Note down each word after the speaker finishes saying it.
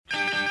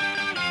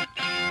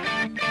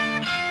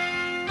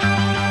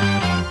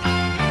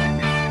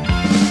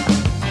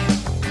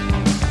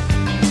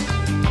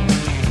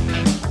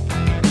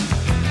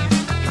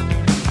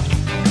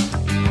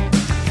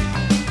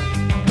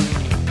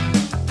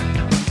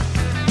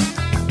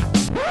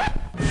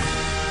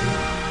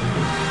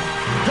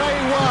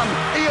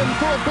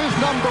for biz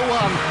number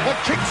one. A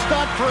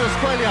kickstart for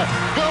Australia.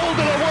 Gold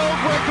and a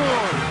world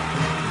record.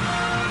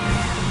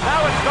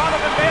 Now it's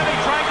Donovan Bailey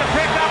trying to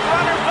pick up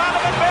runners.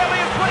 Donovan Bailey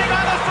is putting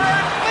on a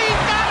third.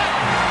 He's got it.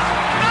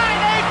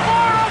 9.84,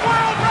 a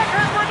world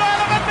record for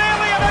Donovan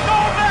Bailey and a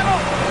gold medal.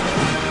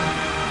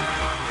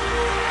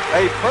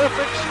 A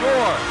perfect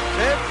score.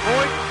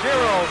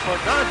 10.0 for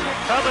Nadia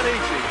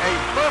Comaneci. A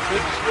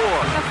perfect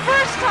score. The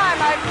first time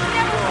I've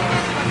never seen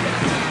anyone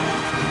get it.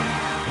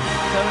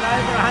 So in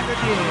over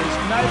 100 years,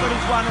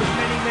 nobody's won as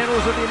many medals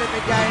at the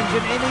Olympic Games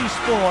in any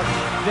sport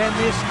than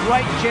this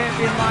great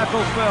champion, Michael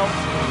Phelps.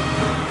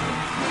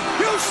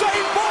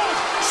 Usain Bolt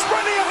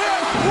sprinting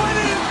ahead,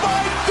 winning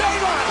by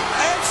daylight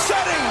and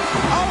setting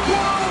a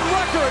world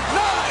record,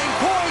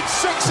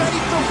 9.68.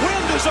 The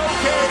wind is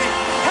okay.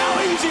 How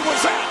easy was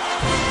that?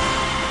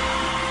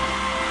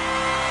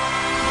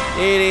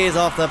 It is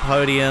Off the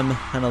Podium,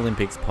 an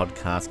Olympics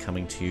podcast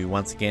coming to you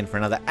once again for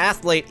another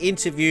athlete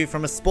interview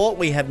from a sport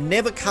we have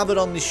never covered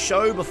on this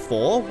show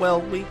before. Well,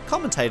 we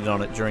commentated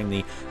on it during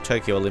the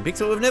Tokyo Olympics,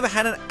 but we've never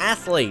had an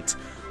athlete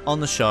on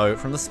the show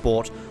from the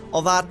sport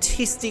of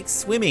artistic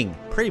swimming,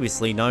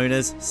 previously known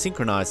as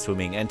synchronized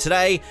swimming. And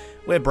today,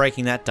 we're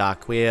breaking that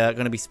duck. We're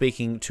going to be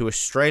speaking to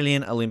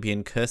Australian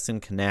Olympian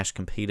Kirsten Kanash,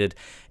 competed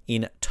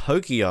in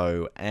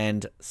Tokyo,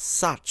 and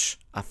such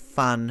a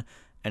fun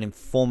and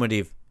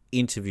informative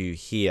interview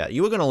here.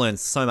 You are going to learn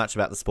so much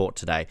about the sport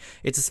today.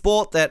 It's a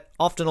sport that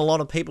often a lot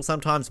of people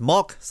sometimes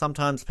mock,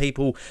 sometimes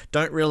people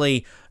don't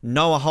really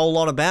know a whole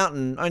lot about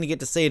and only get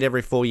to see it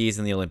every 4 years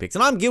in the Olympics.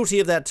 And I'm guilty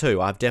of that too.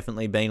 I've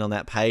definitely been on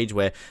that page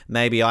where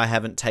maybe I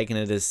haven't taken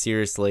it as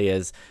seriously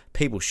as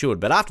people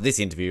should. But after this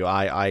interview,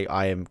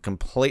 I am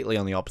completely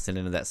on the opposite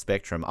end of that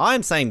spectrum. I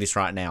am saying this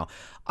right now.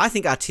 I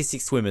think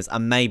artistic swimmers are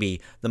maybe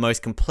the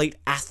most complete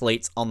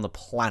athletes on the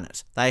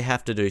planet. They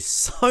have to do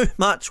so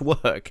much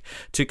work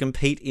to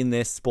compete in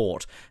their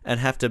sport and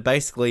have to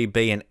basically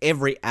be an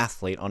every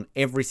athlete on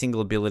every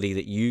single ability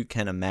that you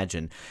can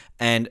imagine.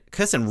 And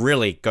Kirsten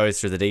really goes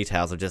through the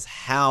details of just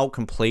how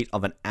complete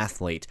of an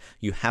athlete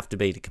you have to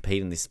be to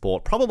compete in this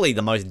sport. Probably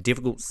the most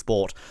difficult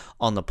sport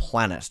on the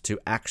planet to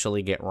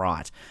actually get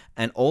right.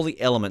 And all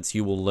the elements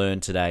you will learn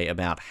today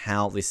about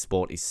how this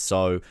sport is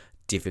so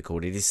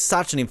difficult. It is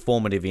such an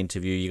informative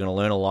interview. You're going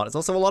to learn a lot. It's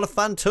also a lot of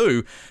fun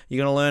too.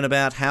 You're going to learn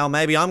about how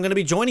maybe I'm going to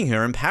be joining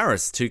her in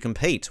Paris to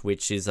compete,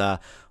 which is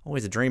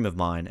always a dream of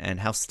mine,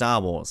 and how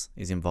Star Wars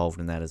is involved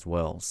in that as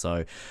well.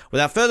 So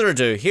without further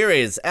ado, here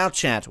is our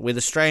chat with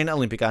Australian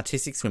Olympic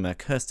artistic swimmer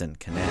Kirsten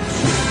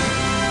Kanash.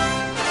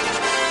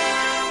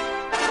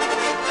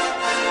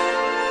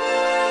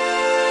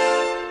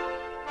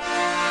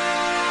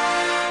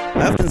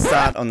 I often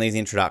start on these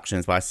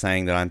introductions by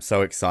saying that I'm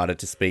so excited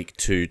to speak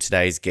to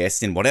today's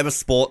guest in whatever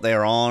sport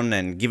they're on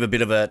and give a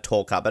bit of a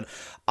talk up. But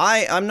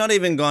I'm not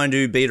even going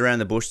to beat around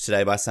the bush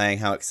today by saying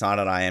how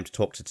excited I am to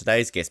talk to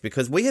today's guest,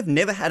 because we have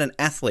never had an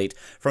athlete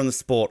from the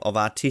sport of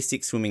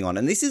artistic swimming on.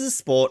 And this is a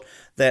sport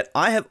that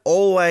I have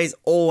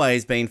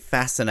always been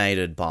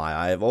fascinated by.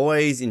 I have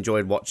always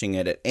enjoyed watching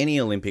it at any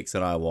Olympics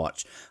that I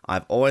watch.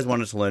 I've always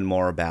wanted to learn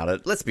more about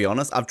it. Let's be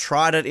honest, I've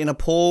tried it in a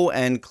pool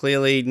and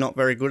clearly not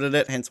very good at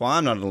it, hence why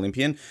I'm not an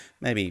Olympian.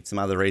 Maybe some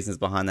other reasons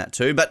behind that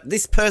too. But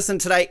this person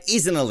today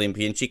is an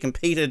Olympian. She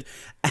competed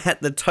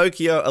at the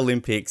Tokyo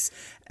Olympics,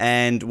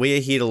 and we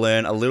are here to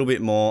learn a little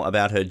bit more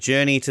about her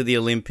journey to the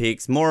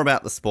Olympics, more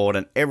about the sport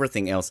and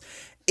everything else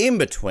in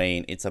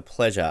between. It's a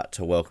pleasure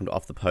to welcome to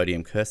Off the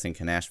Podium Kirsten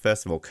Kanash.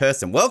 First of all,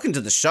 Kirsten, welcome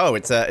to the show.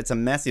 It's a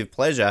massive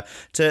pleasure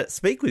to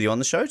speak with you on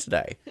the show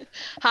today.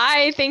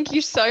 Hi, thank you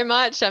so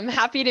much. I'm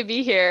happy to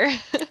be here.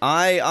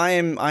 I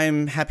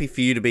am happy for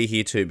you to be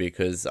here too,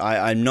 because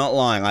I'm not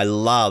lying. I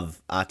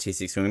love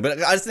artistic swimming,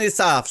 but I just need to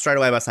start off straight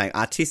away by saying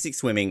artistic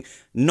swimming,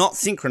 not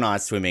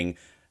synchronized swimming.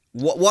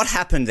 What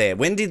happened there?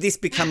 When did this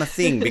become a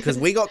thing? Because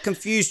we got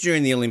confused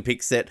during the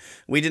Olympics that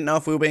we didn't know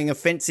if we were being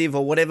offensive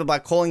or whatever by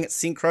calling it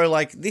synchro.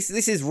 Like this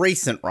is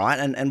recent, right?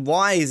 And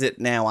why is it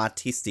now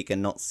artistic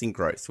and not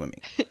synchro swimming?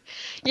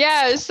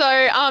 Yeah, so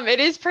it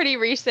is pretty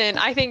recent.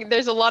 I think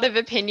there's a lot of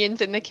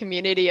opinions in the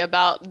community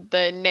about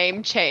the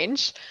name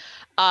change.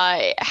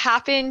 It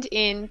happened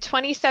in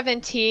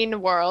 2017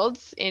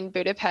 Worlds in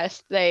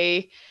Budapest.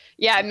 They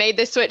made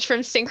the switch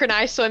from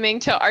synchronized swimming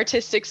to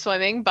artistic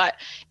swimming. But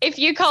if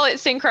you call it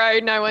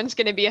synchro, no one's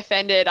going to be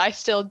offended. I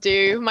still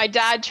do. My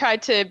dad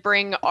tried to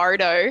bring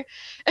Ardo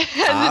as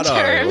a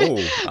term.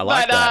 Ooh, I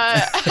like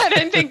that. I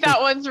don't think that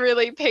one's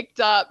really picked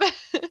up.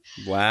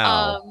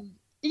 Wow.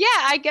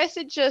 I guess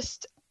it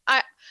just,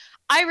 I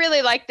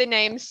really like the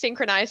name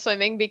synchronized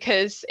swimming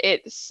because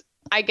it's,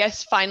 I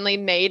guess, finally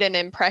made an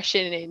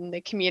impression in the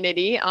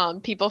community.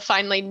 People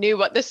finally knew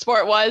what the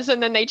sport was,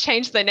 and then they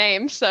changed the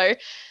name. So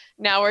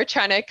now we're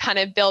trying to kind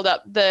of build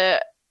up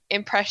the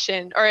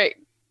impression or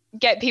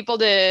get people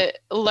to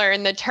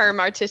learn the term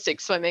artistic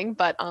swimming.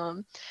 But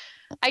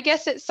I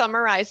guess it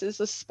summarizes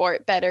the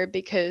sport better,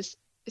 because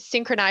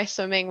synchronized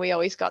swimming, we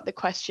always got the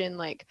question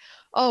like,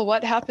 oh,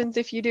 what happens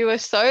if you do a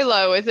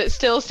solo? Is it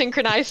still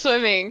synchronized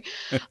swimming?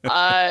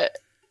 But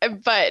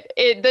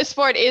the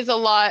sport is a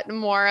lot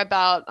more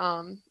about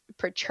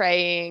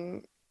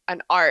portraying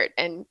an art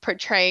and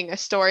portraying a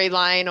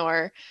storyline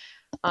or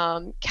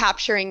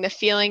capturing the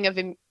feeling of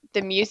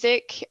the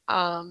music.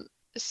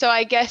 So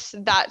I guess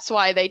that's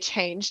why they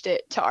changed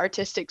it to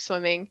artistic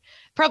swimming.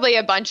 Probably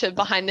a bunch of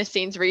behind the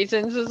scenes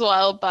reasons as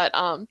well. But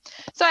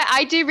so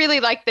I do really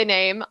like the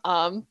name,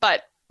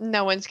 but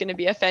no one's going to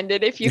be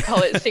offended if you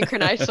call it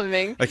synchronized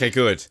swimming. Okay,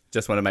 good.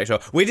 Just want to make sure.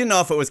 We didn't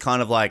know if it was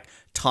kind of like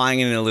tying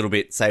in a little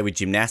bit, say, with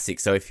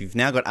gymnastics. So if you've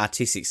now got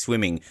artistic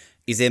swimming,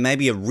 is there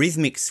maybe a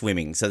rhythmic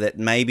swimming so that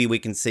maybe we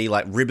can see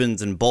like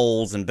ribbons and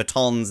balls and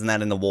batons and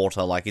that in the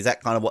water? Like, is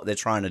that kind of what they're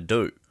trying to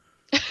do?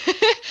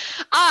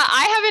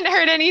 I haven't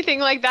heard anything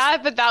like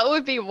that, but that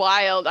would be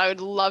wild. I would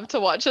love to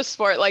watch a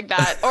sport like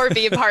that or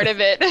be a part of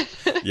it.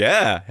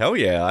 Yeah, hell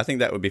yeah. I think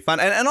that would be fun.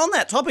 And on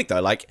that topic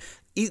though, like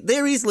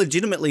there is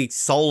legitimately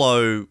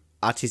solo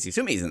artistic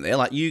swimming, isn't there?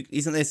 Like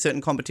isn't there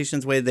certain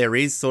competitions where there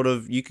is sort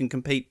of, you can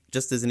compete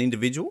just as an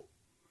individual?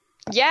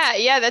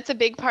 Yeah, that's a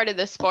big part of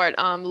the sport.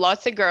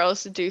 Lots of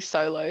girls do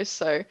solos.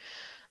 So,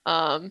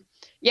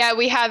 yeah,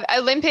 we have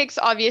Olympics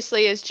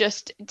obviously is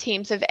just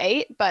teams of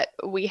 8, but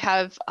we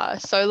have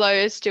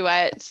solos,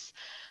 duets,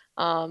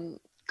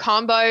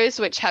 combos,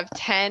 which have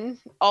 10,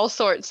 all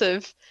sorts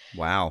of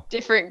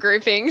different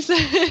groupings. So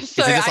is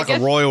it just like a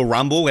Royal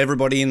Rumble,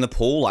 everybody in the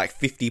pool, like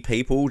 50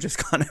 people just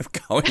kind of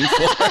going for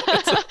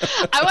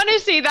it? I want to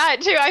see that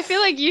too. I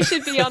feel like you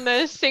should be on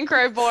the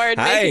synchro board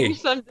making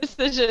some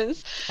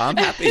decisions. I'm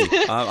happy.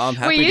 I'm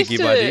happy to give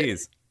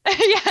ideas.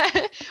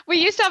 Yeah, we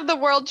used to have the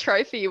World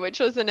Trophy,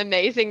 which was an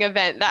amazing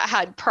event that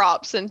had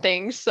props and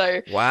things.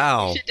 So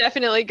wow, you should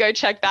definitely go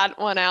check that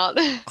one out.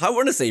 I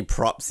want to see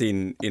props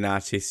in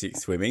artistic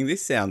swimming.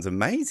 This sounds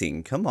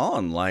amazing. Come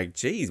on, like,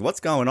 geez, what's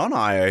going on,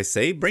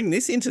 IOC? Bring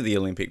this into the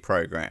Olympic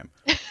program.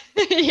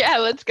 Yeah,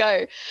 let's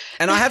go.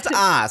 And I have to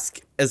ask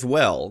as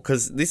well,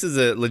 because this is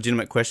a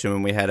legitimate question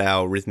when we had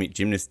our rhythmic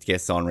gymnast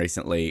guests on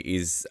recently,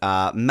 is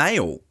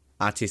male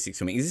artistic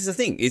swimming. Is this a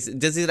thing?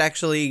 Does it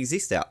actually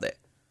exist out there?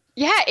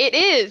 Yeah, it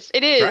is.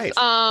 It is.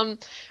 Great.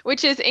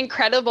 Which is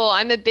incredible.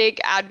 I'm a big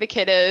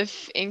advocate of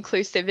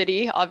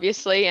inclusivity,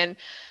 obviously, and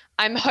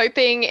I'm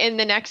hoping in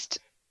the next,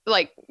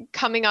 like,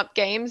 coming up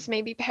games,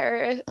 maybe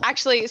Paris.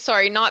 Actually,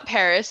 sorry, not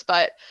Paris,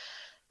 but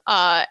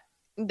the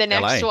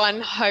next one,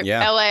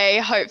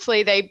 LA.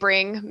 Hopefully, they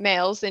bring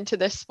males into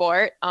the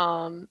sport.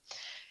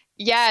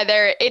 Yeah,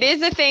 it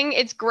is a thing.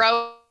 It's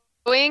growing.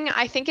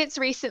 I think it's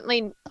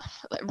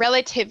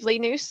relatively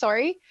new.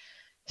 Sorry.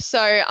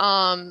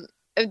 So,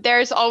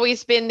 there's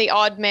always been the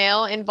odd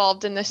male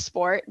involved in the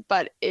sport,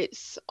 but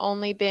it's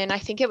only been, I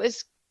think it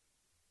was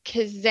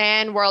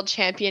Kazan World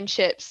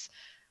Championships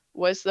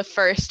was the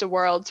first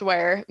worlds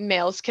where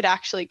males could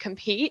actually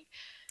compete.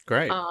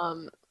 Great.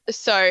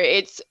 So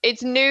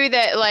it's new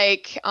that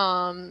like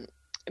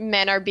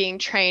men are being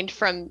trained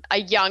from a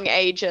young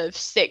age of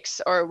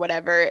 6 or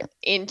whatever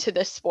into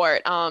the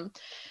sport.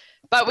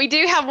 But we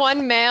do have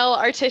one male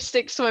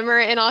artistic swimmer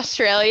in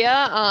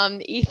Australia,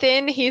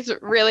 Ethan. He's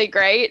really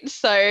great.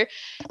 So,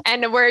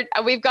 and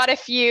we've got a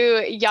few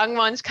young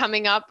ones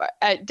coming up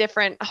at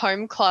different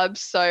home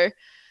clubs. So,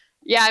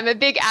 yeah, I'm a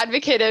big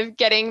advocate of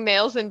getting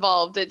males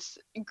involved. It's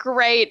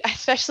great,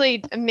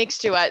 especially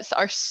mixed duets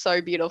are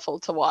so beautiful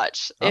to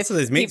watch. Also,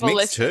 there's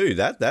mixed too.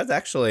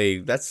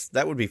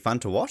 That would be fun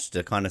to watch,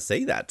 to kind of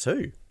see that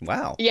too.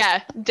 Wow.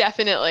 Yeah,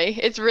 definitely.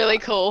 It's really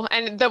cool.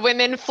 And the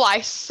women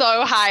fly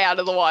so high out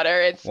of the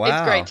water. It's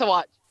great to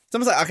watch. It's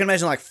almost like, I can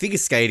imagine like figure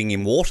skating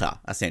in water,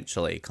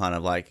 essentially, kind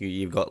of like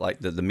you've got like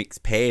the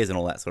mixed pairs and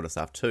all that sort of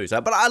stuff too. So,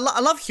 but I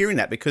love hearing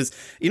that, because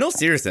in all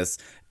seriousness,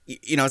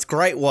 you know, it's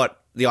great what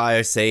the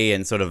IOC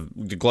and sort of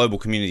the global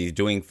community is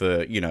doing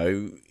for, you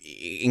know,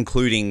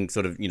 including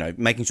sort of, you know,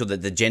 making sure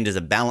that the genders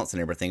are balanced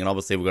and everything. And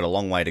obviously we've got a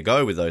long way to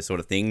go with those sort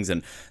of things.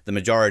 And the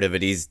majority of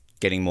it is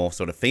getting more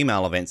sort of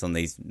female events on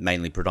these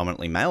mainly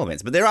predominantly male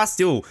events. But there are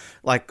still,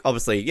 like,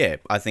 obviously, yeah,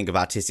 I think of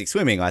artistic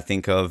swimming, I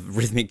think of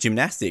rhythmic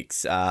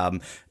gymnastics,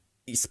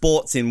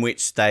 sports in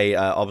which they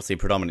are obviously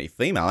predominantly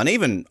female. And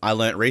even I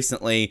learnt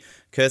recently,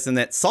 Kirsten,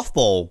 that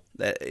softball,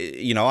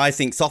 you know, I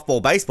think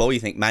softball, baseball, you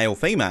think male,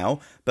 female,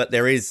 but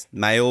there is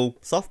male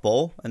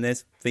softball and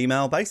there's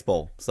female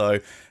baseball. So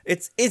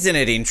isn't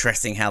it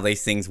interesting how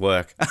these things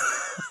work?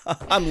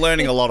 I'm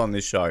learning a lot on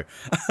this show.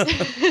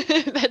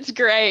 That's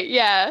great.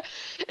 Yeah.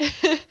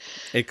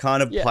 It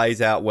kind of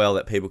plays out well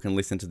that people can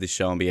listen to this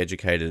show and be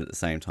educated at the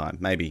same time,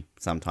 maybe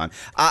sometime.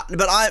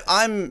 But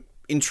I'm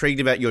intrigued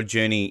about your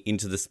journey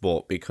into the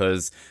sport,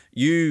 because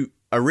you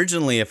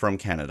originally are from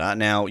Canada.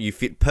 Now, you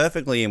fit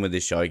perfectly in with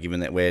this show, given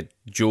that we're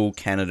dual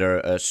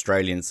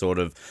Canada-Australian sort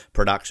of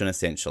production,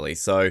 essentially.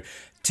 So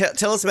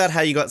tell us about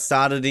how you got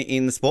started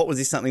in the sport. Was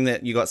this something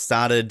that you got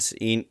started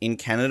in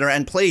Canada?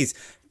 And please,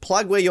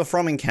 plug where you're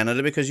from in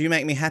Canada, because you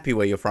make me happy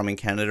where you're from in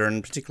Canada,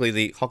 and particularly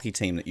the hockey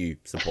team that you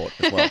support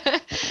as well.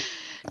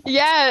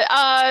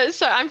 Yeah,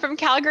 so I'm from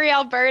Calgary,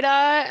 Alberta,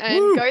 and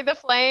Woo! Go the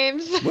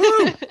Flames.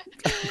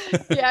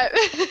 Yeah.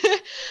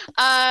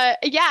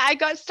 Yeah, I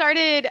got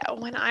started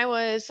when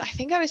I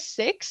think I was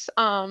 6.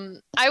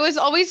 I was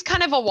always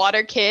kind of a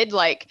water kid.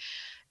 Like,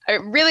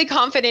 really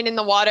confident in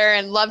the water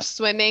and loved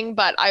swimming,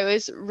 but I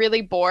was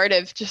really bored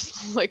of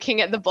just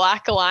looking at the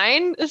black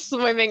line,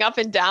 swimming up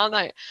and down.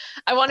 I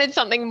wanted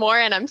something more,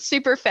 and I'm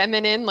super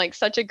feminine, like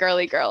such a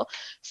girly girl.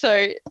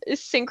 So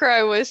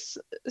synchro was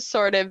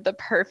sort of the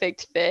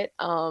perfect fit.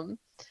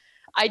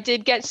 I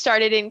did get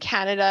started in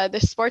Canada.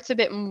 The sport's a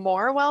bit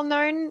more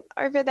well-known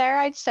over there,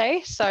 I'd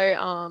say.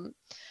 So,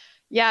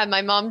 yeah,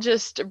 my mom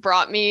just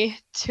brought me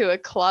to a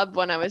club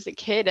when I was a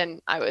kid,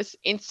 and I was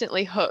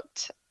instantly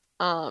hooked.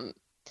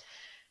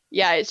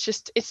 Yeah,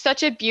 it's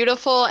such a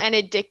beautiful and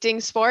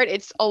addicting sport.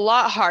 It's a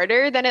lot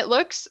harder than it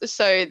looks,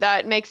 so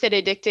that makes it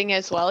addicting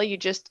as well. You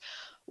just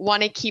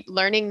want to keep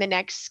learning the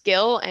next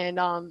skill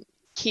and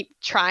keep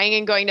trying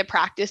and going to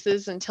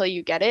practices until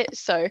you get it.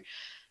 So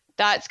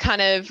that's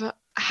kind of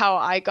how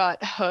I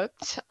got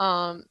hooked.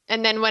 And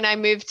then when I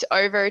moved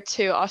over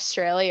to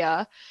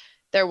Australia,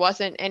 there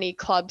wasn't any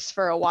clubs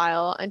for a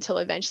while until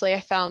eventually I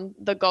found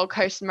the Gold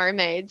Coast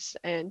Mermaids,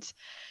 and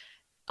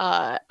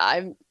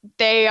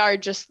they are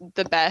just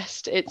the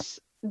best.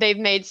 They've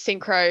made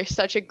synchro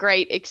such a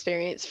great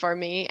experience for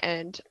me,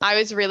 and I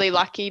was really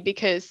lucky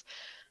because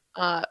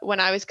when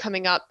I was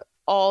coming up,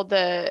 all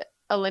the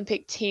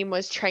Olympic team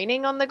was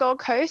training on the Gold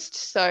Coast.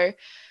 So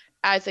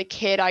as a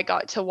kid, I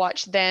got to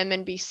watch them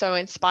and be so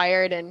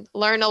inspired and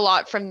learn a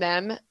lot from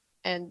them.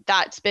 And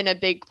that's been a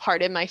big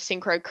part of my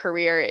synchro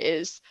career,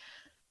 is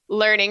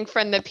learning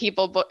from the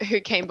people who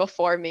came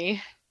before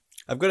me.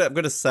 I've got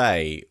to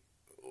say,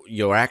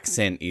 your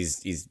accent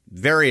is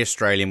very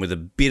Australian with a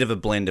bit of a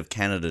blend of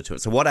Canada to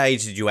it. So what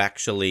age did you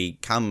actually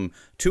come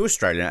to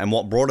Australia, and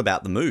what brought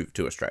about the move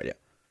to Australia?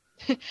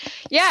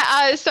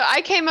 Yeah, so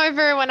I came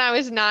over when I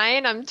was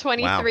 9. I'm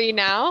 23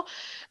 now.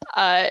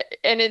 And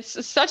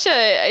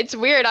it's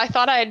weird. I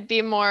thought I'd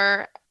be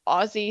more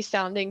Aussie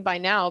sounding by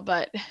now,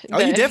 but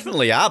you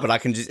definitely are. But I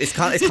can just—it's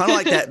kind of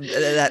like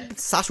that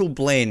subtle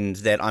blend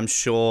that I'm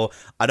sure,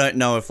 I don't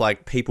know if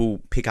like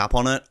people pick up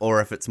on it, or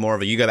if it's more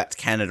of a, you go back to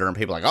Canada and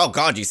people are like, oh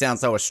God, you sound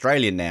so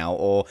Australian now,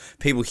 or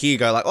people here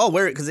go like, oh,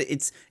 where, because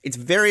it's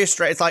very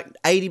Australian. It's like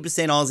 80%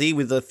 Aussie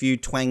with a few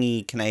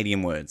twangy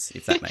Canadian words,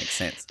 if that makes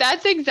sense.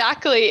 That's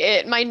exactly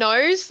it. My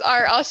no's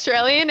are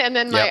Australian, and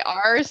then my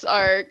R's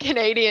are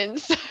Canadian.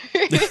 So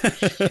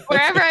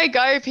wherever I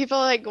go, people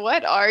are like,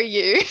 what are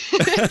you?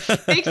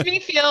 Makes me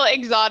feel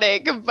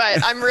exotic,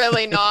 but I'm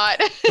really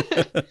not.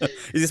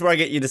 Is this where I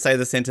get you to say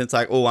the sentence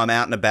like, oh, I'm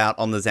out and about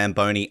on the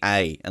Zamboni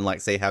A, and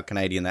like see how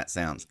Canadian that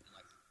sounds?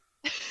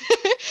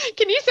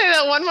 Can you say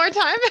that one more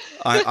time?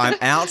 I'm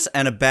out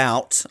and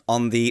about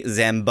on the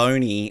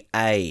Zamboni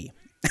A.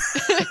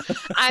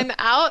 I'm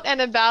out and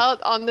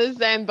about on the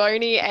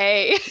Zamboni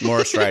A.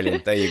 More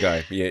Australian. There you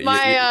go.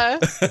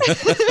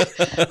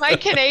 My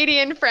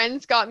Canadian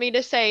friends got me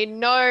to say,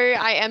 no,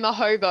 I am a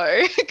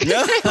hobo. Because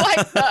they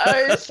like the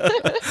O's.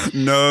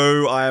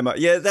 No, I am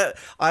that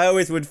I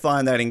always would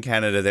find that in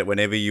Canada, that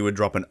whenever you would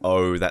drop an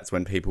O, that's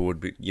when people would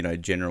be,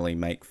 generally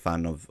make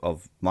fun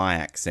of my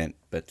accent.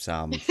 But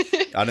I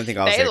don't think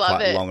I was there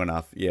quite long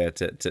enough,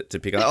 to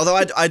pick up. Although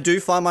I do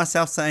find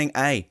myself saying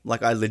A.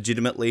 Like, I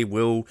legitimately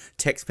will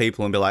text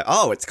people and be like,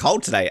 "Oh, it's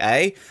cold today,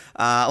 eh?"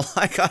 I'll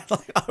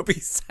be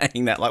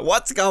saying that. Like,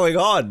 what's going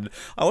on?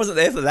 I wasn't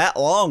there for that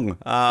long.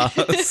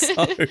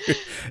 So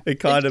it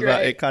kind of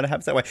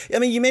happens that way. I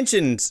mean, you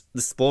mentioned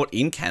the sport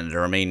in Canada.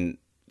 I mean,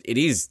 it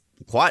is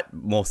quite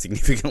more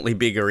significantly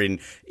bigger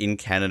in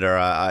Canada.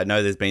 I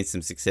know there's been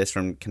some success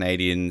from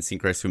Canadian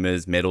synchro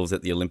swimmers, medals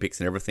at the Olympics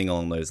and everything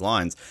along those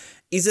lines.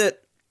 Is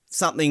it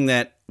something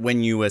that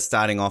when you were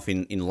starting off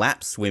in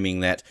lap swimming,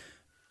 that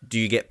do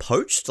you get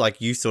poached? Like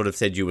you sort of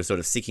said, you were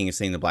sort of sick of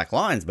seeing the black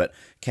lines, but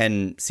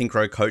can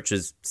synchro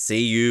coaches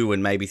see you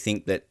and maybe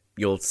think that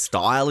your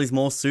style is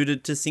more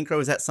suited to synchro?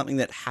 Is that something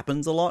that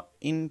happens a lot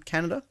in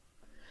Canada?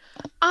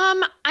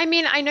 I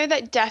mean, I know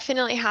that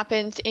definitely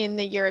happens in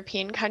the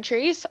European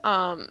countries,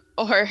 or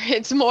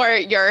it's more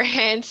you're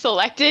hand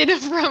selected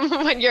from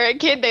when you're a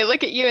kid. They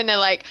look at you and they're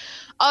like,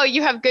 oh,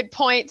 you have good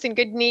points and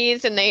good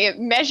knees, and they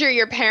measure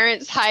your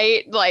parents'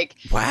 height. Like,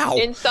 wow.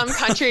 In some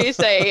countries,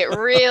 they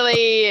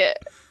really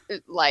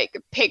like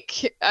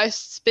pick a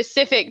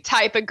specific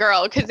type of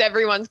girl because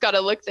everyone's got to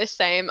look the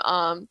same.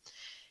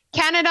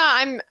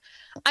 Canada,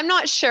 I'm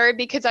not sure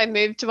because I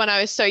moved when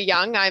I was so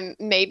young.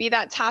 Maybe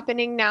that's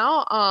happening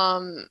now.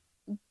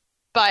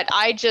 But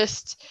I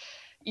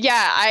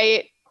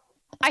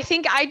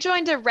think I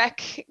joined a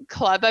rec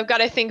club. I've got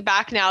to think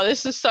back now.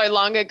 This is so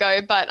long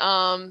ago, but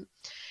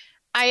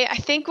I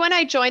think when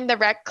I joined the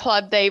rec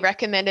club, they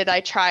recommended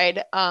I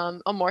tried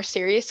a more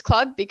serious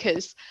club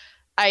because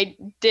I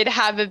did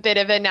have a bit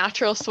of a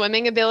natural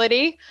swimming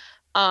ability.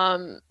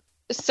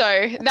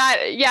 So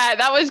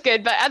that was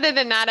good. But other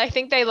than that, I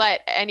think they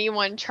let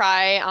anyone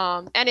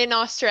try. And in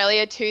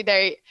Australia too,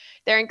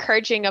 they're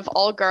encouraging of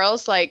all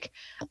girls. Like,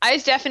 I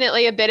was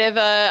definitely a bit of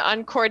a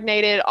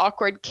uncoordinated,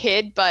 awkward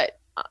kid, but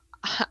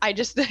I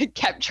just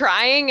kept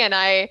trying and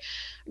I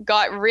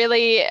got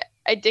really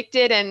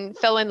addicted and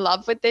fell in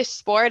love with this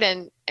sport.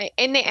 And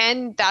in the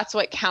end, that's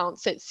what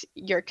counts. It's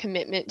your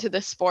commitment to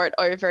the sport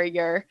over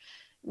your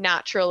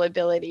natural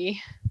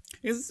ability.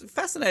 It's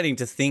fascinating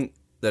to think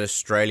that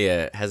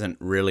Australia hasn't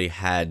really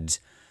had,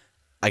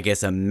 I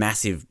guess, a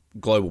massive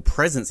global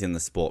presence in the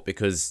sport,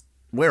 because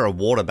we're a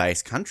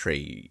water-based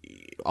country.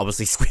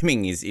 Obviously,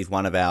 swimming is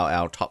one of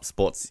our top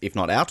sports, if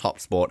not our top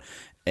sport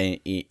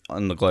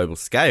on the global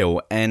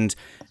scale. And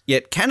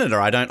yet Canada,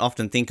 I don't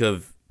often think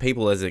of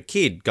people as a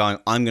kid going,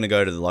 I'm going to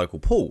go to the local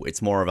pool.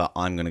 It's more of a,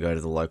 I'm going to go to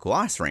the local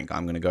ice rink.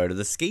 I'm going to go to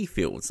the ski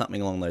field,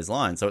 something along those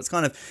lines. So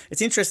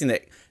it's interesting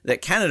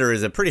that Canada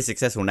is a pretty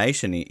successful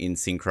nation in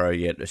synchro,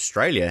 yet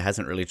Australia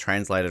hasn't really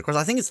translated across.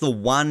 I think it's the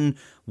one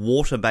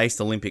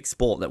water-based Olympic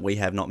sport that we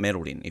have not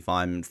medaled in, if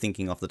I'm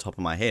thinking off the top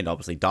of my head.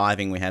 Obviously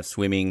diving, we have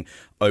swimming,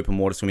 open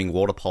water swimming,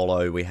 water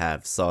polo we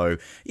have. So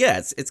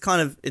yeah,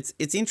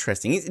 it's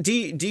interesting. Do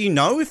you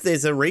know if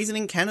there's a reason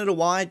in Canada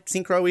why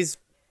synchro is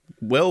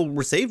well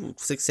received,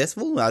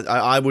 successful?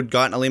 I would go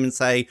out on a limb and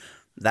say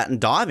that and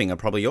diving are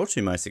probably your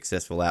two most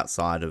successful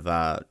outside of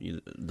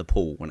the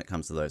pool when it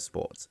comes to those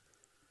sports.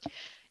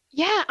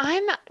 Yeah,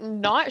 I'm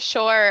not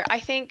sure. I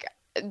think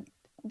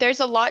there's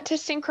a lot to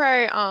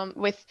synchro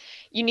with,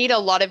 you need a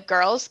lot of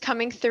girls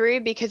coming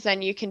through, because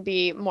then you can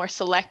be more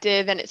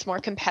selective and it's more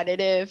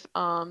competitive.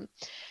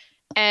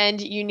 And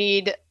you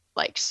need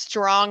like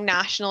strong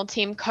national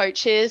team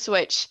coaches,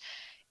 which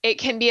it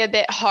can be a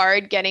bit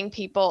hard getting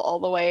people all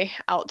the way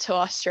out to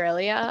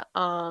Australia.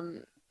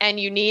 And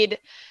you need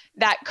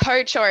that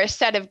coach or a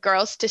set of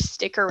girls to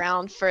stick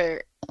around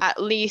for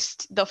at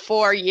least the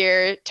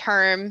 4-year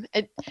term,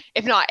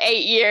 if not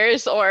 8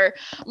 years or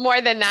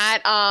more than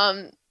that.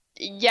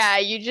 Yeah,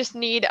 you just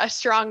need a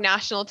strong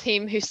national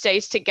team who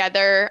stays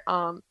together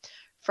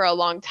for a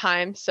long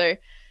time. So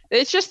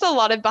it's just a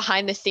lot of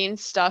behind the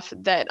scenes stuff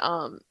that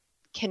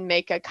can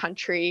make a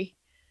country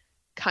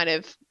kind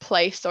of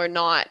place or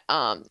not.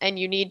 And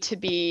you need to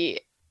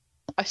be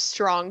a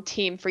strong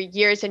team for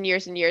years and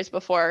years and years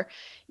before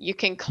you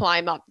can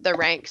climb up the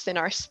ranks in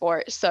our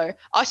sport. So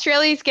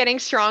Australia's getting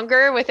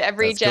stronger with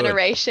every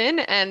generation.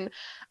 And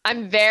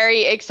I'm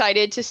very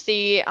excited to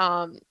see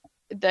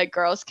the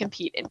girls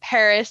compete in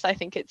Paris. I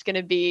think it's going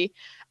to be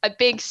a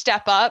big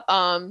step up.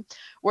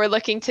 We're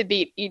looking to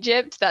beat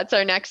Egypt. That's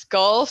our next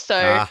goal.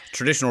 So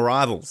traditional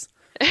rivals.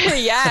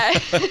 Yeah.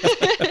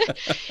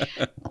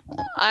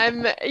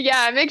 I'm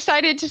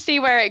excited to see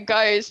where it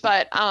goes,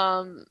 but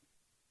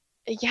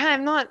yeah,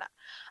 I'm not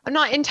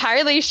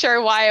entirely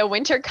sure why a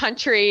winter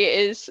country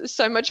is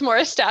so much more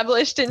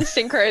established in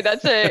synchro.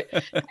 That's a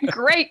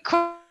great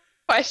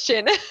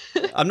question.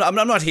 I'm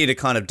not here to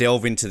kind of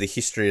delve into the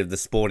history of the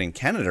sport in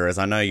Canada, as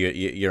I know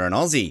you're an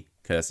Aussie,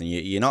 Kirsten.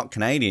 You're not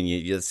Canadian.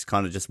 You're just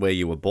kind of just where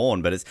you were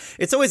born. But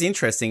it's always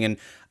interesting. And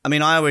I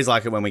mean, I always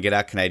like it when we get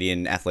our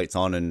Canadian athletes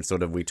on and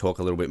sort of we talk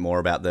a little bit more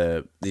about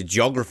the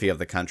geography of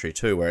the country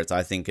too, where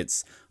I think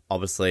it's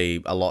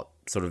obviously a lot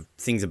sort of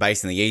things are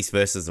based in the east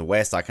versus the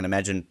west. I can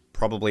imagine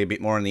probably a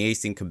bit more in the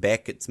east in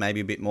Quebec. It's maybe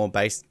a bit more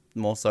based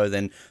more so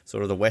than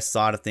sort of the west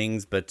side of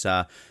things. But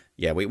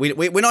yeah,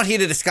 we're not here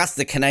to discuss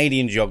the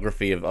Canadian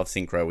geography of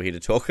synchro. We're here to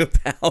talk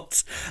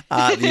about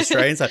the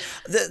Australian side.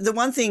 The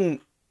one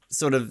thing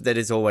sort of that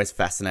has always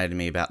fascinated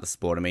me about the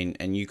sport, I mean,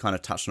 and you kind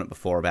of touched on it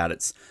before about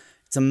it's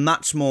a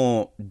much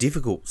more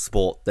difficult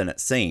sport than it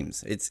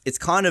seems. It's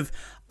kind of,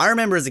 I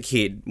remember as a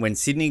kid when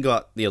Sydney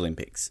got the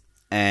Olympics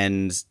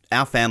and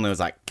our family was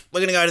like, we're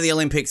going to go to the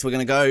Olympics. We're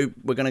going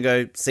to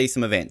go see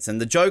some events. And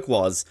the joke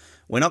was,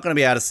 we're not going to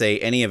be able to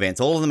see any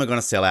events. All of them are going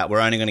to sell out. We're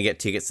only going to get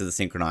tickets to the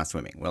synchronized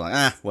swimming. We're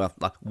like,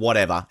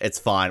 whatever. It's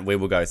fine. We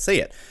will go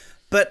see it.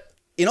 But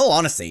in all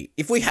honesty,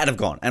 if we had have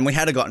gone and we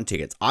had have gotten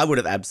tickets, I would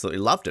have absolutely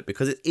loved it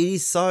because it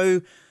is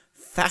so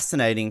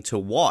fascinating to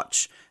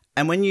watch.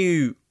 And when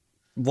you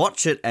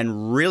watch it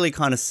and really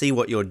kind of see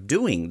what you're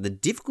doing, the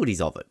difficulties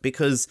of it,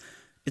 because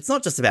it's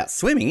not just about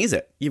swimming, is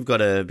it? You've got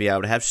to be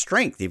able to have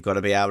strength. You've got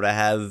to be able to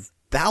have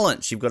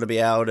balance. You've got to be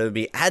able to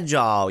be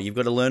agile. You've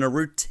got to learn a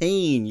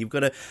routine.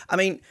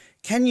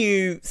 Can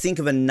you think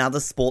of another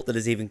sport that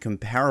is even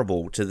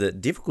comparable to the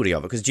difficulty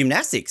of it? Because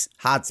gymnastics,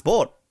 hard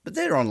sport, but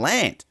they're on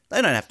land.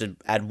 They don't have to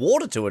add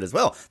water to it as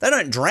well. They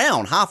don't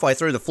drown halfway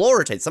through the floor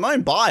routine.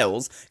 Simone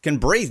Biles can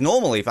breathe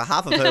normally for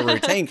half of her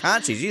routine,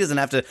 can't she? She doesn't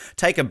have to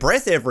take a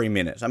breath every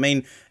minute. I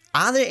mean,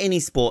 are there any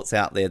sports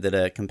out there that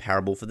are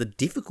comparable for the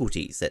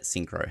difficulties that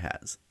synchro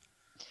has?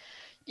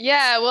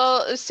 Yeah,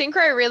 well,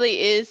 synchro really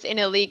is in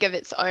a league of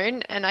its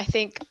own. And I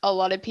think a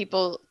lot of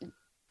people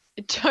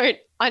don't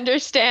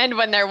understand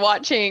when they're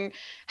watching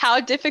how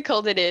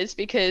difficult it is,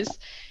 because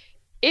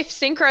if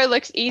synchro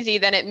looks easy,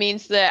 then it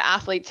means the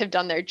athletes have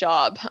done their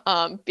job,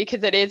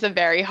 because it is a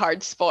very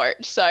hard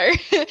sport. So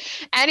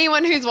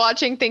anyone who's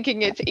watching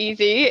thinking it's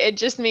easy, it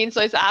just means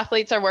those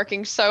athletes are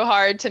working so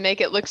hard to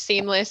make it look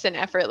seamless and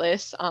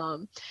effortless.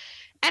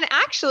 And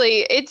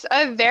actually, it's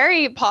a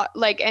very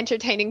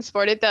entertaining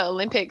sport at the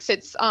Olympics.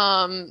 It's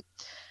I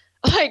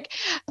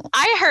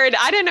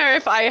don't know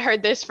if I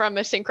heard this from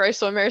a synchro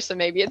swimmer, so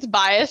maybe it's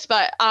biased,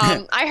 but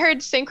I heard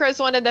synchro is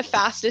one of the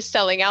fastest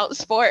selling out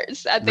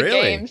sports at the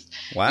games.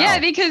 Wow. Yeah,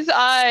 because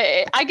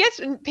I guess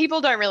people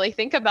don't really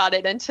think about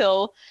it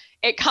until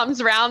it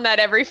comes around that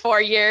every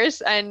 4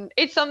 years, and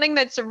it's something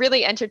that's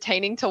really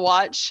entertaining to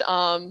watch.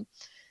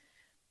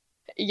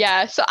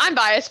 Yeah, so I'm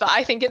biased, but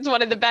I think it's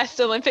one of the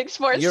best Olympic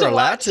sports You're to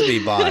allowed watch. to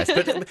be biased.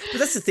 But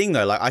that's the thing,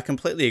 though. Like, I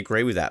completely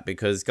agree with that,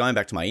 because going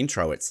back to my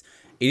intro, it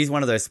is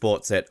one of those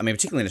sports that, I mean,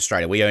 particularly in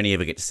Australia, we only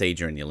ever get to see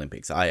during the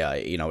Olympics.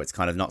 It's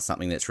kind of not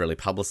something that's really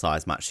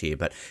publicised much here,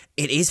 but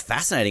it is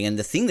fascinating. And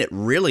the thing that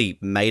really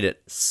made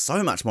it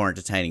so much more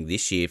entertaining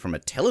this year from a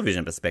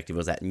television perspective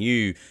was that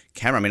new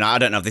camera. I mean, I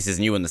don't know if this is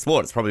new in the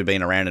sport. It's probably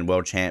been around in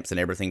World Champs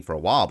and everything for a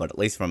while, but at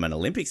least from an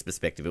Olympics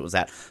perspective, it was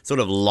that sort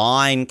of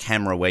line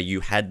camera where you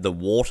had the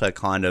water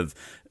kind of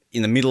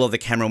in the middle of the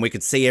camera, and we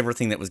could see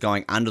everything that was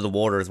going under the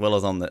water as well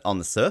as on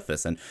the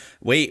surface. And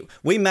we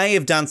may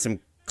have done some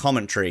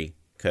commentary,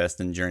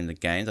 Kirsten, during the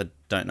games. I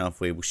don't know if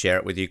we will share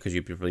it with you because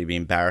you'd probably be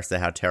embarrassed at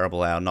how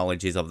terrible our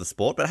knowledge is of the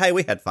sport. But hey,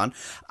 we had fun.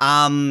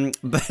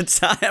 But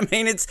I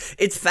mean,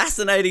 it's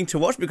fascinating to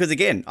watch because,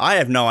 again, I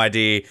have no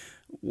idea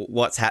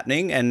what's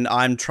happening, and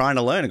I'm trying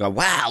to learn and go,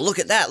 wow, look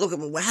at that.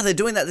 Wow, they're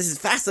doing that. This is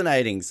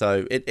fascinating.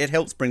 So it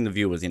helps bring the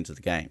viewers into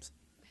the games.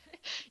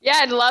 Yeah,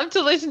 I'd love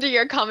to listen to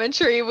your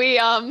commentary.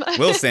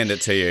 We'll send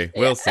it to you.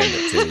 We'll send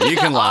it to you. You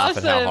can laugh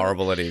at how Awesome.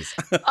 horrible it is.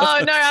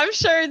 Oh no, I'm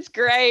sure it's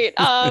great.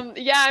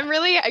 Yeah, I'm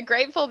really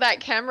grateful that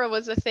camera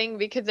was a thing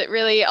because it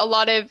really, a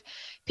lot of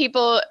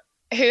people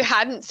who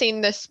hadn't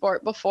seen this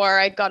sport before,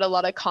 I got a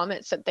lot of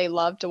comments that they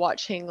loved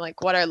watching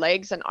like what our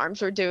legs and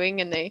arms were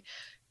doing, and they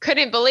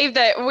couldn't believe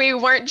that we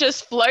weren't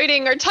just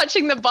floating or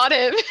touching the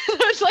bottom. I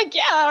was like,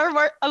 yeah,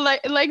 our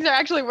legs are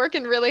actually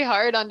working really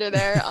hard under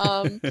there.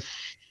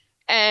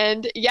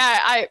 And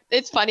yeah,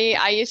 it's funny.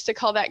 I used to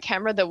call that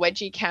camera the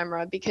wedgie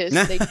camera because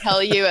they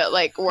tell you at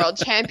like world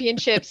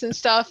championships and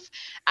stuff,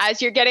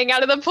 as you're getting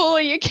out of the pool,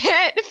 you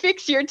can't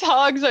fix your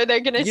togs or they're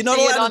going to see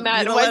it on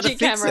that wedgie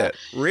camera.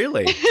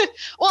 Really?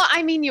 Well,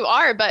 I mean, you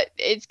are, but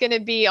it's going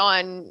to be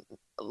on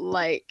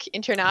like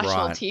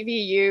international Right.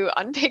 TV, you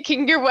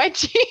unpicking your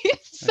wedgies.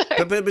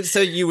 So. But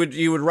so you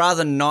would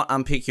rather not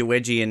unpick your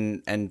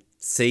wedgie and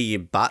see your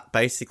butt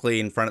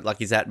basically in front of,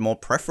 like, is that more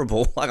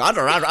preferable? Like, I'd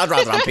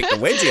rather unpick the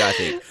wedgie, I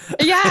think.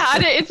 Yeah,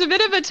 it's a bit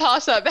of a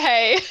toss-up,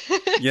 hey.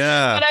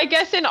 Yeah. But I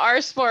guess in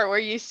our sport, we're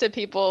used to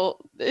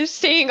people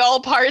seeing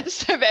all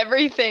parts of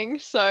everything,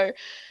 so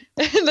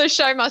the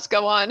show must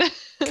go on.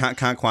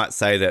 Can't quite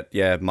say that.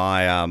 Yeah,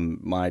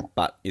 my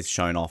butt is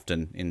shown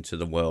often into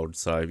the world.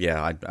 So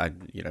yeah, I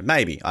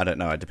maybe, I don't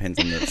know. It depends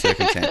on the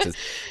circumstances.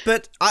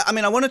 But I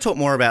mean, I want to talk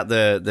more about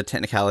the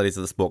technicalities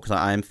of the sport because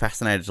I am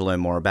fascinated to learn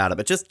more about it.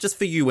 But just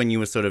for you, when you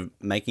were sort of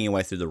making your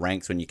way through the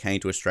ranks, when you came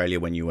to Australia,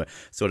 when you were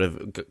sort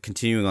of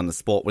continuing on the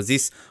sport, was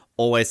this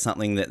always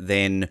something that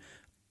then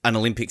an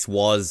Olympics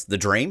was the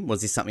dream?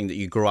 Was this something that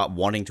you grew up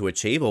wanting to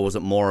achieve, or was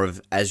it more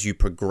of as you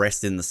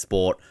progressed in the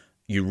sport,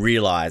 you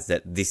realize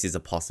that this is a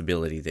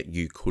possibility that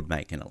you could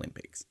make an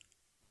Olympics?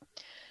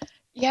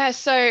 Yeah,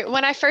 so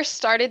when I first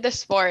started the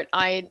sport,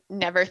 I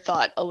never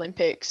thought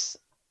Olympics,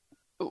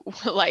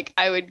 like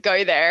I would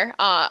go there.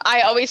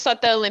 I always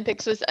thought the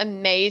Olympics was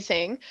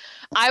amazing.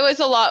 I was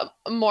a lot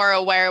more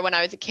aware when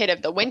I was a kid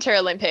of the Winter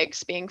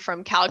Olympics, being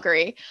from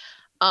Calgary.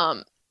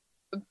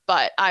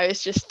 But I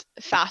was just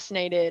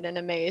fascinated and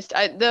amazed.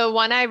 The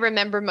one I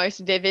remember most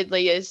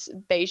vividly is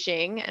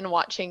Beijing and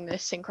watching the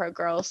synchro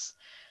girls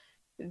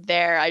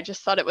there. I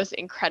just thought it was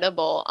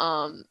incredible.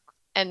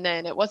 And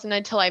then it wasn't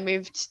until I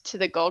moved to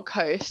the Gold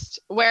Coast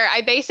where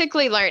I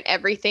basically learned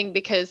everything,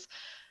 because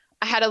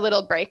I had a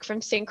little break from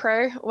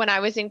synchro when I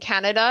was in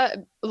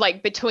Canada.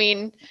 Like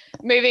between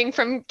moving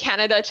from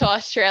Canada to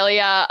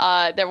Australia,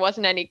 there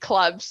wasn't any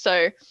clubs.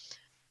 So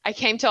I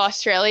came to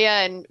Australia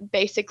and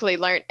basically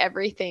learned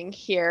everything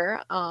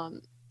here.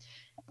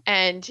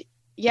 And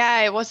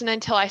yeah, it wasn't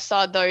until I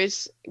saw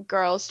those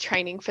girls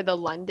training for the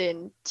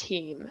London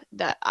team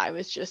that I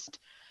was just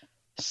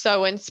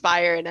so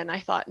inspired, and I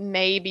thought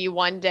maybe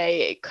one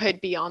day it could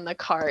be on the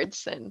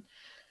cards. And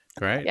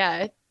Great.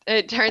 yeah,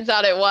 it turns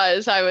out it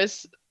was. I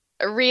was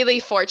really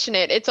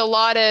fortunate. It's a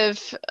lot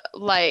of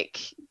like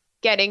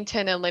getting to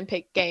an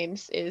Olympic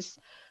Games is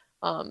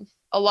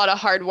a lot of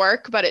hard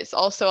work, but it's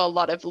also a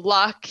lot of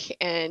luck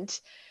and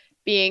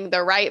being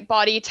the right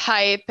body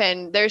type.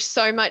 And there's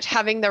so much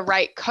having the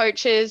right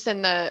coaches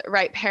and the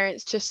right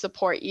parents to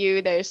support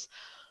you. There's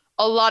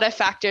a lot of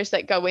factors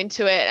that go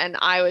into it. And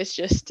I was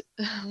just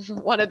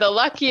one of the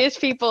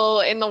luckiest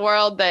people in the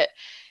world that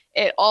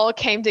it all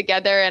came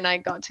together and I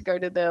got to go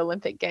to the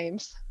Olympic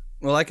Games.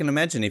 Well, I can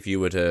imagine if you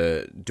were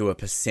to do a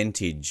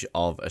percentage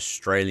of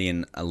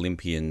Australian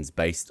Olympians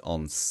based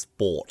on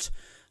sport,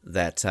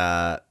 that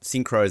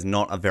synchro is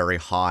not a very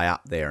high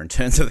up there in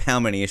terms of how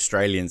many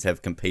Australians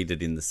have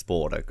competed in the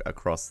sport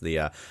across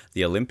the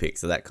Olympics.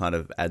 So that kind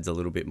of adds a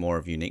little bit more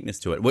of uniqueness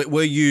to it.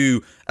 Were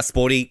you a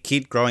sporty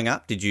kid growing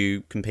up? Did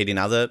you compete in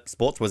other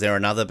sports? Was there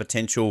another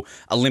potential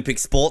Olympic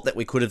sport that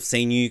we could have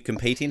seen you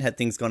compete in had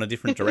things gone a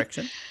different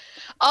direction?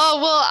 Oh,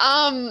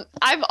 well,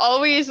 I've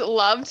always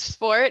loved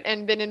sport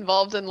and been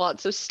involved in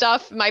lots of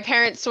stuff. My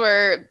parents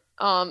were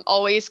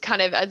always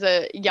kind of, as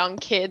a young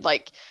kid,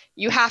 like,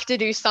 you have to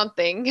do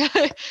something,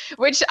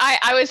 which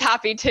I was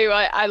happy too.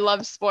 I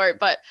love sport,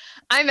 but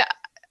I'm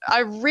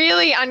a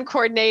really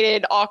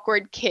uncoordinated,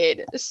 awkward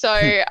kid.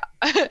 So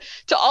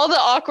to all the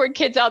awkward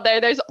kids out there,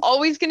 there's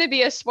always going to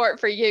be a sport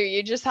for you.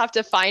 You just have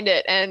to find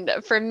it. And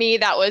for me,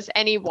 that was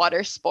any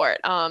water sport.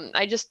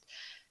 I just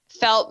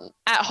felt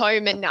at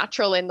home and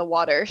natural in the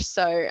water.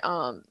 So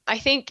I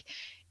think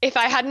if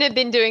I hadn't have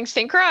been doing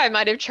synchro, I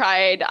might have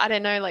tried, I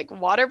don't know, like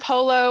water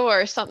polo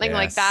or something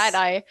like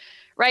that.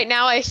 Right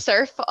now I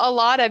surf a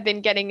lot. I've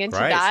been getting into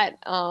that.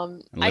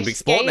 Olympic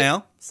sport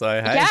now. So,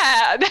 hey.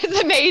 Yeah, that's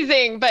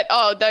amazing. But,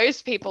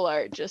 those people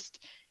are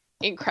just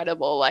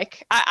incredible.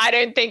 Like, I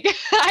don't think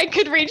I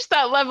could reach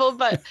that level.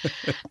 But,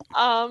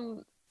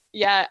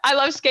 yeah, I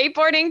love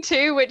skateboarding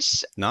too,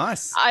 which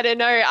nice. I don't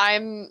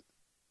know.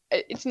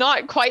 It's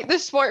not quite the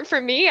sport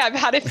for me. I've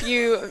had a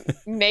few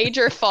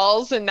major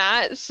falls in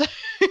that. So.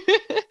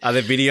 Are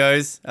there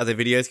videos?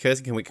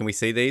 Kirsten? Can we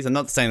see these? I'm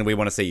not saying we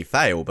want to see you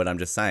fail, but I'm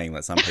just saying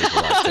that some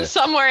people like to.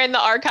 Somewhere in the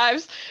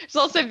archives, there's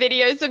also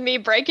videos of me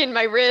breaking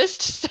my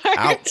wrist. So.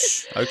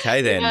 Ouch.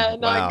 Okay then. Yeah,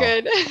 not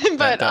good.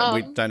 But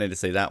we don't need to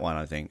see that one,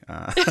 I think.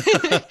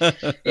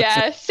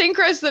 Yeah,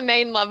 synchro's the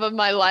main love of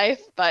my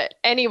life, but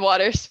any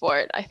water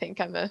sport, I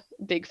think I'm a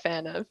big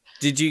fan of.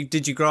 Did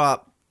you grow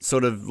up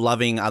sort of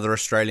loving other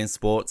Australian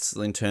sports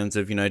in terms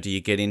of, do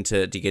you get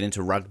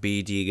into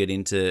rugby? Do you get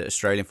into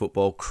Australian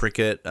football,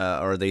 cricket,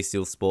 or are these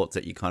still sports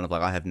that you kind of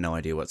like, I have no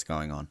idea what's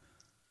going on?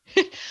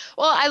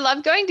 Well, I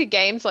love going to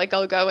games. Like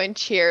I'll go and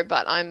cheer,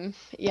 but I'm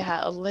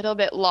a little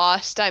bit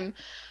lost.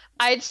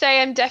 I'd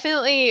say I'm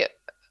definitely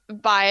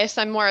biased.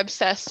 I'm more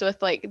obsessed with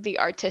like the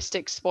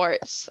artistic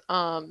sports.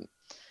 So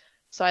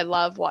I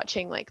love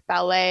watching like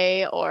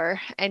ballet or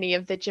any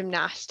of the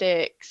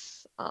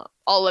gymnastics,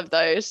 all of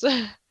those.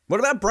 What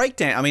about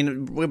breakdance? I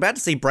mean, we're about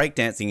to see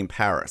breakdancing in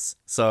Paris.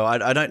 So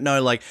I don't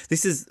know, like,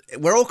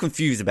 we're all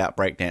confused about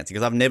breakdancing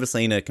because I've never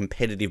seen a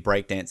competitive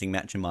breakdancing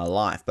match in my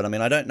life. But I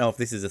mean, I don't know if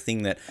this is a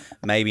thing that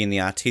maybe in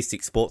the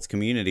artistic sports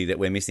community that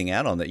we're missing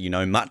out on, that you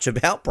know much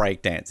about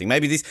breakdancing.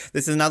 Maybe this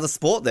is another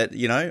sport that,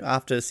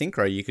 after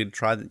synchro, you could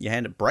try your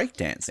hand at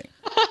breakdancing.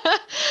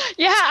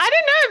 Yeah, I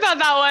didn't know about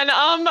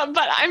that one.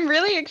 But I'm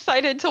really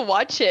excited to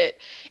watch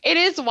it. It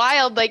is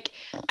wild. Like,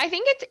 I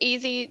think it's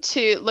easy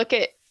to look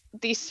at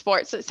these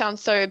sports that sound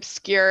so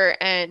obscure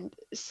and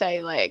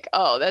say like,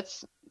 oh,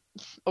 that's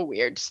a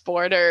weird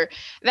sport, or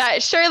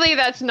that surely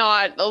that's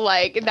not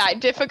like that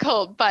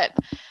difficult. But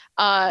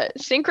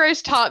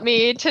synchro's taught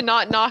me to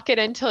not knock it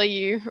until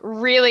you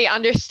really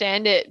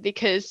understand it,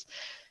 because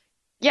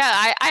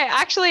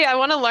I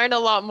want to learn a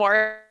lot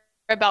more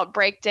about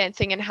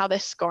breakdancing and how the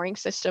scoring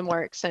system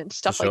works and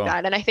stuff like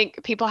that. And I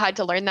think people had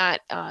to learn that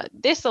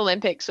this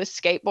Olympics with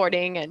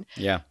skateboarding and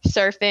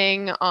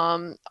surfing,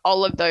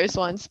 all of those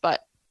ones.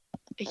 But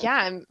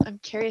yeah, I'm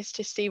curious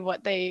to see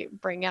what they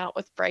bring out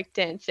with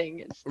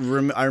breakdancing.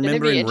 I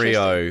remember in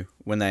Rio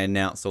when they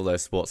announced all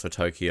those sports for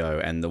Tokyo,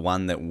 and the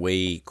one that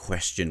we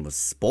questioned was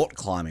sport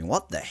climbing.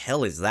 What the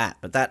hell is that?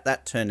 But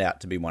that turned out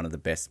to be one of the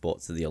best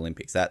sports of the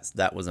Olympics.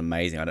 That was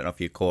amazing. I don't know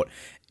if you caught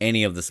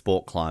any of the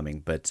sport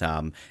climbing, but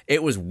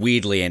it was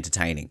weirdly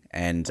entertaining,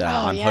 and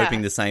I'm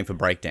hoping the same for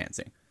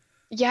breakdancing.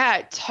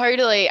 Yeah,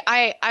 totally.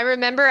 I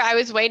remember I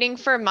was waiting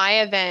for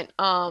my event,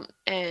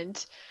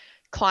 and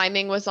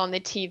climbing was on the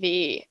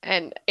TV,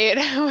 and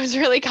it was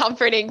really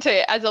comforting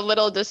as a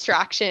little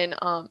distraction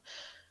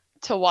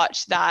to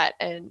watch that.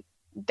 And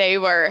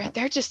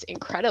they're just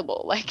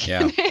incredible. Like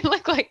they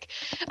look like,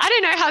 I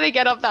don't know how they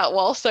get up that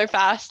wall so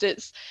fast.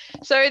 It's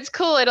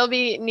cool. It'll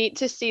be neat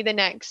to see the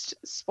next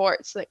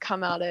sports that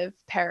come out of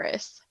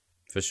Paris.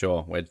 For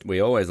sure. We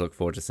always look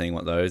forward to seeing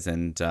what those,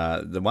 and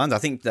the ones, I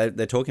think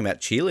they're talking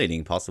about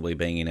cheerleading possibly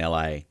being in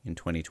LA in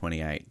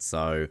 2028.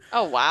 So.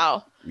 Oh,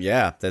 wow.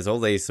 Yeah, there's all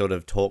these sort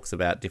of talks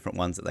about different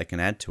ones that they can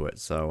add to it.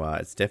 So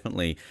it's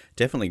definitely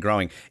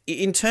growing.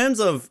 In terms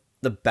of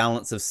the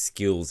balance of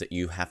skills that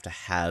you have to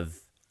have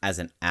as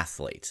an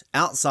athlete,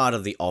 outside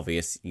of the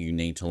obvious, you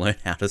need to learn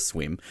how to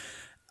swim.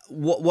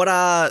 What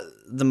are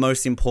the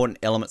most important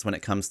elements when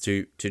it comes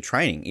to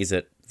training? Is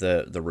it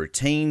the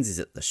routines? Is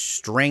it the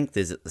strength?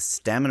 Is it the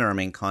stamina? I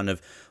mean, kind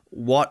of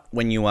what,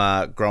 when you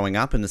are growing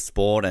up in the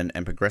sport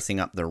and progressing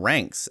up the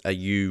ranks, are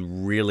you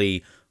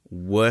really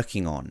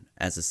working on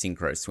as a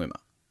synchro swimmer?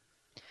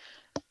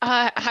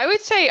 I would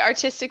say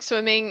artistic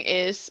swimming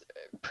is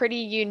pretty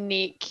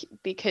unique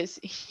because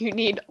you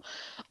need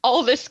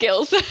all the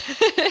skills.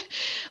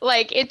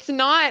 Like, it's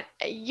not,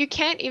 you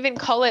can't even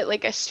call it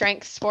like a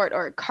strength sport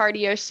or a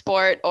cardio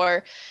sport,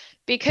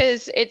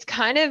 because it's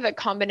kind of a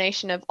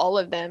combination of all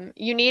of them.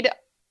 You need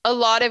a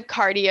lot of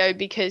cardio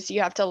because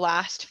you have to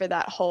last for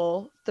that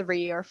whole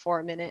 3 or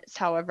 4 minutes,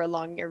 however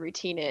long your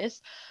routine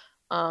is.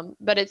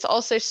 But it's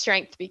also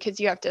strength because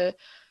you have to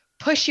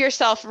push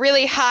yourself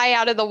really high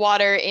out of the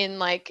water in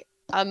like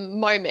a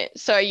moment.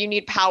 So you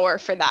need power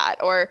for that,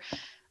 or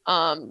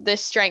the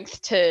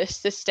strength to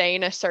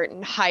sustain a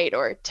certain height,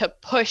 or to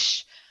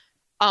push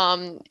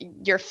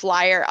your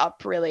flyer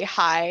up really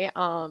high.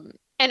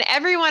 And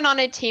everyone on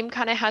a team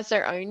kind of has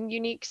their own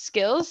unique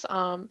skills.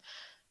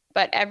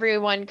 but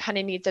everyone kind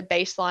of needs a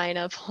baseline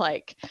of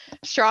like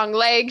strong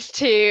legs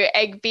to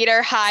egg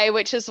beater high,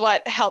 which is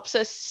what helps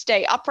us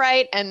stay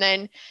upright. And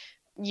then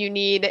you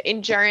need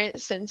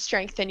endurance and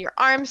strength in your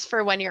arms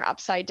for when you're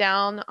upside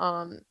down.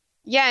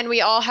 Yeah, and we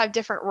all have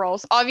different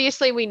roles.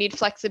 Obviously, we need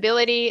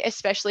flexibility,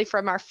 especially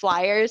from our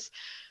flyers.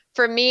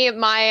 For me,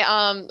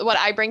 my what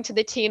I bring to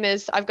the team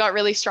is I've got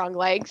really strong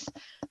legs.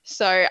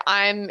 So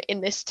I'm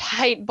in this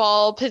tight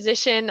ball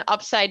position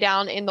upside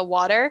down in the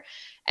water,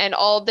 and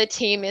all the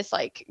team is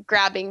like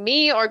grabbing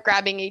me or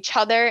grabbing each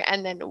other,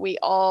 and then we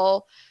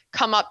all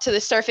come up to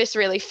the surface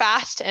really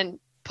fast and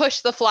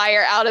push the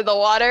flyer out of the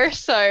water.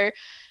 So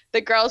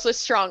the girls with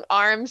strong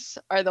arms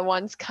are the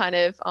ones kind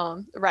of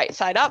right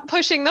side up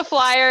pushing the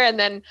flyer. And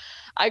then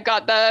I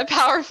got the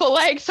powerful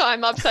legs, so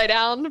I'm upside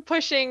down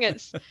pushing.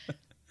 It's,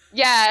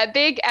 yeah, a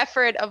big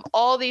effort of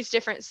all these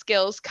different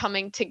skills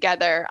coming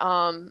together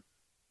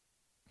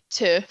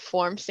to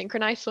form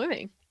synchronized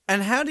swimming.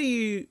 And how do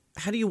you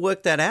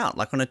work that out?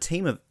 Like on a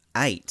team of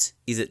 8,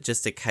 is it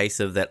just a case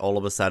of that all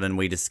of a sudden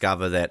we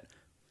discover that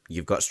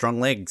you've got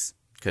strong legs,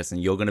 Kirsten,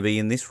 you're going to be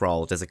in this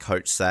role? Does a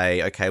coach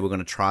say, okay, we're going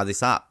to try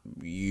this up,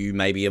 you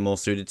maybe are more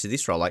suited to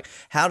this role? Like,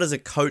 how does a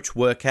coach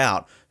work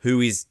out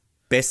who is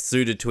best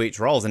suited to each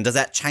roles? And does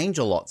that change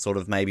a lot, sort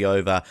of maybe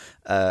over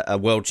a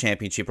world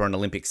championship or an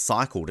Olympic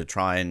cycle, to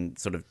try and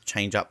sort of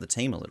change up the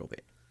team a little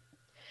bit?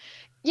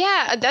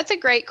 Yeah, that's a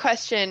great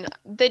question.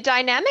 The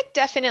dynamic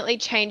definitely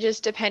changes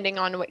depending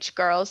on which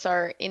girls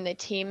are in the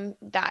team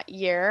that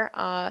year.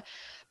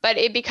 But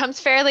it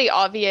becomes fairly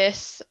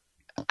obvious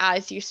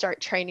as you start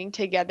training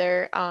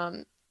together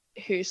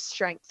whose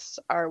strengths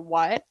are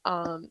what.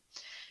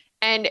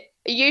 And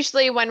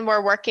usually when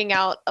we're working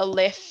out a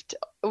lift,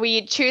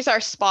 we choose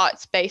our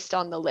spots based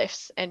on the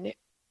lifts and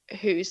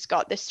who's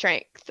got the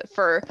strength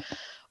for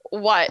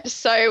what.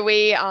 So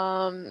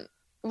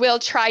we'll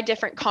try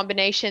different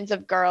combinations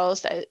of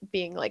girls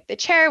being like the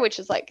chair, which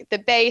is like the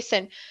base,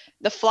 and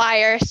the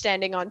flyer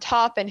standing on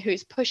top, and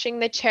who's pushing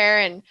the chair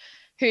and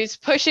who's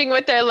pushing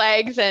with their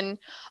legs and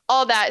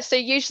all that. So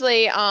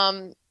usually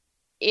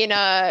in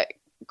a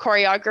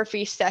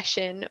choreography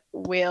session,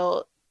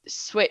 we'll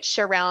switch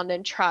around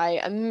and try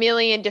a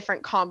million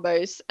different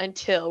combos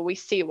until we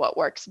see what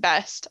works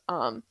best.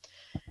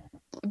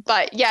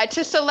 But yeah,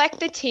 to select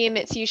the team,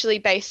 it's usually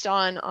based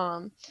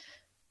on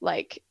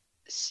like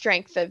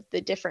strength of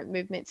the different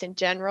movements in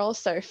general.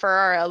 So for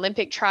our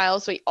Olympic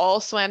trials, we all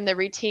swam the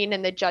routine,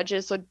 and the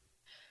judges would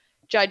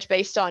judge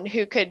based on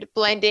who could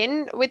blend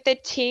in with the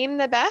team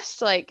the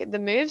best, like the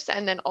moves,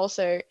 and then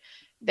also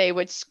they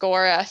would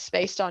score us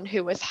based on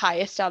who was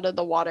highest out of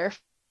the water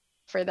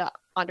for the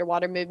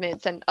underwater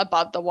movements and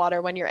above the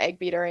water when you're egg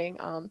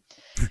beatering.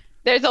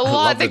 There's a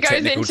lot that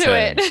goes into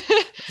it.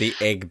 The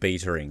egg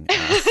beatering.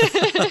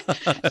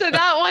 So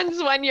that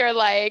one's when you're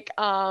like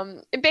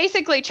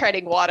basically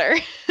treading water.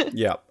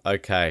 Yeah,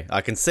 okay.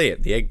 I can see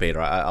it, the egg beater.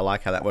 I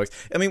like how that works.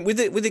 I mean, with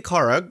the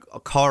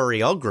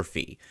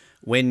choreography,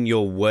 when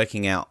you're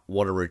working out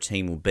what a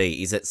routine will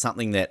be, is it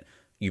something that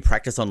you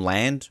practice on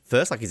land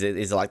first? Like, is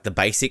it like the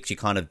basics, you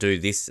kind of do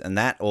this and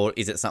that? Or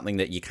is it something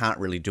that you can't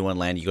really do on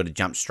land, you got to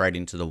jump straight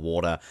into the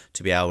water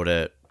to be able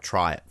to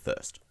try it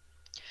first?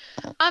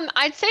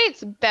 I'd say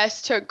it's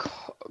best to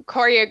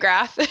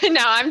choreograph.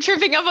 Now I'm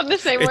tripping up on the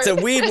same word. It's a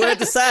weird word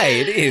to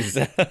say. It is.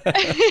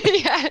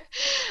 Yeah.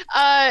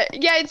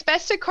 Yeah, it's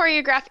best to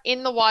choreograph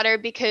in the water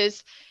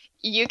because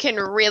you can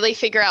really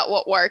figure out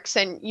what works,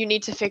 and you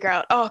need to figure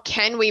out, oh,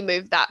 can we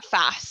move that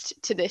fast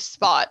to this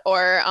spot?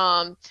 Or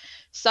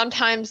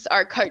sometimes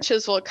our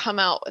coaches will come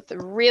out with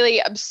really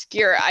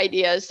obscure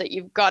ideas that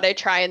you've got to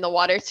try in the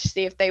water to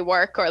see if they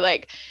work, or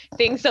like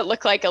things that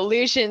look like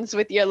illusions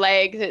with your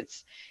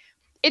legs.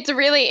 It's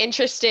really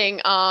interesting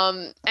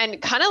and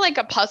kind of like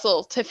a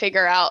puzzle to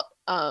figure out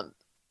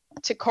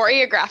to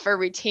choreograph a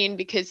routine,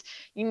 because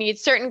you need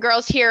certain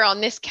girls here on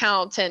this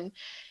count, and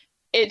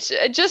it's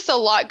just a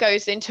lot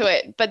goes into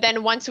it. But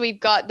then once we've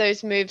got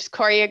those moves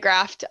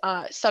choreographed,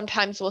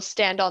 sometimes we'll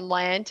stand on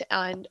land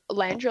and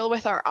land drill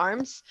with our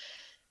arms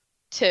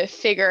to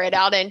figure it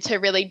out and to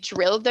really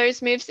drill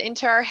those moves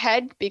into our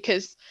head,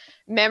 because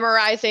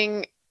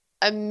memorizing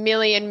a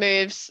million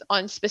moves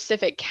on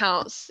specific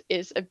counts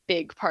is a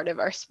big part of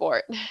our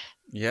sport.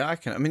 Yeah,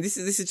 I mean, this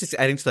is just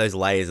adding to those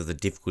layers of the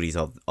difficulties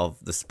of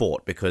the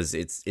sport, because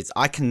it's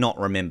I cannot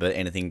remember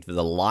anything for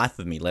the life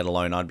of me, let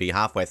alone I'd be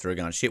halfway through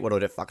going, shit,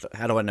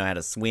 how do I know how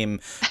to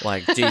swim?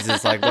 Like,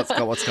 Jesus, like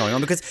what's going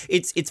on? Because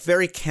it's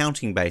very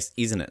counting based,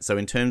 isn't it? So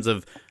in terms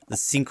of the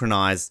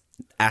synchronized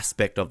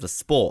aspect of the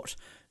sport,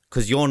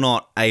 because you're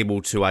not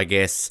able to, I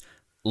guess,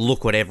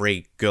 look what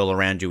every girl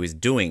around you is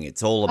doing.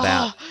 It's all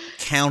about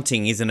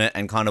counting, isn't it?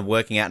 And kind of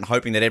working out and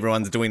hoping that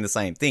everyone's doing the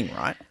same thing,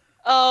 right?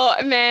 Oh,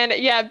 man.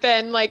 Yeah,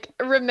 Ben, like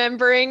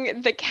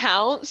remembering the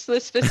counts, the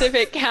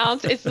specific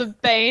counts, is the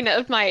bane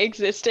of my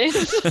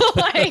existence.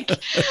 Like,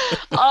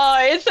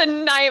 it's a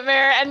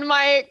nightmare. And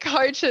my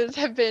coaches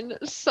have been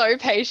so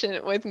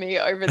patient with me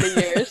over the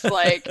years.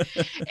 Like,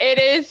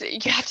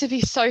 you have to be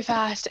so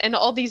fast. And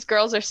all these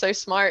girls are so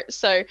smart.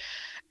 So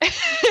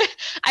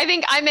I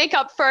think I make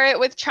up for it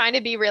with trying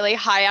to be really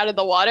high out of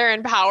the water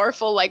and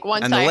powerful, like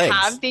once And the I legs.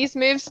 have these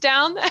moves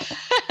down.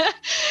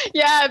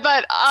 Yeah,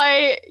 but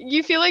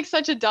you feel like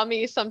such a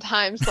dummy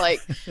sometimes, like,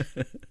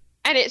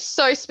 and it's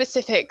so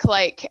specific.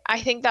 Like,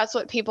 I think that's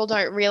what people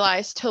don't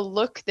realize, to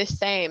look the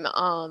same.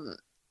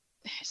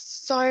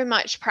 So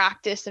much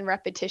practice and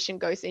repetition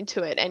goes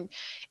into it. And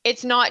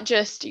it's not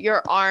just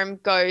your arm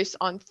goes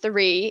on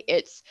 3,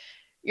 it's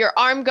your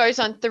arm goes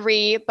on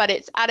 3, but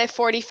it's at a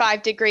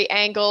 45-degree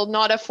angle,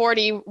 not a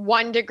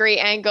 41-degree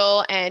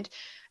angle. And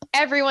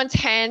everyone's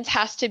hands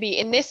has to be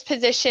in this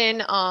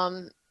position.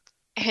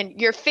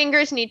 And your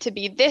fingers need to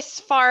be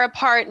this far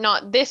apart,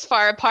 not this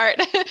far apart.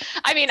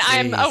 I mean,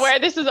 I'm aware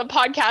this is a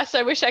podcast, so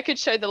I wish I could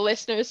show the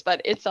listeners,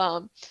 but it's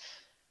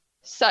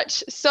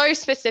so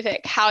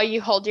specific how you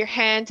hold your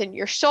hands and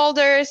your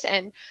shoulders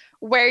and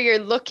where you're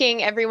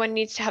looking. Everyone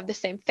needs to have the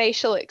same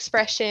facial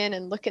expression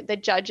and look at the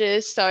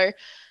judges. So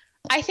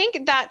I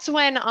think that's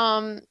when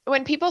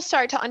people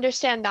start to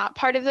understand that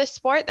part of the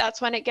sport, that's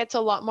when it gets a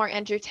lot more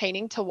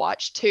entertaining to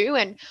watch too.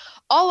 And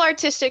all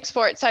artistic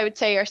sports, I would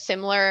say, are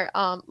similar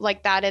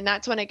like that. And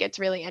that's when it gets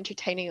really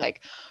entertaining.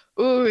 Like,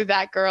 ooh,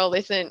 that girl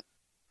isn't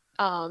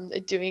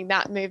doing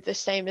that move the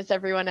same as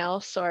everyone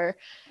else, or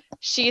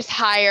she's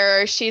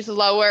higher, or she's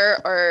lower,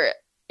 or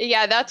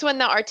yeah, that's when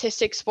the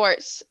artistic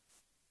sports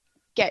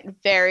get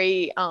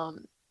very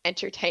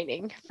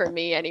entertaining for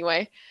me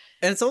anyway.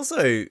 And it's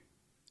also,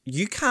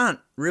 you can't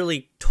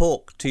really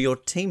talk to your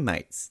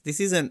teammates. This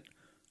isn't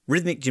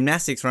rhythmic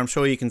gymnastics where I'm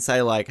sure you can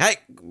say like, hey,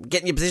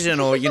 get in your position,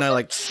 or, you know,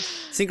 like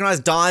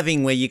synchronized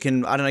diving where you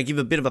can, I don't know, give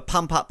a bit of a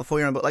pump up before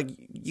you're on, but like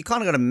you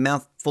kind of got a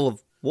mouth full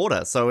of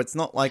water. So it's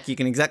not like you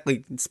can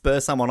exactly spur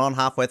someone on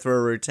halfway through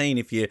a routine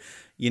if you're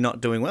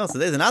not doing well. So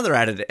there's another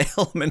added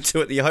element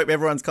to it that you hope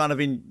everyone's kind of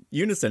in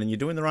unison and you're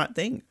doing the right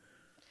thing.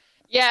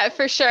 Yeah,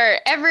 for sure.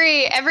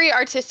 Every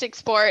artistic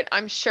sport,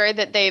 I'm sure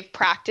that they've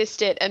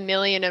practiced it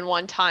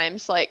 1,000,001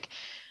 times. Like,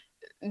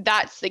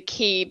 that's the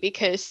key,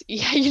 because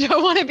you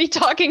don't want to be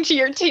talking to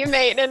your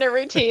teammate in a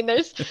routine.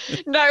 There's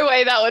no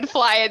way that would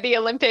fly at the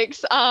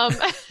Olympics.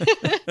 But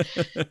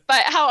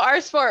how our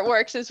sport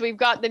works is we've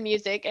got the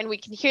music and we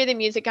can hear the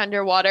music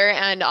underwater,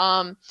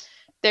 and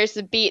there's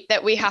a beat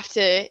that we have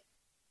to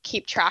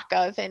keep track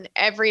of, and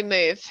every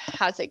move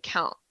has a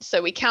count.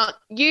 So we count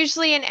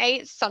usually in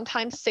 8s,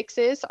 sometimes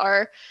 6s.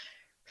 Our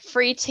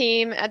free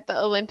team at the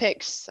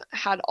Olympics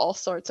had all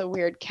sorts of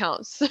weird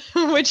counts,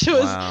 which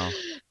was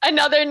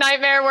another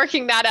nightmare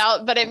working that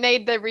out, but it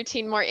made the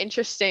routine more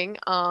interesting.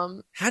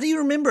 How do you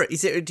remember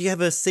it? Do you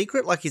have a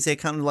secret? Like, is there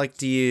kind of like,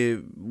 do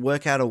you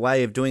work out a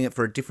way of doing it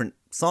for a different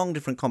song,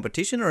 different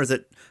competition, or is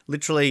it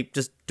literally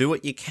just do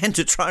what you can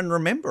to try and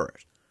remember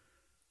it?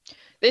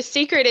 The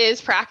secret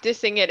is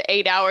practicing it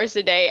 8 hours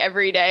a day,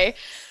 every day.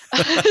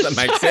 That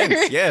makes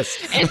sense, yes.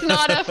 It's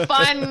not a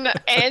fun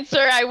answer.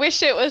 I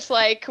wish it was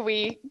like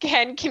we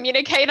can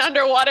communicate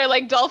underwater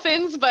like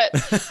dolphins, but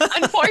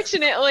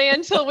unfortunately,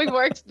 until we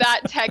worked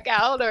that tech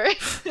out, or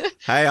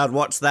hey, I'd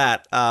watch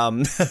that.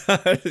 Like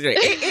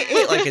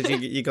as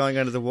you're going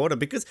under the water,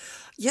 because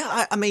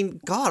I mean,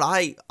 God,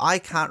 I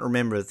can't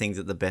remember the things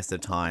at the best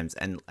of times,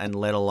 and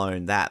let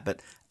alone that.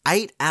 But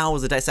 8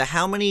 hours a day. So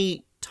how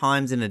many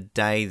times in a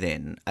day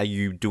then are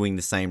you doing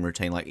the same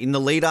routine? Like in the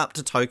lead up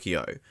to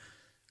Tokyo,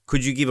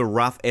 could you give a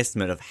rough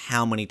estimate of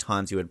how many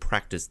times you had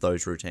practiced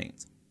those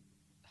routines?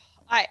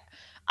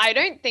 I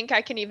don't think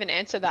I can even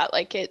answer that.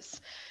 Like,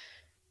 it's,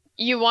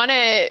 you want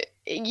to,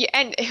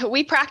 and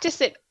we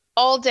practice it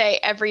all day,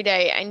 every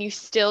day, and you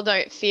still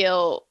don't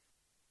feel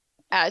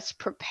as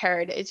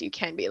prepared as you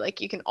can be.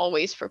 Like, you can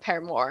always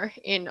prepare more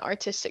in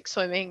artistic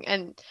swimming,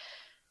 and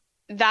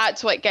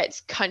that's what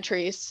gets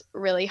countries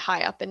really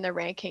high up in the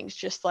rankings.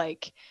 Just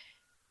like,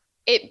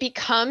 it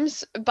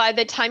becomes, by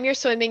the time you're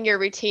swimming your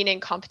routine in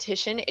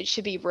competition, it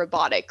should be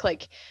robotic.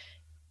 Like,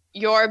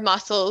 your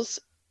muscles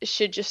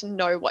should just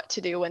know what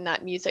to do when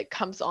that music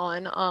comes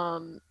on.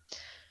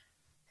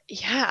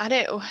 I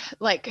don't,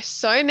 like,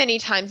 so many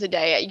times a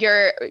day,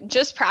 you're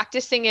just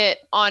practicing it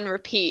on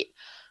repeat.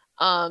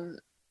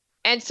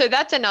 And so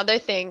that's another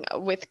thing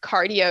with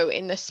cardio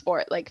in the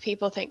sport. Like,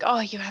 people think, oh,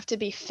 you have to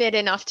be fit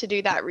enough to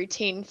do that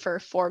routine for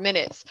 4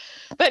 minutes.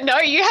 But no,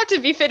 you have to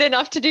be fit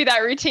enough to do that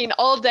routine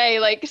all day.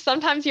 Like,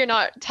 sometimes you're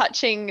not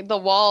touching the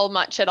wall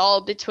much at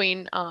all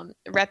between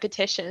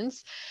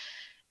repetitions.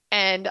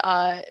 And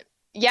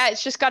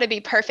it's just got to be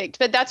perfect.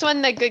 But that's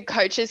when the good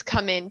coaches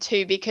come in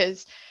too,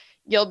 because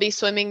you'll be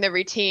swimming the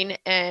routine,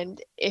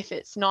 and if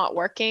it's not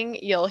working,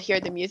 you'll hear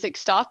the music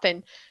stop,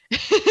 and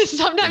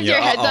sometimes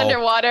your head's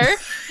underwater.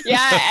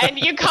 Yeah, and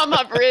you come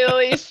up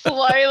really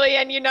slowly,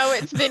 and you know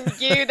it's been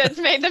you that's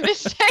made the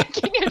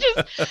mistake, and you're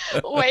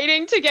just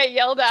waiting to get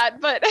yelled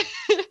at. But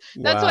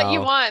that's what you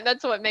want.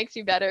 That's what makes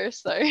you better.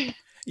 So.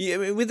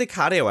 Yeah, with the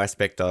cardio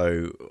aspect,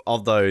 though,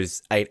 of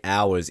those 8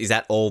 hours, is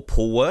that all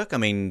pool work? I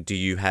mean, do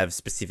you have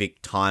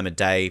specific time a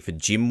day for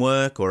gym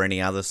work or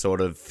any other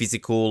sort of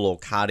physical or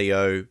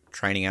cardio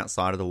training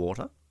outside of the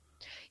water?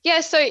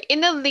 Yeah, so in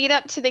the lead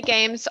up to the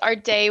games, our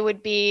day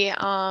would be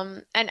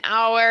an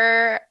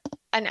hour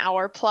an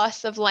hour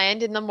plus of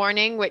land in the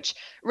morning, which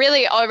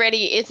really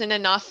already isn't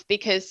enough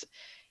because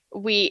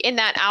in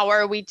that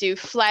hour, we do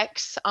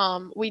flex,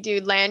 we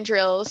do land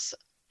drills,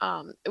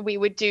 we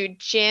would do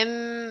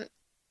gym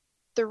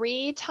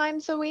 3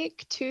 times a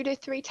week, 2 to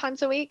 3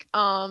 times a week.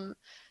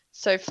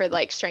 So for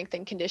like strength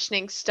and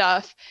conditioning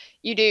stuff,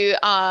 you do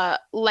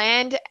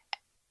land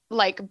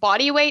like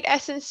body weight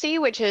S&C,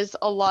 which is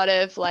a lot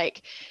of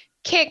like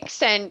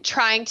kicks and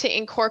trying to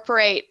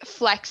incorporate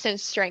flex and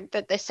strength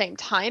at the same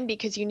time,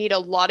 because you need a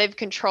lot of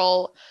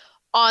control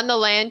on the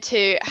land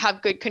to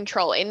have good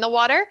control in the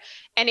water.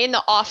 And in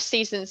the off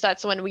seasons,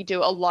 that's when we do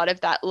a lot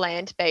of that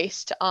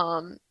land-based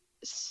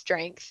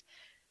strength.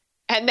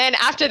 And then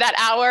after that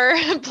hour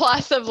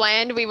plus of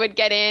land, we would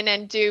get in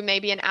and do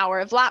maybe an hour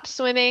of lap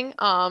swimming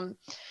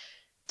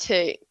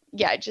to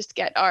just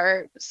get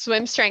our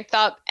swim strength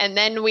up. And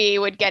then we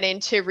would get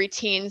into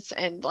routines,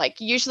 and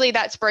like usually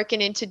that's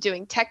broken into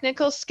doing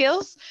technical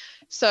skills.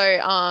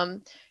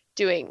 So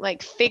doing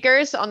like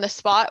figures on the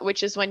spot,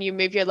 which is when you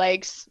move your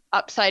legs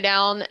upside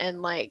down,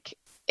 and like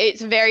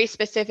it's very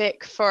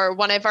specific for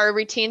one of our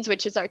routines,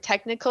 which is our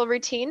technical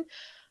routine.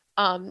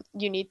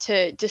 You need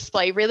to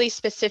display really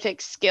specific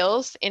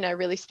skills in a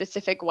really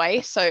specific way.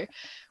 So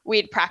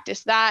we'd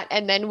practice that,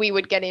 and then we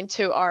would get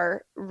into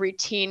our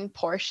routine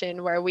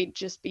portion where we'd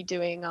just be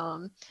doing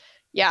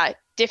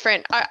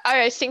different.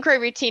 Our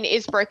synchro routine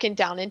is broken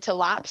down into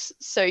laps,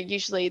 so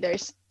usually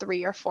there's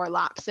 3 or 4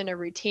 laps in a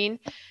routine,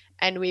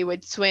 and we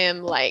would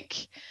swim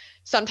like,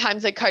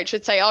 sometimes the coach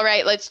would say, all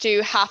right, let's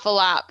do half a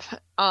lap,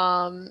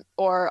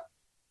 or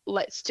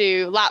let's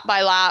do lap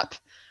by lap,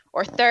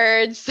 or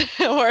thirds,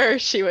 or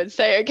she would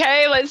say,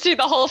 okay, let's do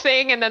the whole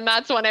thing. And then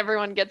that's when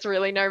everyone gets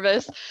really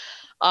nervous.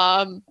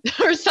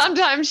 Or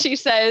sometimes she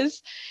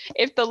says,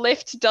 if the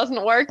lift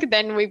doesn't work,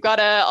 then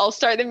I'll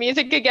start the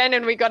music again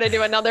and we got to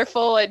do another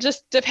full. It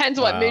just depends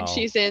what mood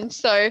she's in.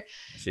 So,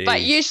 Jeez.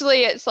 But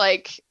usually it's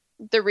like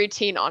the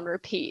routine on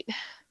repeat.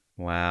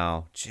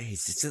 Wow,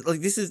 jeez, it's just, like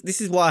this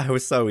is why I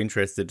was so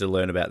interested to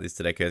learn about this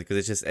today,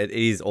 because it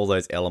is all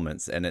those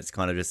elements, and it's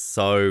kind of just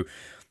so,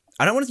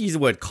 I don't want to use the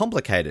word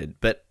complicated,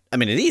 but I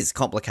mean, it is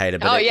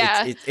complicated, but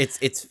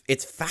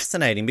it's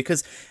fascinating,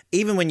 because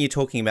even when you're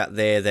talking about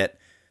there, that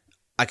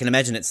I can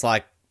imagine it's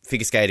like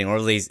figure skating or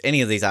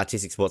any of these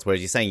artistic sports, where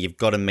you're saying you've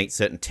got to meet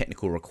certain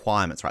technical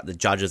requirements, right? The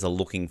judges are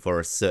looking for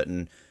a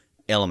certain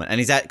element. And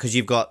is that because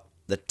you've got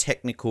the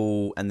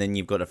technical and then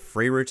you've got a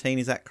free routine,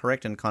 is that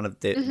correct? And kind of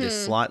they're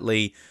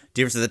slightly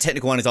different. So the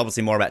technical one is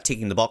obviously more about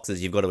ticking the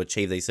boxes. You've got to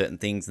achieve these certain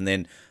things. And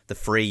then the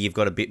free, you've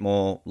got a bit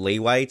more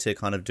leeway to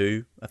kind of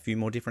do a few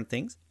more different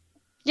things.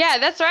 Yeah,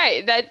 that's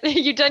right. That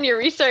you've done your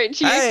research.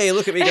 Hey,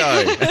 look at me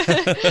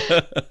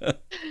go.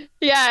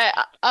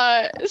 Yeah.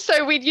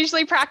 So we'd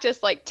usually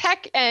practice like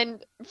tech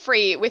and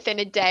free within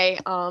a day.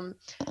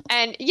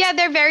 And yeah,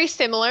 they're very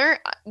similar.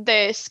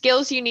 The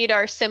skills you need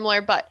are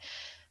similar, but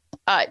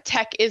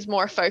tech is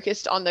more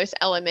focused on those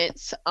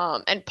elements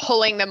and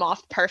pulling them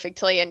off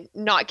perfectly and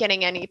not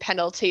getting any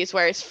penalties,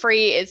 whereas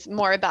free is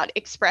more about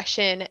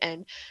expression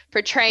and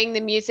portraying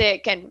the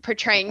music and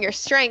portraying your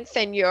strength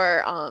and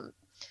your I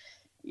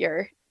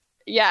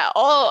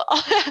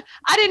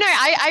don't know.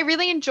 I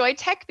really enjoy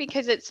tech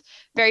because it's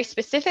very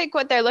specific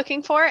what they're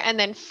looking for, and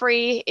then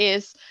free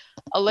is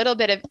a little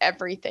bit of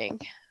everything.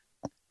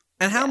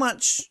 And how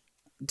much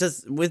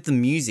with the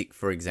music,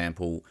 for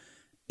example,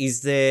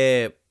 is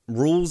there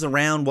rules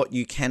around what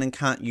you can and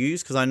can't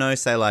use? Because I know,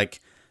 say,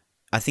 like,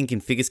 I think in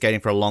figure skating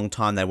for a long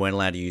time they weren't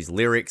allowed to use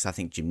lyrics. I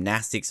think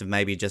gymnastics have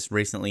maybe just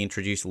recently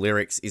introduced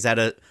lyrics. Is that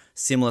a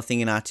similar thing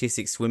in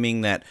artistic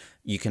swimming, that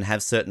you can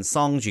have certain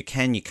songs, you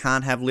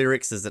can't have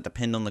lyrics? Does it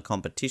depend on the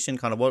competition?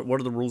 Kind of what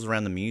are the rules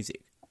around the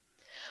music?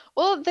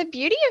 Well, the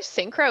beauty of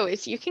synchro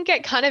is you can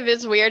get kind of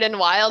as weird and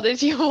wild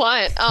as you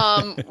want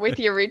with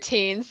your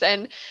routines,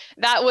 and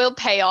that will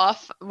pay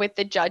off with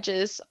the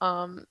judges.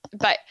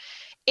 But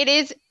it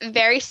is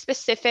very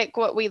specific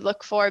what we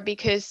look for,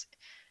 because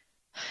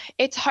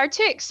it's hard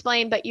to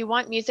explain, but you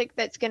want music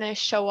that's going to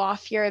show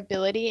off your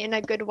ability in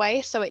a good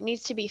way. So it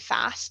needs to be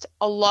fast.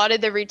 A lot of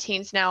the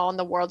routines now on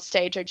the world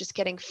stage are just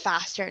getting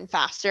faster and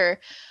faster.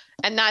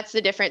 And that's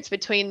the difference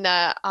between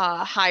the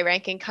high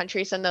ranking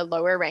countries and the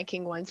lower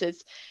ranking ones,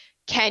 is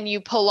can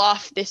you pull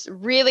off this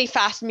really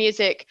fast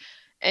music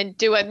and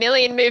do a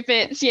million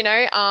movements,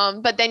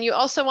 but then you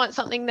also want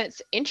something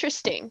that's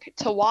interesting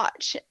to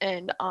watch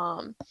and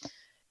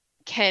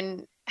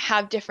can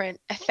have different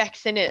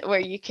effects in it, where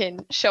you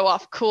can show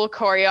off cool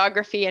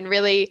choreography and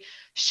really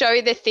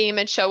show the theme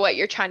and show what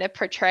you're trying to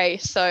portray.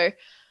 So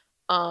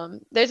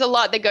there's a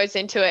lot that goes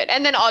into it.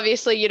 And then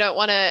obviously you don't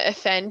want to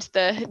offend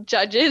the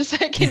judges.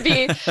 It can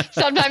be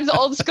sometimes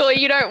old school.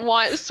 You don't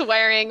want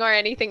swearing or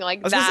anything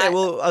like that. I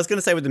was going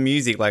to say with the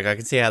music, like I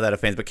can see how that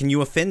offends, but can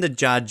you offend the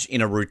judge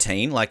in a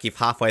routine? Like if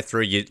halfway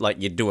through you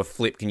do a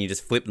flip, can you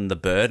just flip them the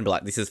bird and be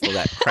like, this is for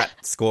that crap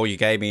score you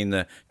gave me in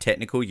the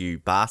technical, you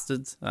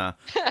bastards? I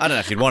don't know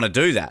if you'd want to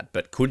do that,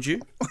 but could you?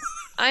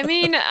 I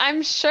mean,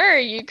 I'm sure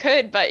you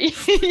could, but you'd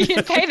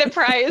pay the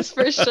price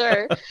for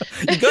sure.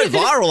 You go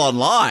viral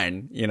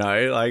online,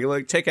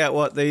 like check out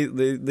what they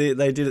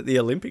did at the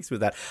Olympics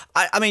with that.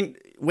 I mean,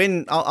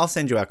 when I'll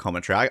send you our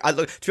commentary. I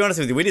look, to be honest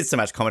with you, we did so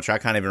much commentary, I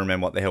can't even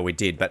remember what the hell we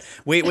did, but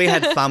we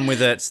had fun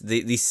with it.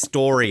 The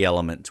story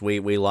element,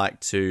 we like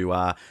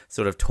to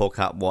sort of talk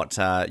up what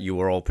you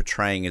were all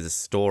portraying as a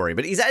story.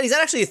 But is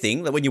that actually a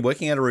thing that when you're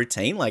working out a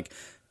routine, like,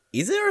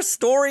 is there a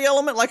story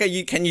element? Like,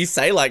 can you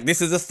say, like, this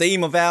is a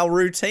theme of our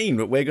routine,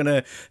 but we're going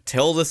to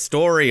tell the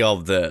story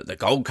of the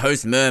Gold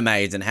Coast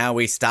Mermaids and how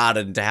we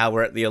started to how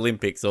we're at the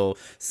Olympics or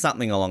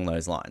something along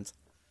those lines?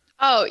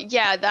 Oh,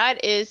 yeah,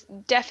 that is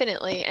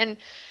definitely. And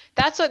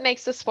that's what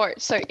makes the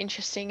sport so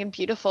interesting and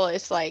beautiful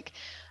is like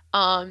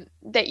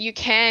that you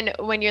can,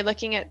 when you're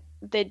looking at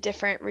the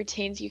different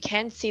routines, you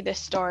can see the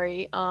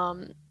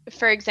watch.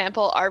 For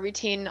example, our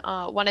routine,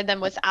 one of them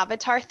was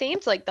Avatar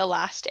themed, like The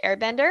Last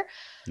Airbender.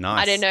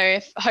 Nice. I don't know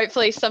if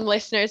hopefully some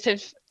listeners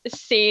have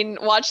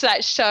watched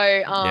that show.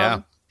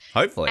 Yeah,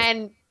 hopefully.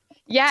 And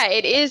yeah,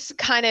 it is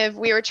kind of,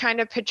 we were trying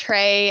to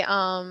portray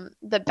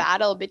the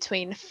battle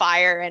between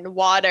fire and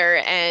water.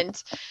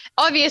 And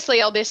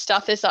obviously all this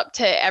stuff is up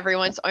to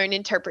everyone's own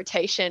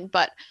interpretation.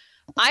 But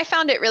I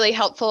found it really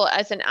helpful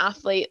as an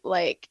athlete,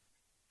 like,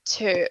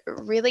 to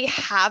really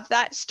have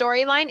that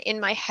storyline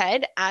in my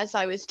head as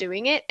I was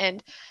doing it.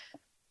 And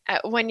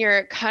when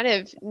you're kind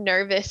of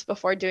nervous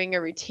before doing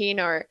a routine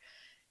or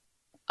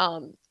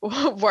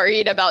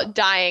worried about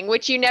dying,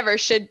 which you never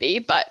should be,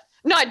 but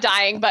not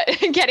dying, but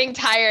getting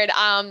tired,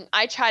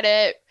 I try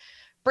to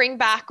bring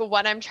back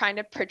what I'm trying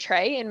to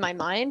portray in my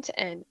mind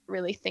and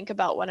really think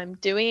about what I'm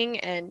doing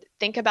and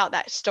think about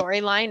that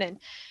storyline. And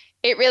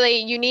it really,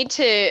 you need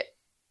to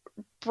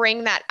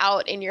bring that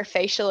out in your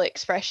facial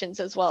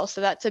expressions as well.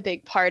 So that's a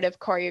big part of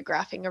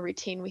choreographing a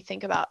routine. We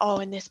think about, oh,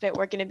 in this bit,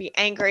 we're going to be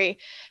angry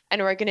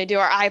and we're going to do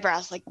our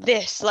eyebrows like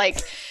this,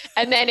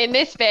 and then in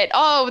this bit,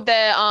 oh,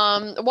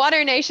 the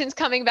Water Nation's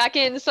coming back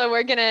in. So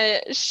we're going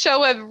to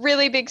show a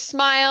really big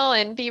smile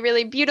and be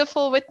really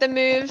beautiful with the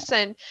moves.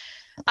 And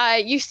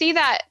you see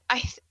that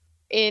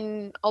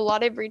in a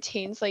lot of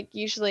routines, like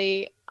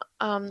usually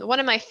one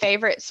of my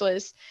favorites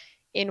was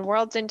in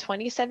Worlds in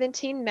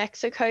 2017,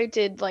 Mexico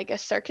did like a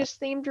circus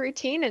themed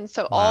routine. And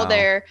so all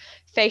their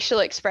facial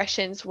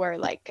expressions were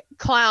like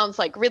clowns,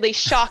 like really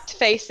shocked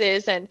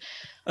faces. And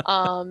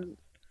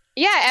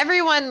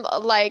everyone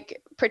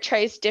like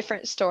portrays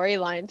different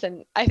storylines.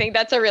 And I think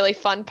that's a really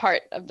fun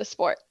part of the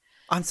sport.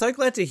 I'm so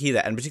glad to hear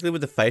that, and particularly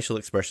with the facial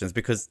expressions,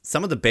 because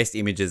some of the best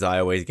images I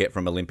always get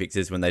from Olympics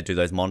is when they do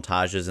those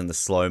montages and the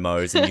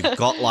slow-mos, and you've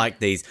got like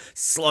these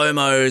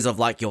slow-mos of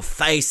like your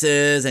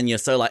faces, and you're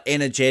so like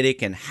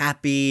energetic and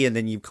happy, and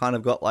then you've kind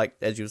of got like,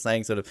 as you were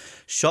saying, sort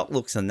of shocked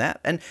looks and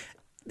that. And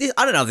this,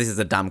 I don't know if this is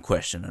a dumb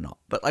question or not,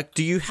 but like,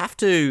 do you have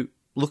to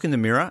look in the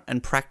mirror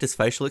and practice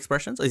facial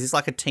expressions? Is this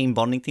like a team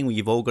bonding thing where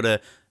you've all got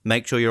to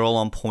make sure you're all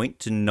on point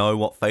to know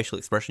what facial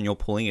expression you're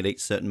pulling at each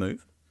certain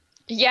move?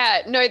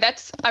 Yeah, no,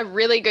 that's a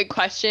really good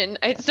question.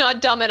 It's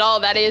not dumb at all.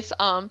 That is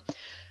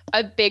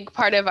a big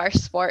part of our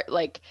sport,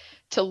 like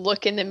to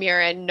look in the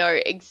mirror and know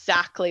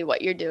exactly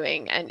what you're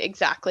doing and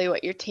exactly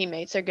what your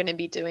teammates are going to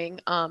be doing.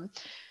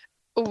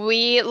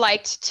 We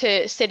liked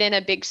to sit in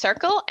a big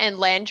circle and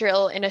land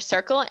drill in a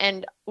circle.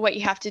 And what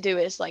you have to do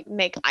is like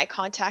make eye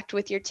contact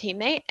with your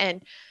teammate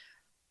and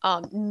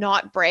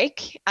not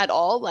break at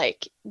all,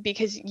 like,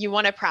 because you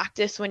want to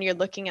practice when you're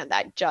looking at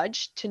that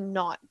judge to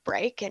not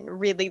break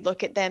and really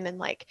look at them and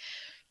like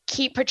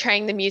keep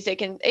portraying the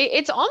music. And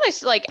it's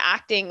almost like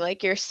acting,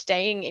 like you're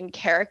staying in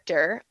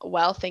character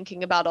while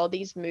thinking about all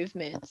these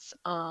movements.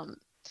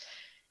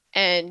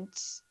 And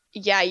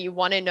yeah, you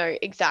want to know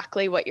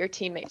exactly what your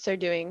teammates are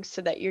doing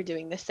so that you're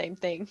doing the same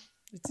thing.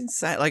 It's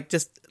insane. Like,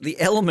 just the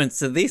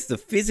elements of this, the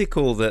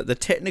physical, the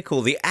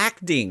technical, the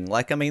acting.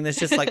 Like, I mean, there's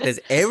just like,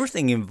 there's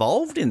everything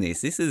involved in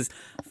this. This is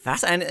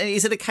fascinating. And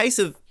is it a case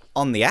of,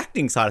 on the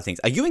acting side of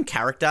things, are you in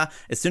character?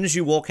 As soon as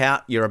you walk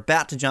out, you're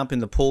about to jump in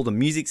the pool, the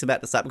music's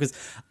about to start. Because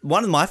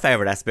one of my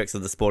favorite aspects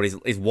of the sport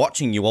is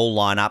watching you all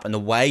line up and the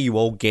way you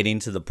all get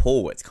into the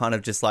pool. It's kind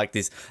of just like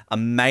this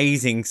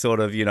amazing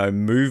sort of,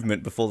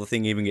 movement before the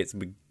thing even gets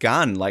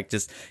begun. Like,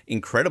 just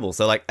incredible.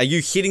 So, like, are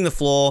you hitting the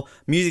floor?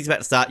 Music's about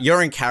to start.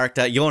 You're in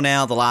character. You're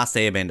now the last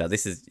airbender.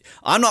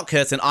 I'm not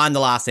Kirsten. I'm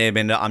the last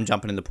airbender. I'm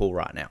jumping in the pool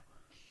right now.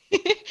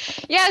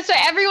 Yeah, so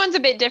everyone's a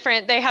bit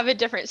different. They have a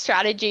different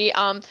strategy.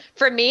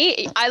 For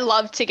me, I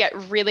love to get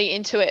really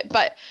into it,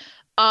 but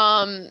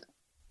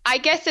I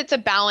guess it's a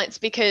balance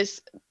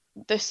because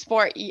the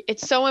sport,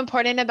 it's so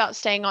important about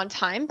staying on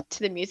time to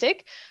the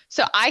music.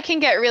 So I'm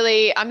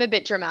a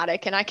bit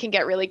dramatic and I can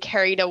get really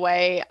carried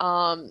away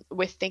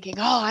with thinking,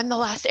 oh, I'm the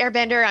last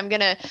airbender. I'm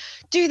going to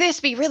do this,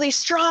 be really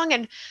strong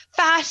and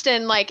fast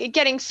and like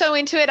getting so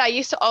into it. I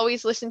used to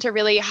always listen to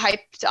really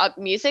hyped up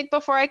music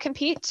before I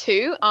compete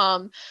too.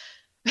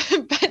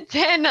 But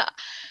then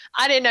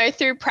I don't know,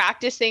 through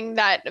practicing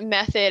that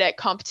method at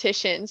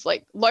competitions,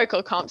 like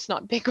local comps,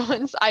 not big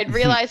ones, I'd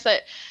realized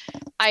that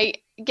I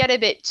get a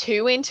bit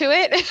too into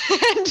it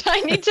and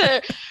I need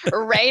to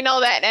rein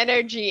all that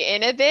energy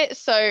in a bit.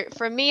 So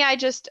for me, I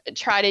just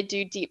try to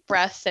do deep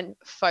breaths and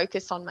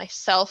focus on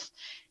myself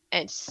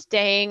and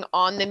staying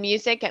on the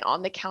music and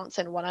on the counts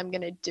and what I'm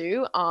going to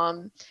do.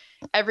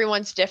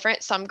 Everyone's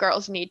different. Some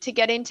girls need to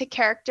get into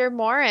character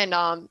more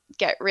and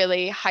get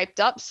really hyped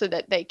up so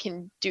that they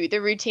can do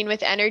the routine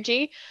with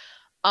energy.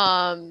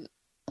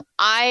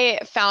 I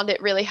found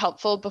it really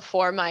helpful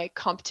before my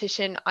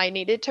competition. I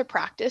needed to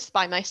practice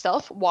by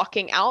myself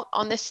walking out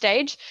on the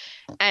stage.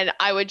 And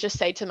I would just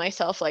say to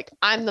myself, like,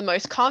 I'm the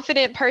most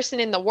confident person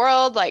in the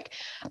world. Like,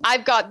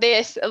 I've got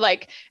this,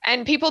 like,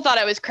 and people thought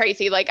I was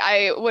crazy. Like,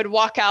 I would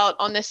walk out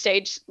on the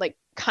stage, like,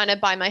 kind of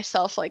by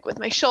myself, like with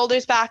my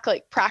shoulders back,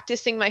 like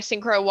practicing my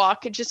synchro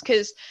walk, just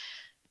because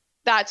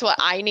that's what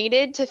I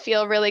needed to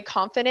feel really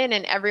confident.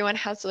 And everyone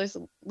has those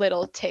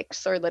little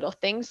ticks or little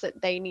things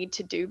that they need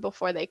to do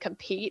before they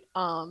compete.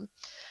 So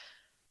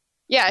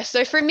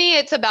for me,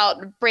 it's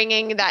about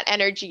bringing that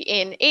energy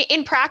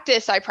in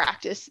practice. I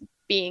practice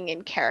being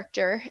in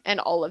character and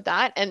all of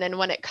that. And then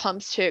when it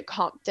comes to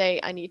comp day,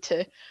 I need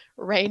to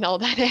rein all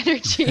that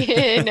energy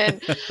in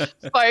and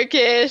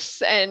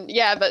focus. And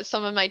but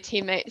some of my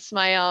teammates,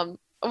 one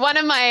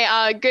of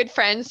my good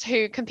friends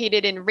who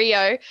competed in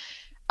Rio,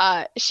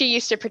 she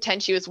used to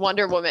pretend she was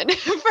Wonder Woman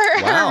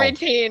for her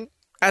routine.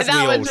 As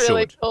that we was all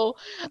really should. cool.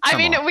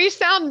 Come on. We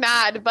sound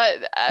mad,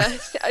 but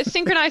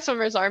synchronized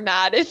swimmers are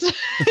mad. It's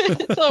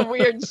a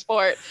weird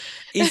sport.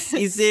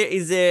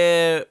 Is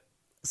there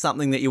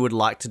something that you would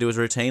like to do as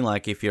a routine?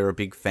 Like if you're a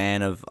big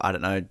fan of, I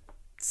don't know,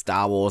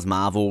 Star Wars,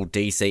 Marvel,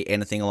 DC,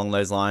 anything along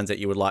those lines that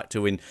you would like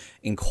to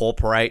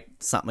incorporate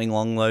something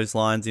along those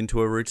lines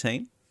into a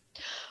routine?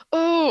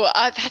 Oh,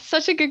 that's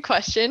such a good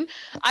question.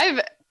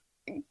 I've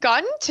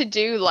gotten to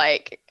do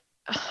like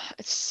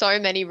so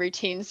many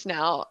routines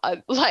now,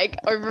 like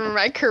over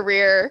my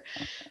career.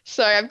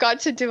 So I've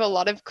got to do a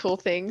lot of cool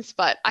things,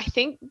 but I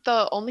think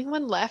the only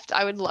one left,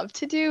 I would love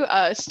to do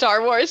a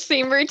Star Wars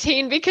theme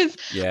routine because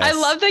I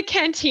love the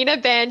Cantina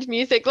band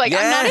music. Like,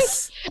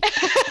 yes.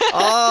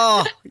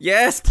 Oh,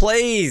 yes,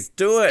 please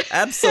do it.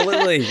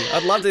 Absolutely.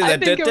 I'd love to do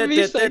that. I think it would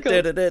be so cool.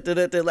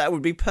 That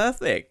would be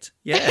perfect.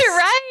 Yes.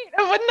 Right?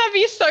 Wouldn't that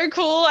be so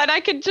cool? And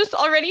I could just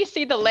already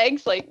see the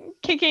legs like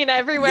kicking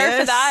everywhere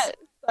for that.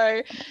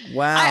 So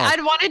wow.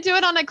 I'd want to do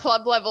it on a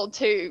club level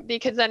too,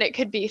 because then it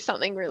could be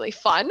something really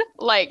fun.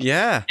 Like,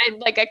 and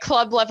like a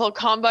club level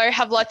combo,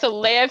 have lots of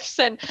lifts.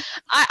 And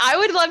I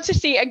would love to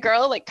see a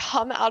girl like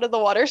come out of the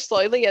water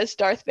slowly as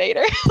Darth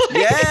Vader.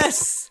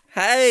 Yes.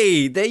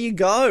 Hey, there you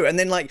go. And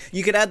then like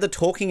you could add the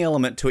talking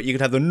element to it. You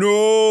could have the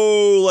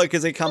no, like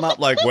as they come up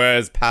like,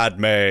 where's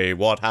Padme?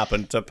 What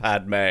happened to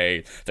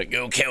Padme? That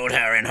you killed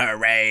her in her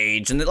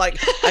rage. And like,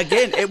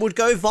 again, it would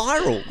go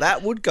viral.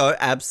 That would go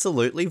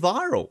absolutely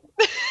viral.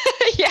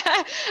 Yeah,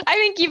 I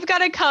think you've got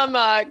to come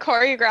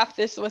choreograph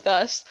this with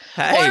us.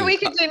 Hey, or we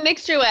could do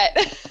mixed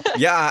duet.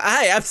 Yeah,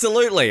 hey,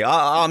 absolutely.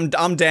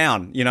 I'm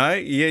down. You know,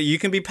 you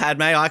can be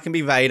Padme, I can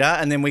be Vader,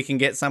 and then we can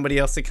get somebody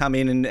else to come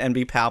in and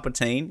be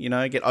Palpatine. You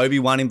know, get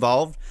Obi-Wan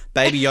involved.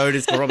 Baby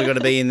Yoda's probably got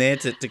to be in there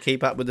to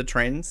keep up with the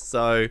trends.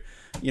 So,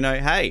 you know,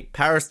 hey,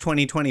 Paris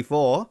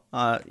 2024.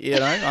 You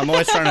know, I'm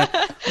always trying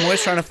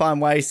to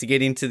find ways to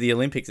get into the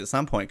Olympics at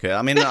some point, Kurt.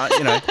 I mean, you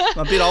know, I'm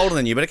a bit older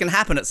than you, but it can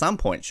happen at some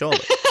point, surely.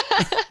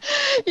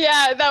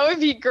 Yeah, that would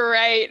be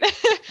great.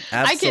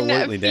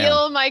 Absolutely. I can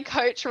feel my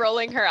coach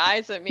rolling her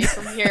eyes at me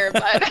from here,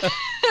 but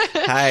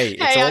hey,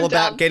 it's all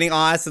about getting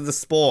eyes to the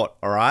sport,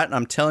 all right? And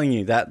I'm telling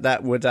you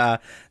that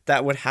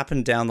would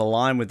happen down the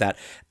line with that.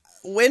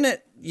 When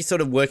you're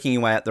sort of working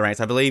your way up the ranks,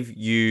 I believe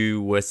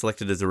you were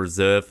selected as a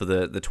reserve for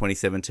the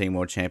 2017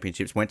 World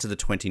Championships, went to the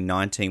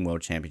 2019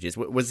 World Championships.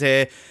 Was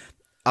there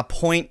a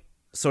point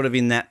sort of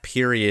in that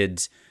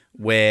period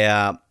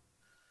where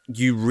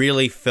you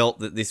really felt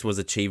that this was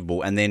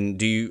achievable? And then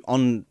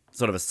on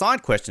sort of a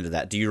side question to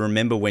that, do you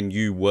remember when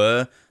you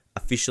were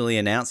officially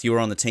announced, you were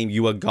on the team,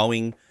 you were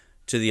going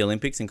to the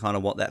Olympics, and kind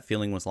of what that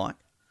feeling was like?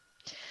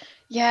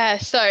 Yeah,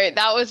 so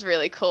that was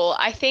really cool.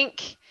 I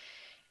think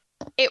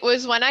it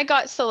was when I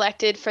got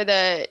selected for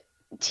the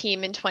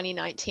team in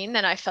 2019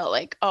 that I felt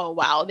like, oh,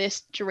 wow,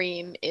 this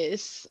dream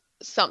is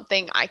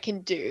something I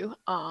can do.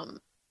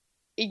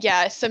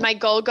 So my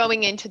goal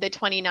going into the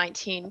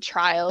 2019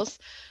 trials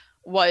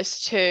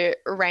was to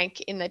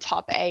rank in the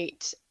top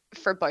 8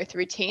 for both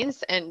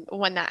routines. And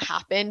when that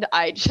happened,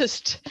 I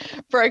just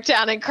broke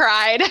down and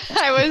cried.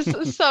 I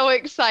was so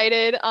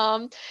excited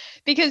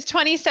because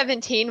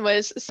 2017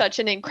 was such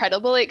an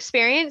incredible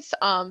experience.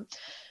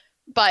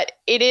 But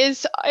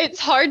it's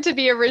hard to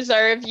be a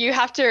reserve. You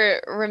have to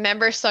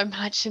remember so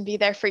much and be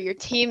there for your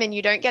team, and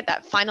you don't get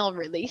that final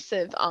release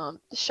of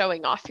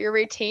showing off your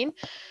routine.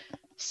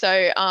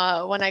 So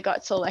when I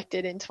got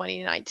selected in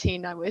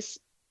 2019, I was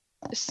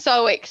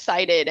so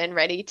excited and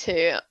ready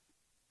to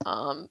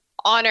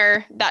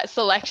honor that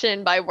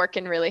selection by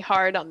working really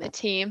hard on the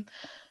team.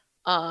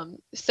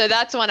 So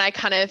that's when I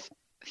kind of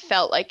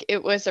felt like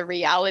it was a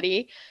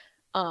reality.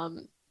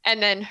 And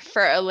then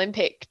for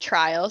Olympic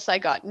trials, I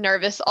got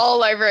nervous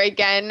all over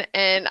again.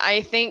 And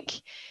I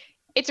think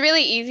it's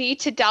really easy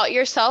to doubt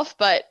yourself,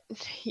 but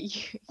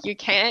you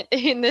can't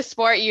in this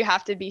sport. You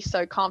have to be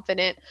so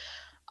confident.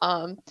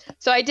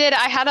 So I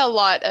had a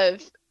lot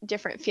of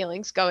different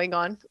feelings going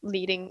on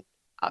leading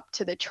up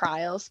to the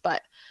trials,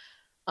 but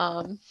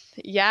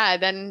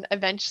then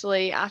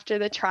eventually after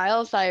the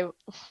trials, I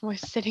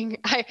was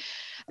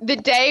the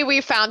day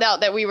we found out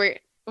that we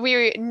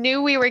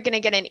knew we were going to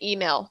get an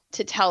email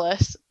to tell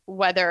us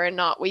whether or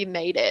not we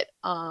made it.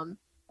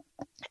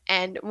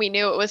 And we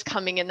knew it was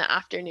coming in the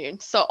afternoon.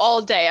 So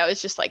all day I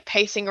was just like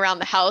pacing around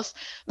the house.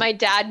 My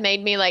dad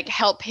made me like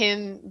help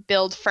him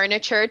build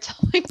furniture to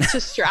like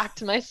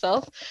distract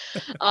myself.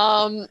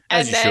 As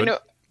and you then should.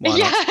 Why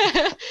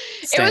not?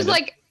 it was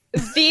like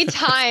the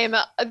time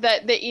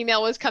that the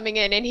email was coming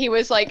in, and he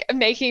was like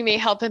making me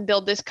help him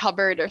build this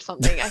cupboard or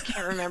something. I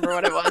can't remember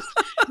what it was.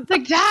 It's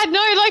like, Dad, no,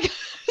 like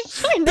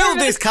build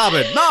this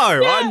cupboard.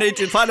 No, I need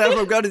to find out if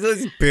I'm going to do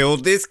this.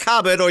 Build this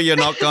cupboard or you're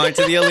not going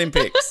to the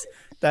Olympics.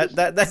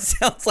 That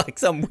sounds like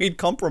some weird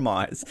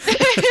compromise.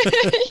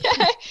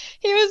 Yeah,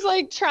 he was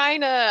like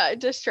trying to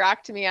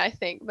distract me, I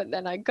think. But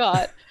then I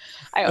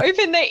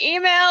opened the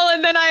email,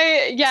 and then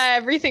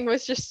everything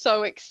was just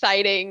so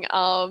exciting.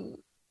 And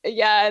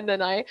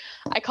then I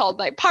called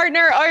my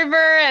partner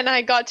over, and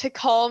I got to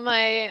call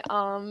my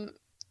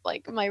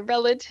my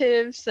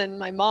relatives and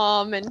my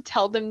mom and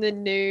tell them the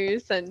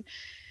news, and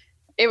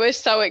it was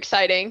so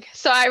exciting.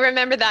 So I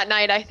remember that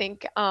night, I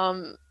think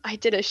I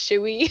did a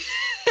shoey.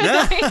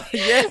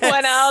 Yes.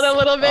 Went out a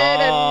little bit,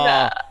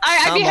 and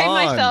I behaved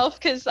myself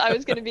because I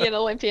was going to be an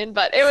Olympian,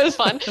 but it was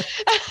fun.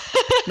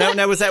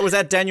 Now was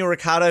that Daniel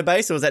Ricciardo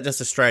based, or was that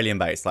just Australian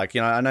based? Like,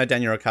 I know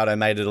Daniel Ricciardo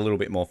made it a little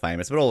bit more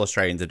famous, but all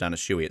Australians have done a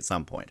shoey at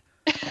some point.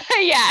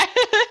 Yeah.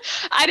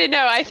 I don't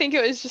know. I think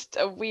it was just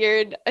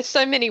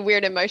so many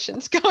weird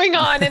emotions going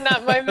on in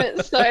that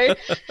moment. So,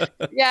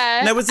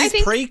 yeah. Now, was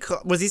this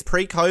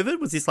pre-COVID?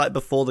 Was this like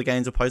before the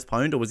games were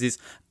postponed, or was this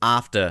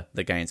after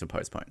the games were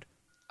postponed?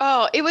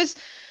 Oh, it was.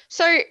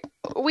 So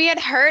we had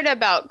heard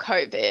about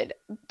COVID,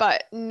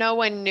 but no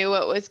one knew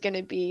it was going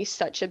to be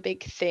such a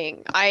big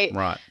thing.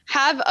 I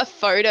have a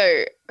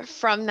photo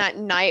from that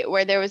night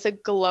where there was a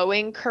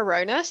glowing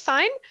Corona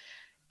sign.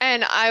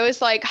 And I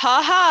was like,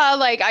 haha,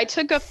 like I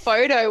took a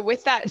photo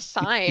with that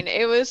sign.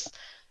 It was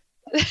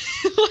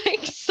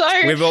like, so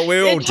we all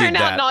it turned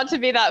did out that. not to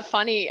be that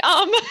funny.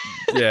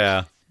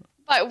 Yeah.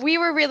 But we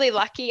were really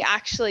lucky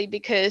actually,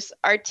 because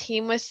our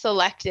team was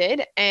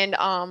selected, and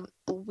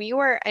we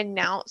were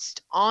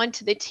announced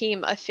onto the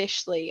team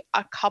officially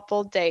a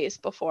couple days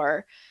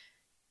before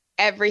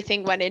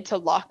everything went into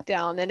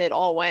lockdown, and it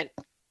all went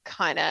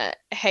kind of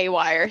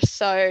haywire.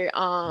 So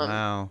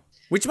wow.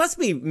 Which must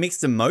be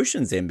mixed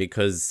emotions then,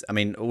 because, I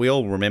mean, we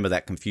all remember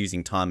that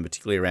confusing time,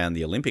 particularly around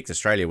the Olympics.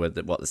 Australia were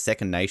the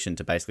second nation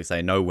to basically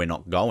say, no, we're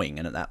not going.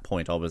 And at that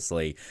point,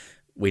 obviously,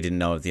 we didn't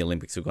know if the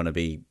Olympics were going to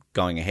be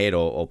going ahead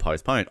or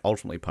postponed,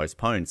 ultimately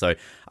postponed. So,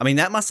 I mean,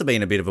 that must have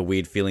been a bit of a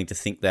weird feeling to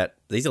think that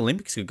these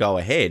Olympics could go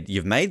ahead.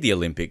 You've made the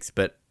Olympics,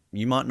 but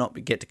you might not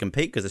get to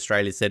compete because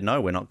Australia said,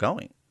 no, we're not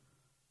going.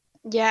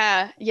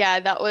 Yeah,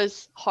 that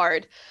was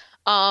hard.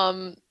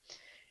 It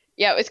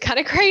was kind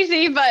of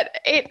crazy, but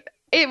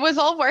it was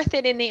all worth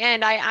it in the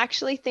end. I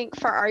actually think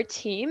for our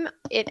team,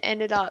 it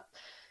ended up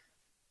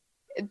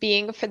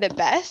being for the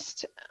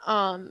best.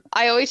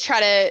 I always try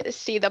to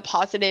see the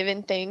positive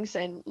in things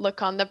and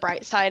look on the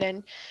bright side.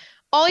 And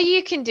all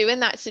you can do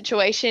in that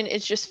situation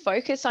is just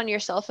focus on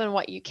yourself and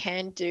what you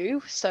can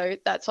do. So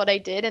that's what I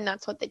did, and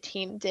that's what the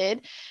team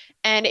did.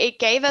 And it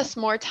gave us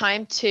more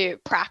time to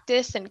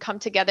practice and come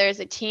together as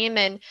a team.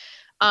 And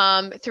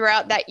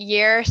throughout that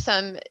year,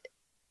 some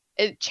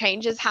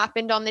changes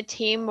happened on the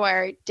team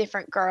where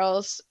different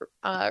girls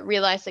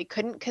realized they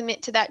couldn't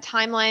commit to that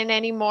timeline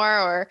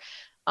anymore,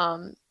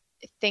 or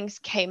things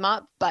came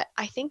up. But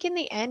I think in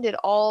the end, it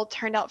all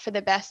turned out for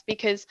the best,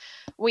 because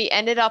we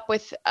ended up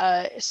with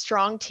a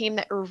strong team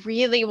that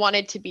really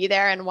wanted to be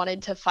there and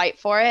wanted to fight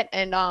for it.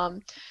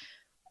 And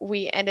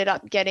we ended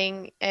up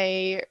getting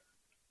a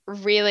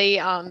really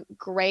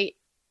great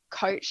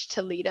coach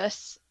to lead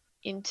us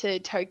into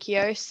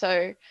Tokyo.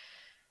 So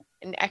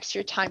an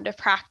extra time to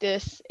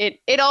practice.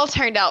 It all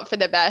turned out for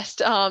the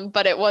best,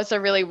 but it was a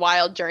really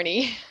wild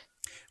journey.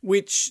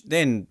 Which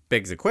then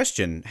begs a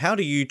question. How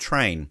do you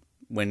train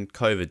when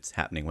COVID's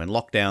happening, when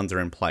lockdowns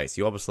are in place?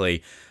 You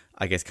obviously,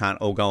 I guess,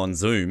 can't all go on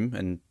Zoom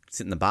and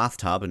sit in the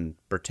bathtub and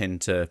pretend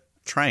to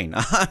train.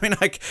 I mean,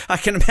 I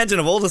can imagine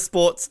of all the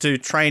sports to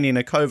train in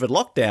a COVID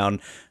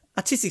lockdown,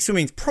 artistic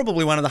swimming is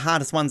probably one of the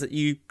hardest ones that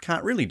you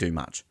can't really do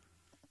much.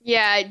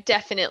 Yeah,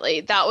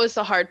 definitely. That was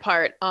the hard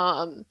part.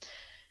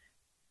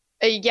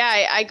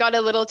 I got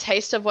a little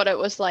taste of what it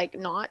was like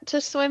not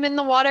to swim in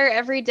the water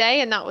every day,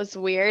 and that was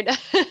weird.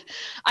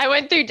 I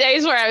went through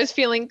days where I was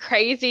feeling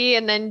crazy,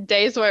 and then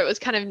days where it was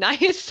kind of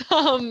nice.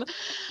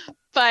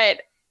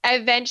 But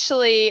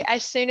eventually,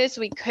 as soon as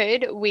we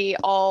could, we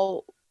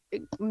all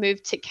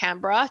moved to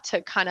Canberra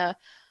to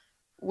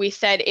we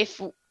said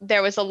if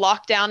there was a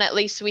lockdown, at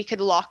least we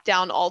could lock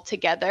down all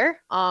together.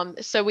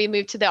 So we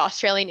moved to the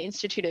Australian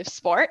Institute of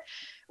Sport,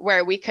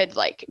 where we could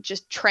like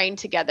just train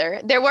together.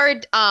 There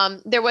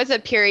was a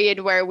period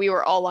where we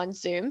were all on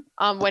Zoom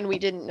when we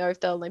didn't know if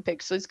the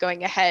Olympics was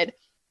going ahead,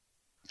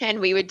 and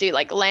we would do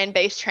like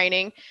land-based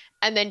training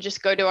and then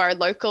just go to our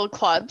local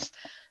clubs.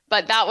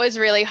 But that was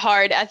really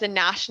hard. As a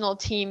national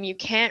team, you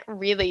can't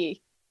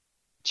really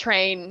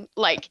train,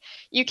 like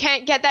you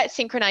can't get that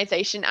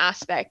synchronization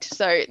aspect.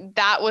 So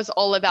that was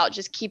all about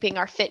just keeping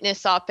our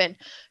fitness up and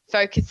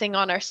focusing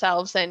on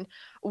ourselves and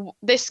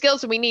the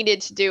skills we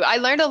needed to do. I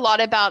learned a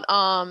lot about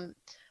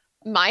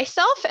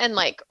myself and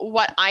like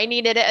what I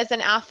needed as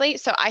an athlete.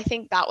 So I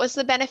think that was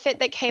the benefit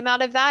that came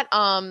out of that.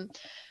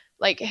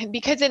 Like,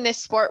 because in this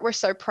sport we're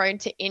so prone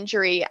to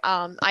injury,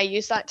 I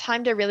used that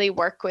time to really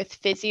work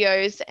with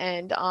physios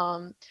and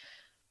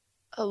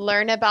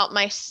learn about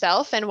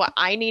myself and what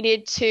I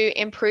needed to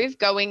improve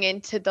going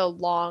into the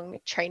long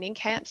training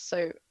camps.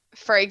 So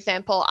for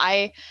example,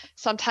 I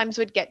sometimes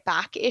would get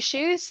back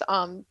issues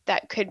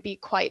that could be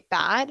quite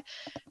bad.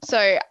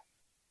 So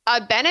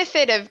a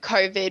benefit of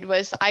COVID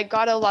was I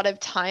got a lot of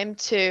time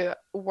to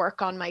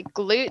work on my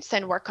glutes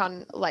and work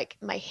on like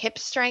my hip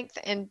strength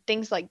and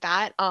things like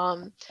that,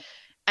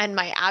 and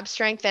my ab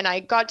strength. And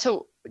I got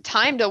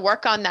time to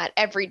work on that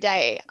every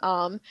day.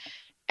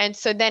 And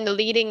so then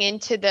leading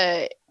into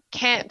the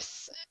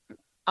camps,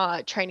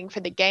 training for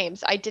the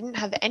games, I didn't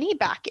have any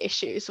back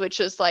issues, which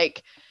was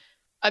like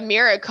a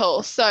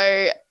miracle.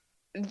 So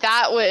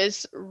that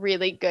was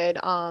really good.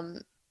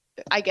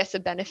 I guess a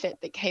benefit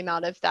that came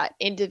out of that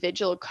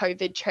individual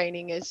COVID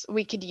training is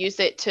we could use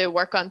it to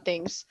work on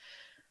things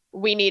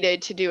we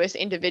needed to do as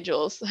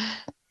individuals.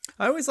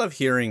 I always love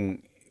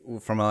hearing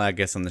from our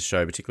guests on the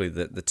show,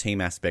 particularly the team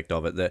aspect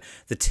of it,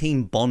 the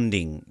team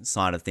bonding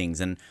side of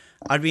things. And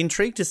I'd be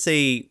intrigued to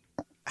see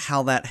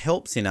how that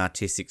helps in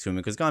artistic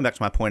swimming, because going back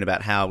to my point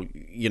about how,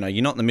 you know,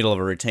 you're not in the middle of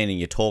a routine and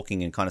you're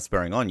talking and kind of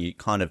spurring on,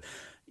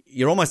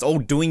 you're almost all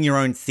doing your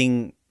own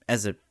thing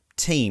as a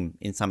team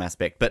in some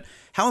aspect. But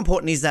how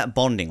important is that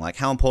bonding? Like,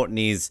 how important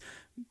is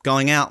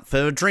going out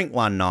for a drink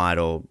one night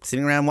or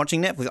sitting around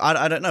watching Netflix?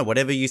 I don't know,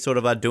 whatever you sort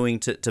of are doing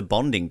to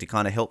bonding to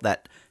kind of help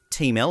that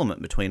team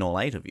element between all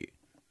 8 of you.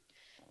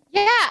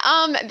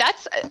 Yeah,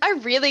 that's a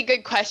really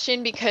good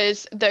question,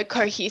 because the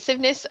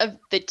cohesiveness of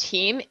the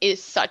team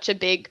is such a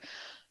big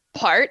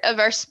part of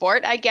our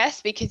sport, I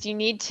guess, because you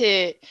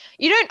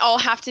don't all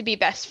have to be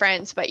best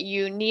friends, but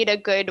you need a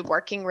good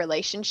working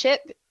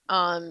relationship.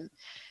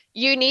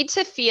 You need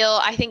to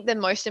feel, I think the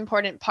most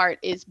important part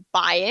is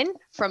buy-in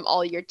from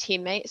all your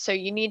teammates. So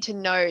you need to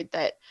know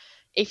that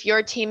if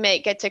your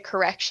teammate gets a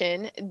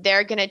correction,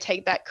 they're going to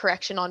take that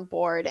correction on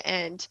board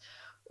and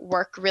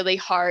work really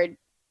hard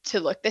to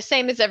look the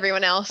same as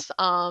everyone else.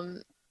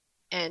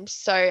 And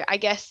so I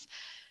guess,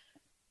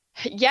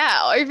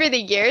 yeah, over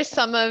the years,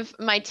 some of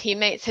my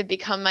teammates have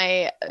become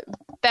my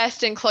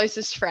best and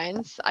closest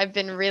friends. I've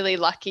been really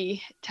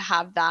lucky to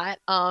have that.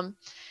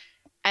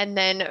 And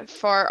then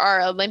for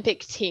our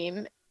Olympic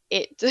team,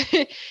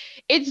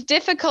 it's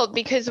difficult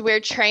because we're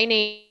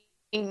training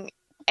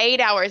 8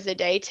 hours a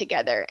day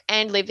together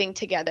and living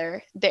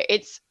together.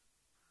 It's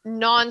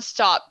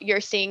nonstop.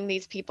 You're seeing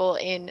these people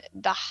in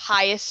the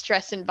highest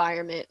stress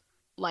environment,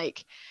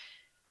 like,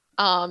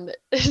 so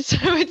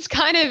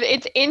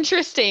it's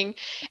interesting.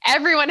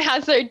 Everyone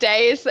has their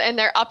days and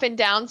their up and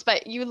downs,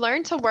 but you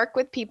learn to work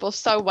with people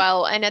so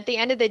well. And at the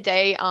end of the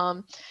day,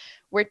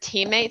 we're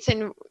teammates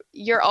and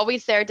you're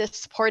always there to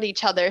support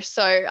each other.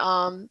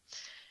 So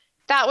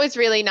that was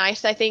really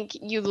nice. I think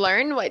you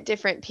learn what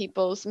different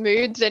people's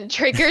moods and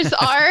triggers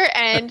are,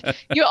 and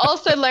you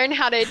also learn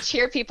how to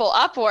cheer people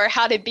up or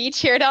how to be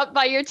cheered up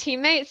by your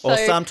teammates. So, or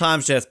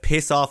sometimes just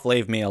piss off,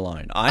 leave me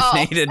alone.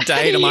 I need a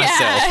day to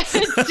myself.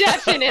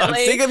 Definitely. I'm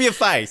sick of your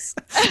face.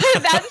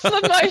 That's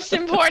the most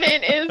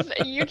important, is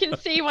you can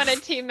see when a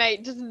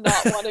teammate does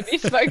not want to be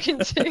spoken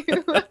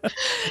to.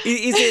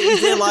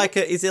 Is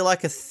there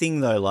like a thing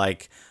though?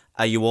 Like,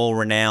 are you all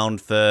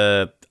renowned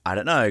for, I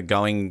don't know,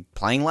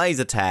 playing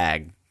laser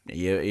tag?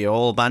 You're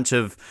all a bunch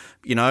of,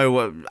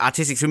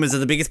 artistic swimmers are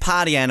the biggest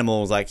party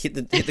animals. Like, hit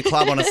the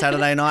club on a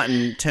Saturday night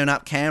and turn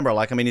up Canberra.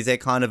 Like, I mean, is there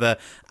kind of a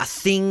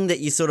thing that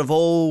you sort of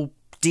all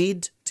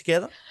did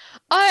together?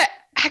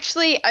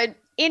 Actually,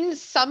 in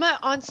summer,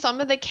 on some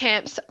of the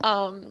camps,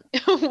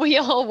 we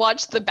all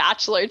watched The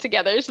Bachelor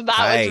together, so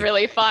that was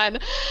really fun.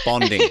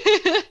 Bonding.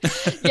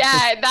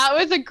 Yeah, that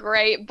was a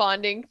great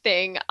bonding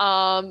thing.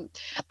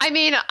 I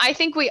mean, I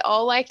think we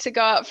all like to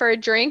go out for a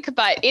drink,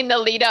 but in the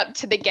lead up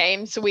to the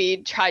games,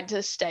 we tried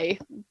to stay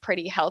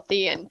pretty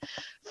healthy and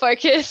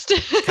focused.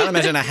 Can't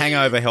imagine a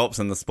hangover helps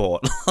in the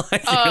sport.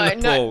 Like, in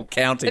the pool,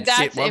 counting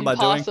shit. What am I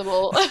doing? That's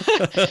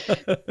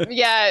impossible.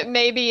 Yeah,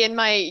 maybe in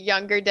my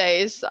younger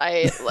days,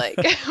 I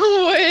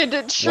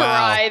would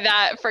try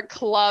that for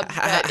club.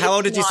 How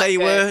old did you say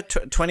you were?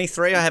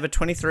 23? I have a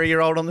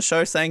 23-year-old on the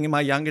show saying in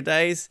my younger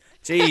days.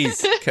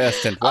 Jeez,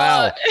 Kirsten.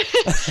 Wow.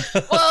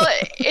 Well,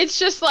 it's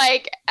just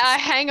like a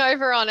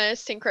hangover on a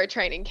synchro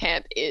training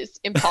camp is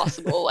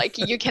impossible. Like,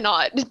 you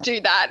cannot do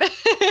that.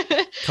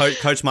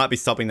 Coach might be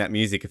stopping that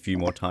music a few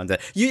more times.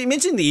 You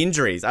mentioned the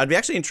injuries. I'd be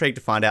actually intrigued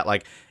to find out,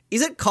 like,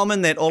 Is it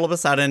common that all of a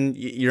sudden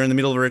you're in the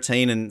middle of a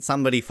routine and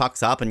somebody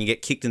fucks up and you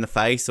get kicked in the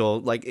face? Or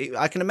like,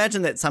 I can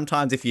imagine that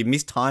sometimes if you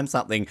mistime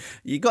something,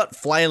 you got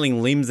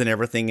flailing limbs and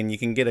everything and you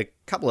can get a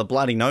couple of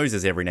bloody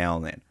noses every now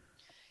and then.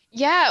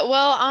 Yeah,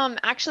 well,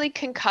 actually,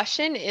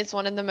 concussion is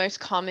one of the most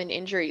common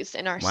injuries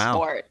in our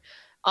sport,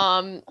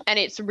 and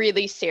it's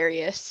really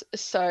serious.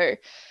 So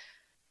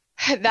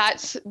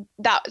that's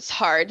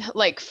hard.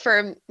 Like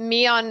for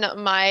me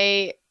on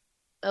my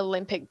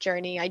Olympic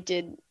journey, I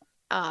did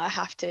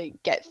have to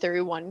get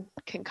through one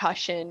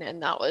concussion,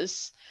 and that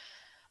was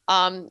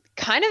kind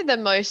of the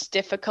most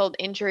difficult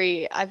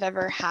injury I've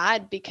ever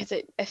had because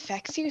it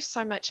affects you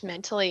so much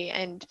mentally,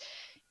 and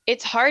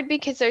it's hard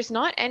because there's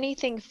not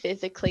anything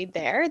physically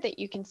there that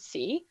you can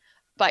see,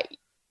 but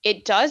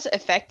it does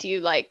affect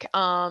you. Like,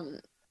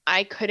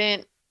 I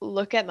couldn't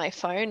look at my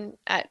phone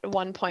at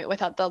one point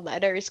without the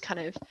letters kind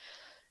of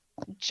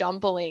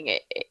jumbling.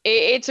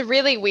 It's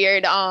really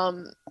weird.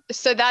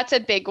 So that's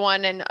a big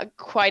one, and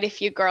quite a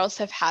few girls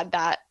have had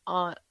that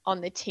on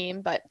the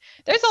team. But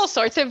there's all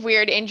sorts of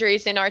weird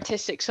injuries in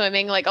artistic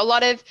swimming. Like a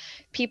lot of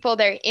people,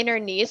 their inner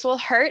knees will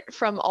hurt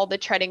from all the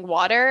treading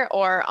water,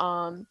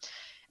 or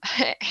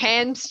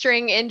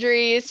hamstring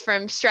injuries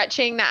from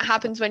stretching. That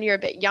happens when you're a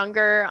bit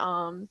younger.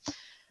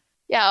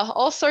 Yeah,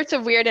 all sorts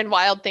of weird and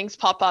wild things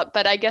pop up,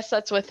 but I guess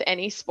that's with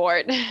any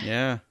sport.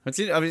 Yeah. It's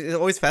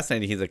always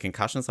fascinating to hear the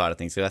concussion side of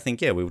things. So I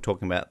think, we were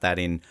talking about that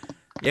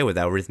with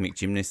our rhythmic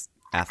gymnast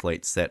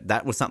athletes,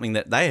 that was something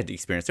that they had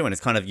experienced too. And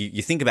it's kind of,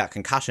 you think about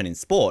concussion in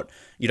sport,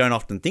 you don't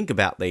often think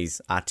about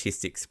these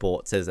artistic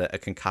sports as a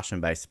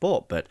concussion-based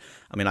sport, but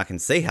I mean, I can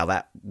see how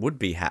that would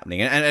be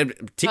happening, and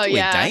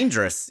particularly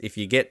dangerous if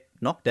you get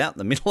knocked out in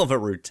the middle of a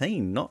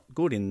routine. Not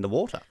good in the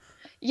water.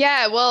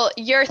 Yeah, well,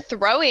 you're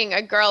throwing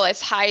a girl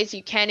as high as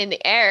you can in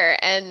the air,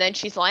 and then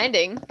she's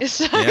landing.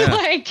 So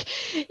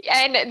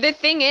and the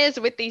thing is,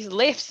 with these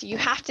lifts, you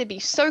have to be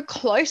so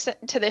close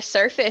to the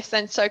surface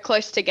and so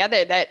close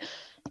together that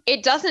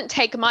it doesn't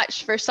take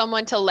much for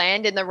someone to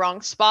land in the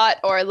wrong spot,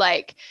 or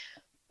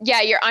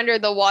you're under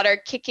the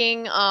water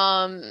kicking.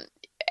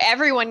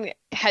 Everyone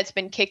has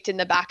been kicked in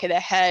the back of the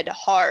head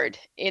hard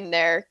in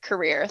their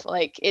career.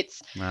 Like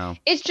it's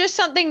just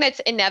something that's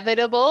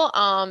inevitable.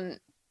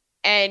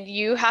 And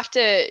you have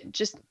to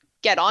just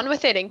get on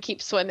with it and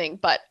keep swimming.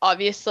 But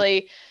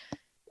obviously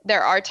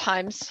there are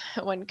times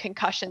when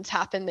concussions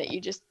happen that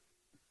you just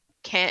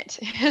can't.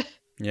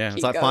 Yeah,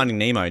 it's like going. Finding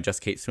Nemo,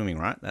 just keep swimming,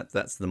 right?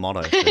 That's the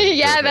motto.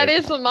 That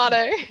is the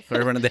motto. For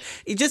everyone there.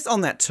 Just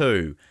on that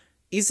too,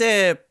 is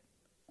there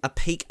a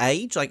peak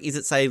age? Like, is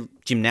it, say,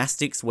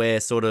 gymnastics where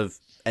sort of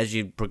as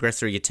you progress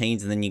through your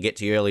teens and then you get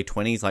to your early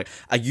 20s, like,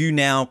 are you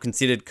now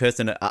considered,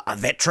 Kirsten, a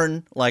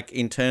veteran, like,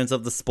 in terms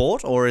of the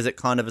sport? Or is it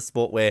kind of a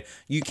sport where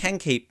you can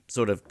keep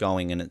sort of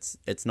going and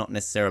it's not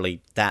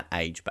necessarily that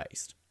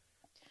age-based?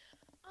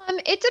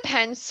 It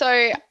depends.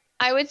 So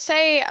I would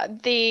say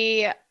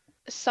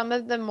some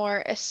of the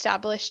more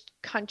established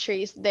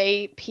countries,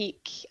 they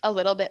peak a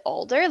little bit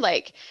older,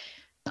 like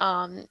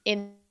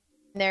in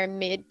their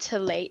mid to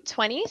late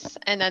 20s,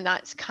 and then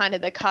that's kind of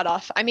the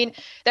cutoff. I mean,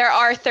 there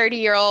are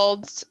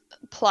 30-year-olds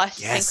plus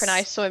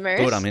synchronized swimmers.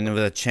 Good, I'm in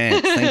with a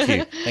chance.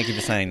 Thank you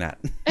for saying that.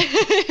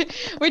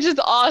 Which is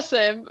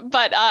awesome.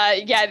 But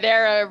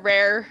they're a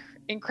rare,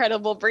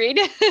 incredible breed.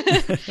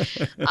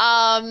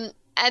 And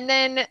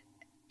then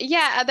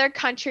other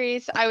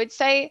countries, I would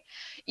say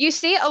you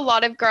see a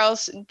lot of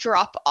girls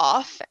drop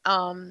off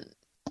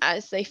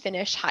as they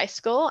finish high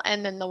school,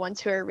 and then the ones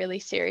who are really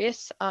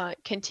serious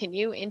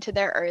continue into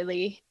their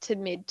early to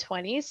mid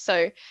 20s.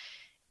 So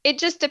it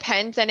just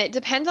depends, and it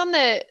depends on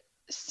the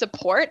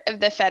support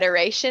of the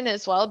federation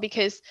as well,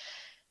 because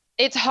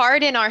it's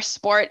hard in our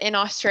sport in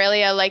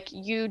Australia. Like,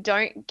 you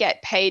don't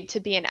get paid to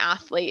be an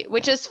athlete,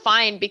 which is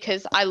fine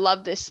because I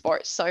love this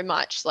sport so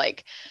much.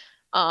 Like,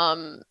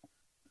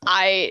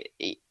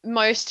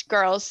 most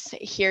girls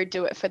here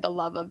do it for the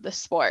love of the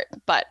sport,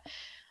 but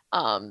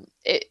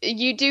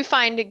you do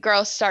find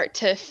girls start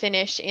to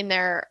finish in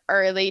their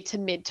early to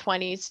mid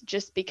 20s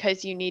just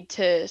because you need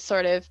to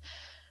sort of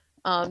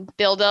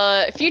build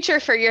a future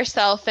for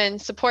yourself and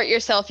support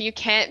yourself. You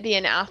can't be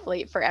an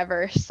athlete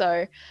forever.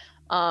 So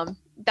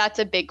that's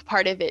a big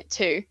part of it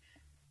too.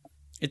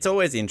 It's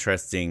always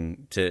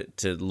interesting to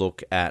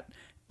look at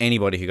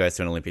anybody who goes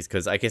to an Olympics,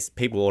 because I guess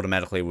people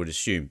automatically would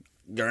assume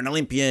you're an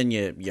Olympian,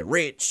 you're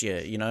rich,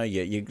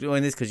 you're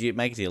doing this because you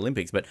make it to the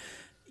Olympics. But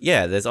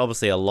yeah, there's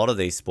obviously a lot of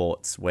these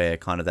sports where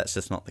kind of that's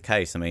just not the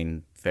case. I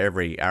mean, for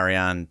every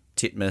Ariane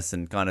Titmus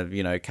and kind of,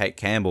 Kate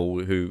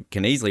Campbell, who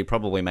can easily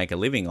probably make a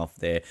living off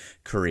their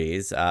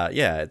careers,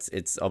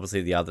 it's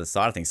obviously the other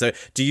side of things. So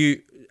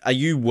are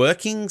you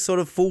working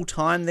sort of full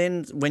time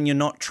then when you're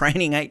not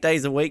training 8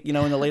 days a week, in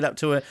the lead up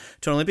to an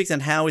Olympics?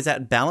 And how is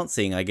that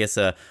balancing, I guess,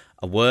 a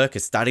work, a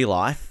study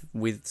life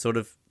with sort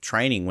of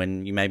training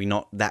when you maybe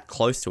not that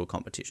close to a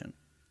competition?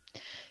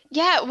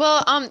 Yeah,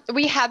 well,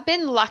 we have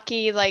been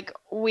lucky. Like,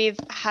 we've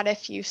had a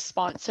few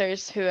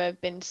sponsors who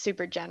have been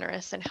super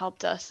generous and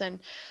helped us.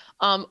 And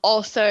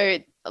also,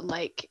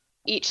 like,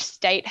 each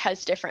state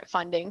has different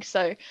funding.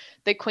 So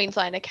the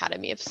Queensland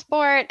Academy of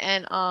Sport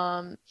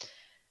and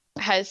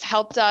has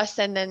helped us,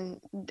 and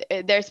then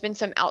there's been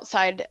some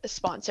outside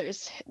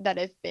sponsors that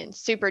have been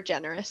super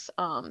generous.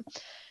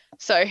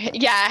 So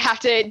yeah, I have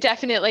to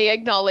definitely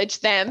acknowledge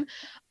them.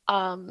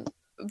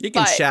 You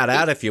can shout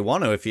out if you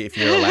want to, if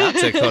you're allowed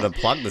to kind of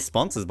plug the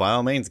sponsors, by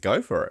all means,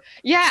 go for it.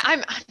 Yeah,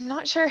 I'm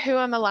not sure who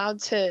I'm allowed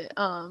to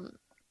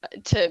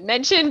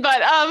mention,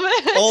 but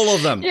all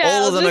of them, yeah,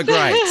 all of them are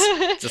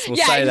great. Just we'll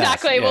say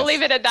exactly. that. We'll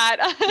leave it at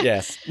that.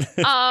 Yes.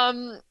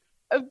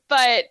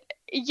 But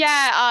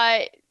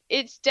yeah,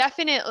 it's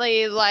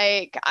definitely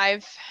like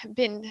I've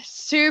been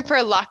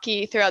super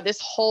lucky throughout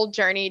this whole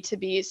journey to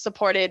be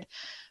supported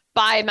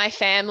by my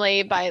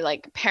family, by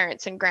like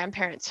parents and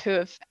grandparents who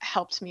have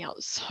helped me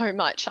out so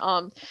much.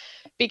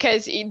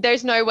 Because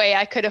there's no way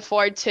I could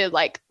afford to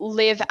like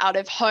live out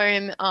of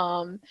home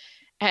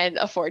and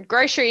afford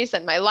groceries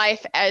and my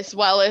life, as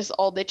well as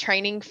all the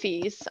training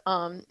fees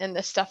and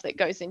the stuff that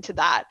goes into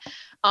that.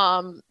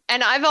 And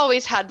I've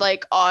always had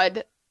like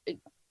odd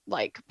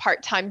like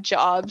part-time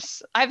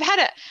jobs. I've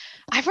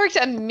worked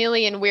a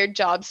million weird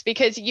jobs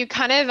because you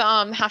kind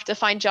of have to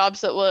find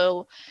jobs that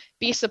will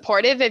be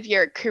supportive of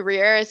your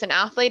career as an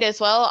athlete as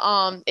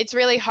well. It's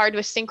really hard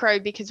with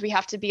synchro because we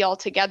have to be all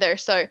together.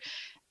 So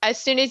as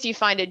soon as you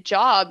find a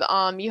job,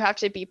 you have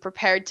to be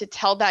prepared to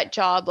tell that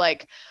job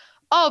like,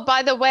 oh,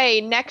 by the way,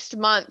 next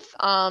month,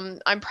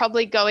 I'm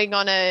probably going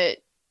on a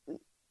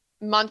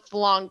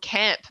month-long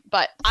camp,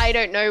 but I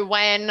don't know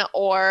when,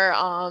 or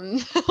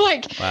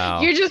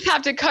you just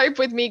have to cope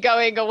with me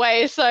going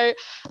away. So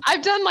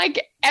I've done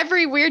like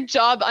every weird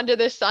job under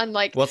the sun.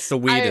 Like, what's the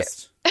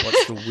weirdest?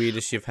 What's the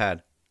weirdest you've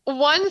had?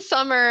 One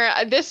summer,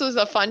 this was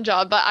a fun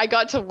job, but I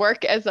got to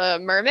work as a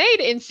mermaid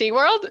in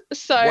SeaWorld.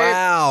 So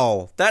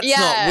wow, that's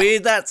not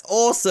weird. That's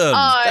awesome.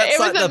 That's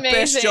like the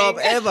best job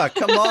ever.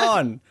 Come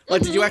on.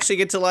 Like, did you actually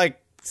get to like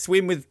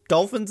swim with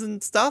dolphins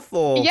and stuff,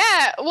 or?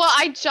 Yeah, well,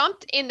 I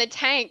jumped in the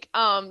tank,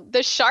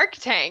 the shark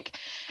tank,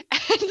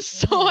 and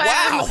swam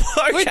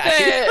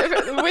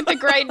with the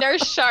great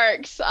nurse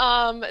sharks. So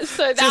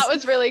that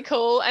was really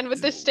cool, and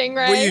with the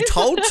stingrays. Were you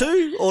told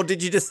to, or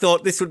did you just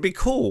thought this would be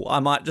cool? I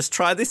might just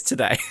try this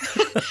today.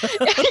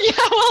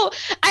 Yeah, well,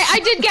 I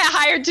did get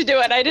hired to do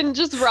it. I didn't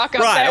just rock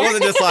up right, there. It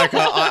wasn't just like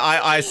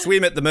I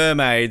swim at the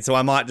Mermaid, so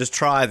I might just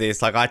try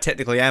this. Like, I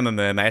technically am a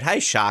mermaid. Hey,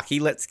 Sharky,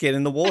 let's get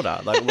in the water.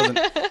 Like, it wasn't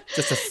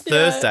just a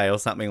Thursday or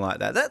something like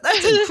that.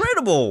 That's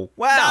incredible.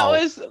 Wow.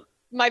 That was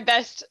my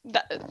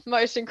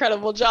most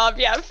incredible job.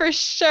 Yeah, for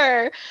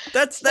sure.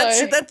 That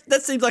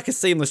seems like a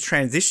seamless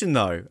transition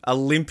though.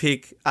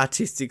 Olympic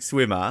artistic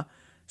swimmer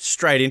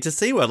straight into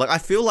SeaWorld. Like, I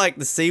feel like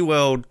the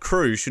SeaWorld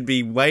crew should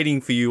be waiting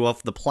for you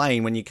off the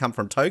plane when you come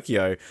from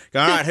Tokyo.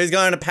 Going, all right, who's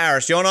going to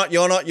Paris? You're not,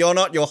 you're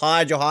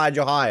hired. Yeah,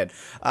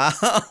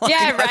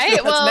 right?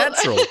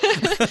 That's natural.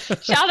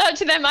 Shout out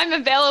to them. I'm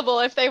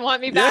available if they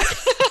want me back.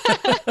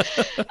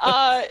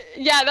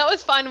 Yeah, that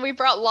was fun. We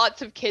brought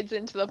lots of kids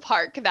into the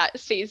park that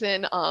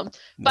season.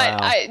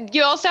 But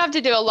you also have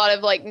to do a lot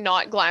of like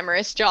not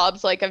glamorous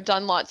jobs. Like, I've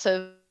done lots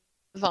of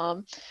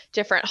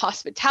different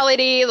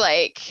hospitality,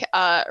 like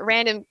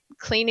random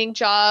cleaning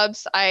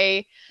jobs.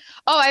 I've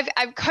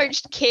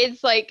coached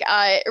kids like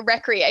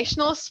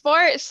recreational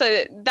sports,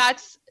 so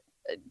that's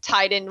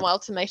tied in well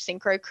to my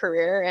synchro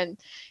career, and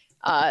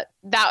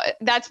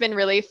that's been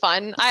really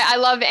fun. I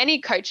love any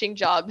coaching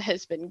job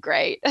has been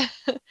great.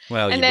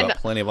 Well, you've got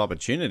plenty of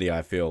opportunity,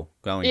 I feel,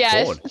 going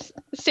forward.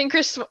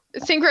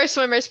 Synchro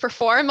swimmers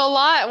perform a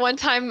lot. One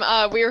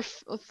time we were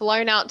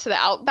flown out to the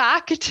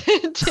outback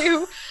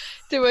to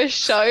do a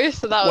show,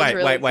 so that was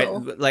really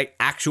cool. Wait, like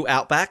actual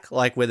outback,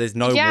 like where there's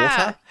no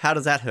water? How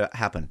does that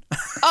happen?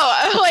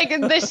 Oh, like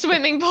the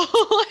swimming pool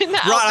in the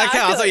outback. Right, okay,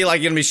 I thought you were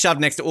like going to be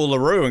shoved next to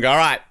Uluru and go, all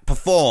right,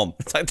 perform.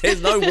 It's like,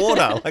 there's no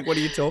water. Like, what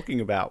are you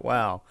talking about?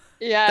 Wow.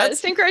 Yeah,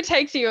 synchro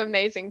takes you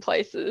amazing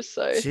places,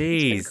 so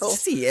jeez, cool.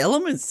 Just the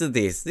elements to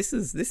this. This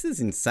is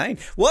insane.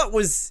 What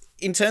was,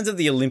 in terms of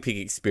the Olympic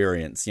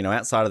experience, you know,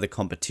 outside of the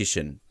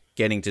competition,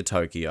 getting to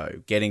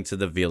Tokyo, getting to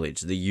the village,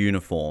 the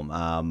uniform,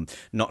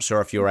 not sure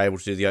if you were able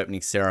to do the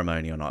opening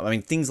ceremony or not. I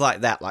mean, things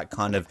like that, like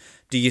kind of,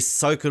 do you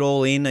soak it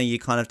all in? Are you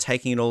kind of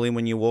taking it all in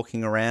when you're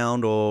walking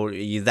around, or are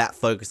you that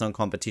focused on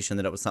competition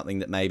that it was something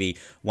that maybe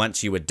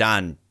once you were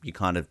done, you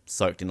kind of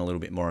soaked in a little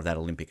bit more of that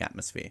Olympic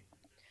atmosphere?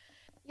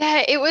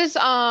 Yeah, it was,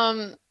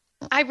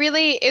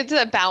 it's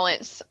a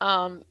balance.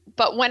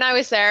 But when I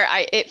was there,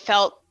 it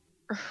felt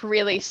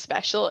really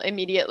special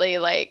immediately.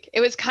 Like,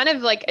 it was kind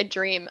of like a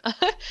dream.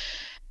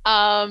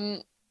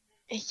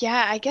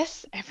 Yeah, I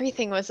guess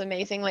everything was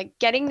amazing. Like,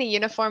 getting the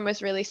uniform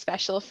was really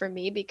special for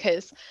me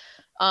because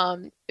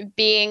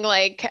being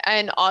like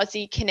an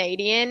Aussie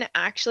Canadian,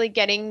 actually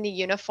getting the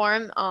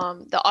uniform,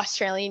 the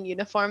Australian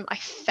uniform, I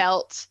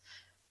felt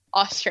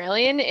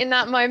Australian in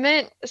that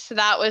moment. So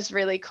that was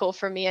really cool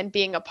for me, and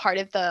being a part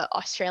of the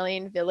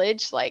Australian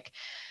village. Like,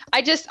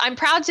 I'm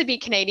proud to be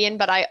Canadian,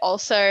 but I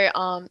also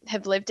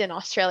have lived in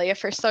Australia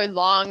for so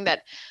long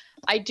that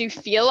I do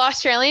feel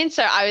Australian.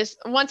 So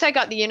once I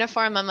got the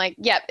uniform, I'm like,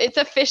 yep, it's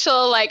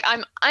official. Like,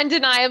 I'm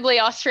undeniably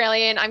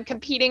Australian. I'm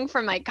competing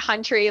for my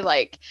country.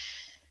 Like,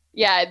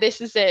 yeah,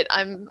 this is it.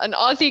 I'm an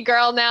Aussie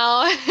girl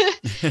now.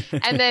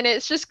 And then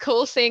it's just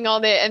cool seeing all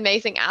the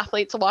amazing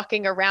athletes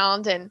walking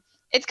around. And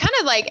it's kind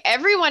of like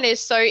everyone is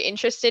so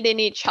interested in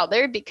each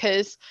other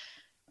because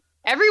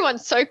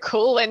everyone's so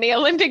cool in the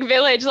Olympic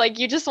Village. Like,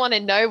 you just want to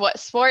know what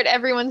sport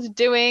everyone's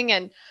doing.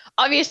 And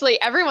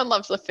obviously everyone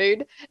loves the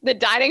food. The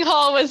dining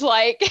hall was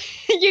like,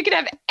 you could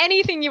have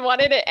anything you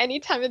wanted at any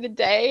time of the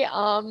day.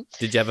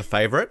 Did you have a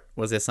favorite?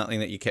 Was there something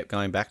that you kept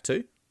going back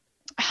to?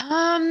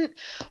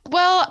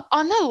 Well,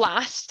 on the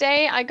last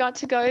day, I got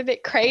to go a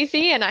bit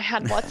crazy and I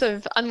had lots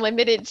of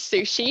unlimited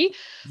sushi.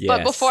 Yes.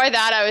 But before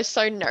that, I was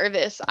so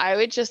nervous. I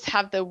would just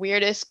have the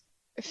weirdest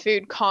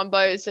food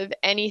combos of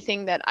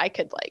anything that I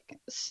could like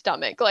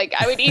stomach. Like,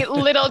 I would eat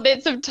little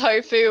bits of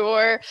tofu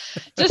or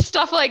just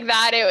stuff like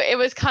that. It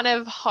was kind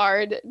of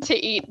hard to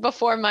eat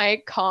before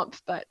my comp.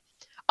 But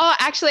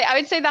actually, I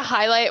would say the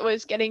highlight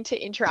was getting to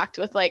interact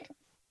with like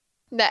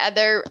the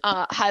other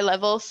high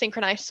level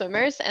synchronized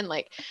swimmers, and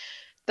like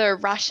the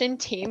Russian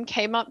team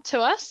came up to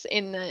us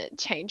in the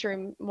change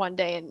room one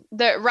day, and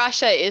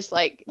Russia is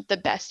like the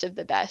best of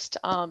the best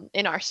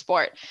in our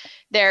sport.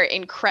 They're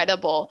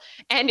incredible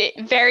and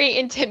very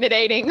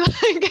intimidating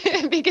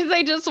because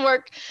they just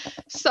work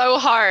so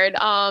hard.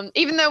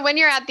 Even though when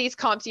you're at these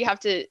comps,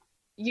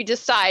 you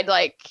decide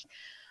like,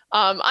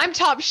 I'm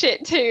top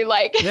shit too.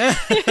 Like,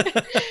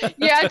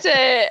 you have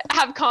to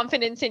have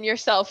confidence in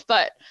yourself,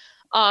 but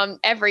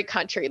every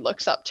country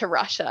looks up to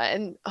Russia.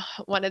 And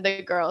one of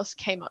the girls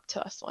came up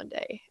to us one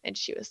day and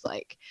she was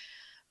like,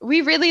 we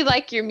really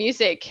like your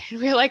music.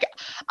 And we were like,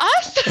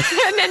 us?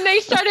 And then they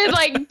started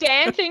like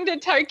dancing to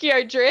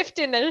Tokyo Drift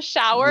in the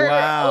shower,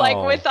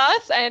 like with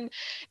us. And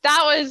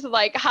that was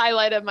like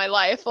highlight of my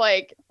life.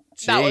 Like,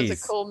 that was a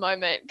cool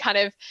moment. Kind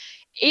of,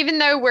 even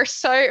though we're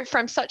so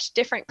from such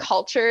different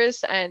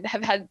cultures and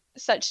have had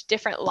such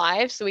different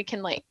lives, we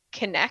can like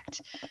connect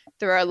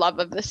through our love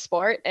of the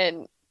sport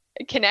and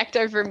connect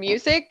over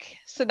music.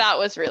 So that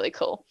was really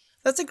cool.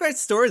 That's a great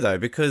story though,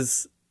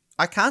 because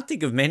I can't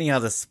think of many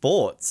other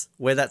sports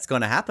where that's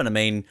going to happen. I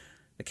mean,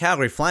 the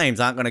Calgary Flames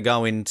aren't going to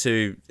go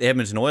into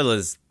Edmonton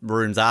Oilers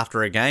rooms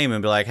after a game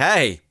and be like,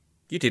 hey,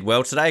 you did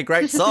well today,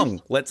 great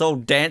song, let's all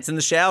dance in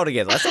the shower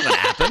together. That's not going to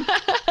happen.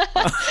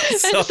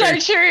 That's so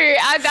true.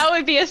 That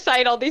would be a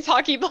sight, all these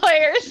hockey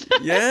players.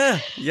 Yeah.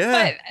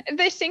 But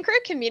the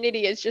synchro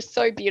community is just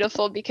so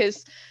beautiful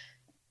because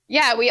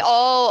yeah, we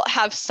all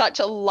have such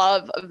a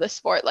love of the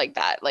sport like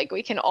that. Like,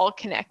 we can all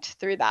connect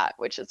through that,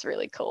 which is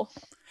really cool.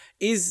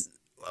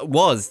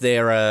 Was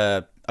there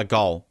a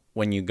goal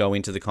when you go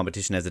into the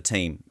competition as a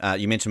team?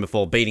 You mentioned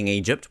before beating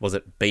Egypt. Was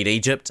it beat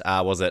Egypt?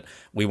 Was it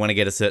we want to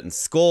get a certain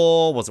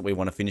score? Was it we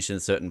want to finish in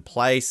a certain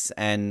place?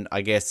 And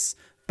I guess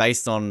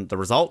based on the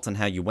results and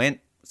how you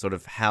went, sort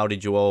of how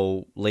did you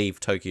all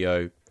leave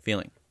Tokyo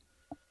feeling?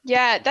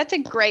 Yeah, that's a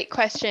great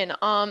question.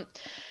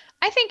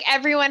 I think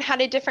everyone had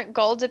a different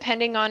goal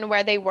depending on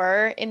where they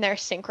were in their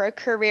synchro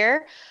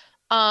career.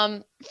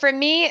 For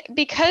me,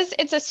 because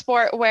it's a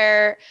sport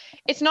where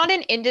it's not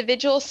an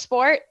individual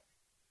sport,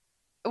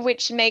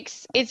 which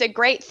is a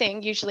great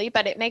thing usually,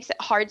 but it makes it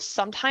hard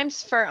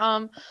sometimes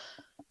for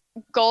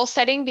goal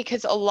setting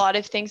because a lot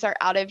of things are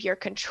out of your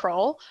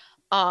control.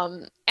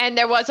 And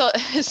there was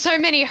so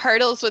many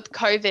hurdles with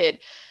COVID.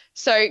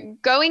 So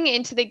going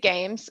into the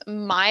games,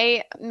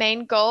 my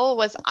main goal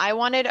was I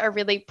wanted a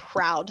really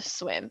proud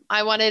swim.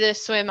 I wanted a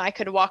swim I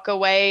could walk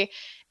away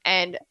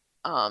and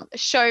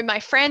show my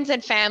friends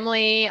and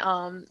family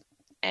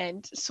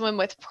and swim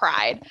with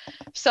pride.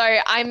 So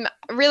I'm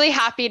really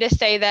happy to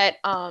say that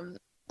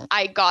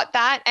I got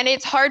that. And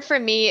it's hard for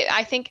me.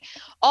 I think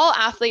all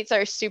athletes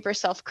are super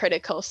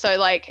self-critical. So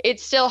like,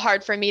 it's still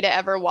hard for me to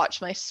ever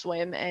watch my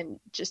swim and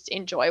just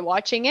enjoy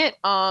watching it.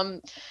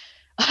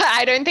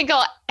 I don't think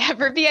I'll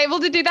ever be able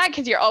to do that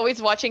because you're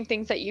always watching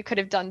things that you could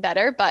have done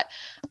better. But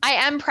I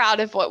am proud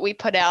of what we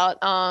put out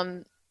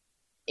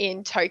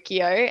in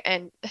Tokyo.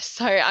 And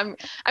so I'm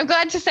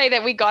glad to say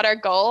that we got our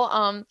goal.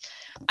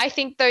 I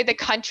think though the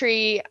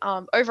country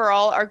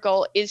overall, our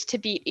goal is to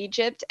beat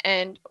Egypt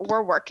and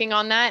we're working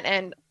on that.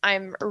 And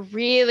I'm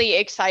really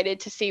excited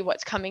to see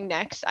what's coming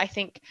next. I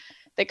think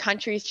the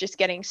country is just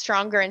getting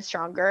stronger and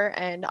stronger.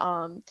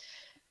 And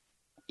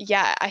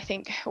yeah, I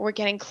think we're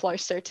getting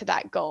closer to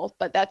that goal,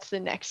 but that's the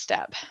next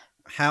step.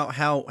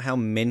 How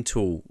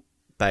mental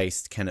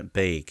based can it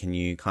be? Can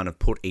you kind of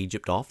put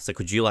Egypt off? So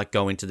could you like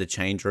go into the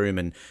change room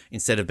and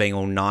instead of being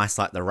all nice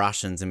like the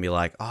Russians and be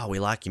like, oh, we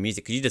like your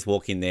music, could you just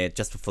walk in there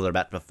just before they're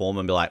about to perform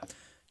and be like,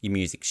 your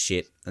music's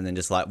shit, and then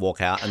just like walk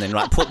out and then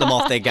like put them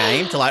off their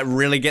game to like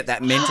really get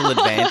that mental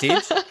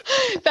advantage?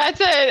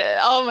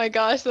 Oh my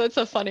gosh, that's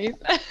so funny.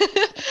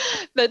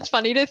 That's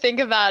funny to think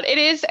about. It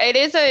is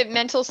a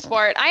mental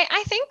sport.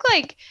 I think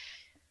like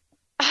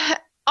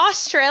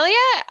Australia,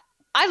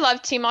 I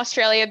love Team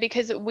Australia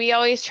because we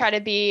always try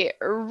to be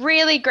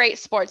really great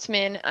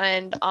sportsmen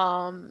and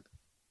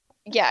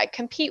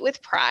compete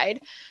with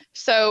pride.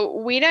 So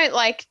we don't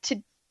like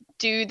to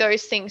do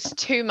those things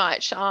too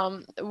much.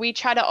 We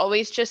try to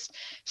always just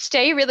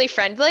stay really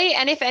friendly.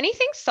 And if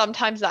anything,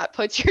 sometimes that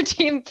puts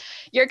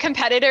your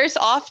competitors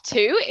off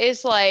too,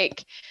 is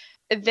like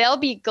they'll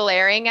be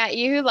glaring at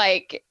you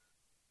like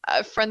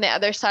from the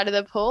other side of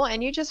the pool,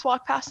 and you just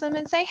walk past them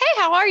and say, hey,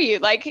 how are you?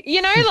 Like,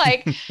 you know,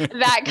 like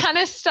that kind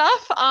of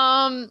stuff.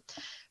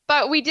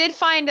 But we did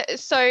find,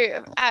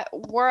 so at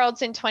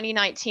Worlds in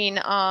 2019,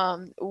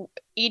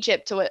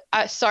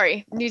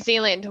 New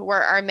Zealand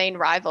were our main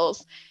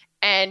rivals,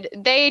 and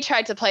they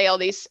tried to play all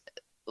these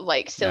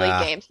like silly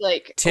games,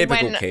 like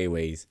typical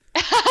Kiwis.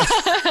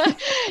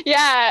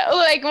 Yeah,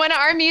 like when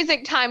our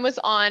music time was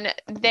on,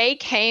 they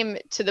came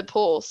to the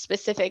pool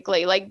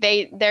specifically. Like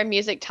their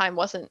music time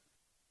wasn't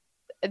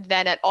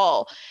then at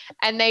all,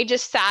 and they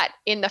just sat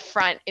in the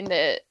front in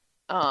the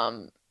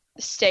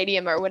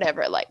stadium or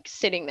whatever, like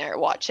sitting there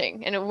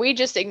watching, and we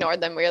just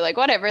ignored them. We were like,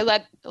 whatever,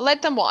 let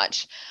them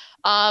watch,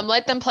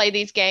 let them play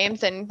these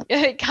games and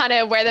kind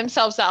of wear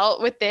themselves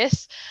out with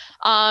this.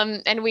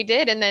 And we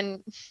did, and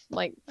then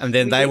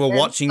they were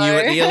watching you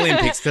at the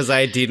Olympics because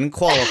they didn't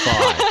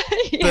qualify.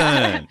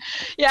 Burn.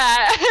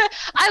 Yeah.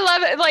 I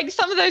love it. Like,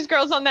 some of those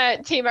girls on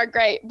that team are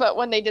great, but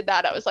when they did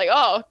that, I was like,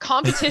 oh,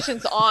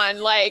 competition's on.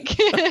 Like,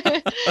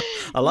 I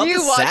love you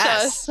the watch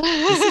sass. us.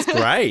 This is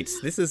great.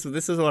 This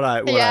is what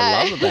I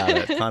love about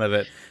it. Kind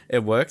of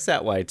it works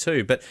that way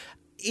too. But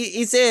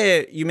is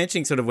there, you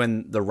mentioned sort of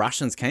when the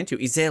Russians came to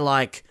you, is there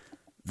like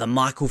the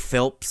Michael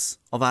Phelps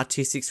of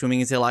artistic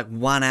swimming? Is there like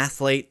one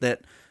athlete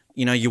that,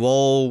 you know, you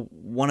all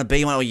want to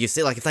be one, or you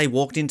see, like, if they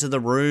walked into the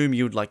room,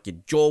 you'd like, your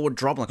jaw would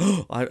drop, like,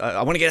 oh,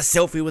 I want to get a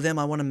selfie with them,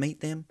 I want to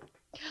meet them?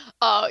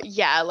 Oh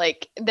yeah,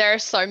 like there are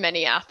so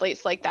many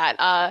athletes like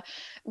that.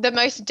 The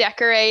most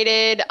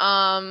decorated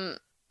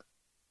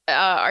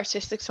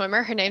artistic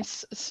swimmer, her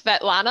name's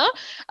Svetlana.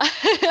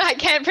 I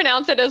can't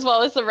pronounce it as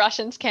well as the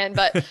Russians can,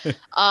 but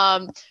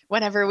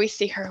whenever we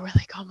see her, we're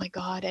like, oh my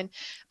God.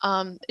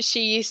 And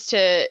she used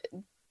to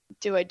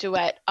do a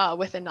duet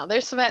with another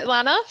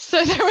Svetlana.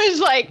 So there was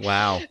like,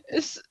 wow,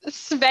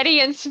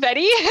 Sveti and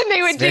Sveti, and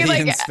they would do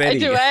like a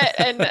duet,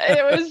 and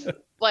it was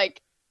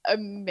like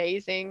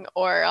amazing.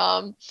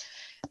 Or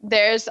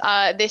there's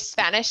this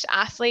Spanish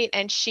athlete,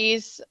 and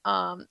she's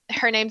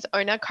her name's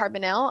Ona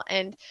Carbonell,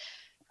 and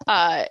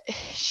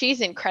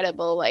she's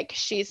incredible. Like,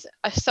 she's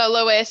a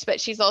soloist, but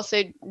she's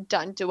also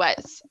done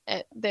duets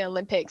at the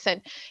Olympics,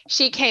 and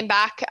she came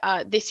back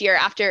this year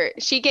after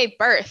she gave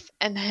birth,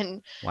 and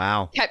then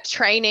kept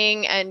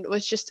training and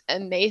was just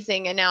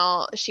amazing. And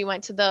now she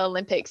went to the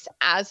Olympics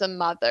as a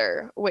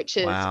mother, which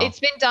is it's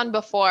been done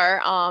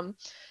before,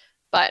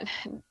 but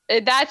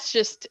that's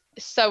just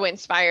so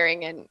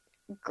inspiring and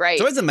great.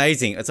 It's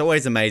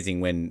always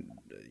amazing when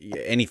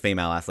any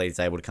female athlete is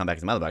able to come back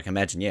as a mother. But I can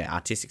imagine,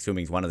 artistic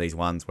swimming is one of these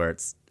ones where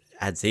it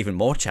adds even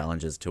more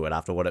challenges to it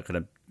after what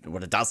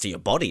it does to your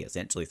body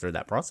essentially through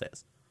that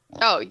process.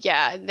 Oh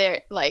yeah,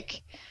 they're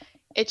like,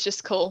 it's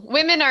just cool.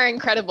 Women are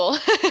incredible.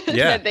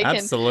 Yeah, they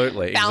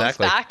absolutely, can bounce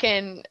exactly. back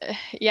and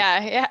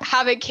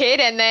have a kid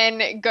and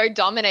then go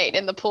dominate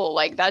in the pool.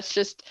 Like, that's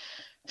just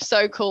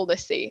so cool to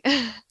see.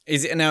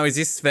 Is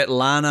this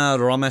Svetlana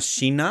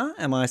Romashina?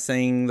 Am I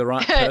saying the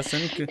right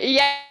person?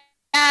 Yeah,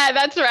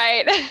 that's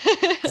right.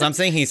 Because I'm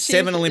seeing here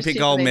 7 Olympic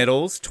gold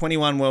medals,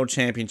 21 World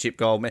Championship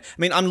gold medals.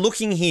 I mean, I'm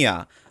looking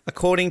here,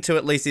 according to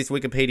at least this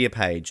Wikipedia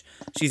page,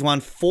 she's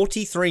won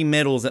 43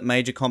 medals at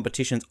major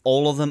competitions.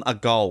 All of them are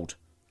gold.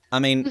 I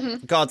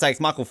mean, God's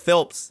sakes, Michael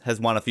Phelps has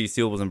won a few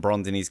silvers and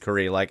bronze in his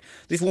career. Like,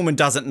 this woman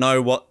doesn't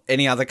know what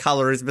any other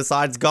color is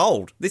besides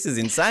gold. This is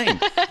insane.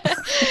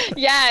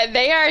 Yeah,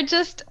 they are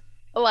just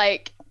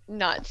like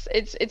nuts.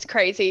 It's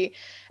crazy.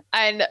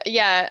 And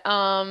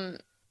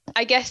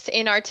I guess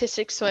in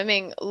artistic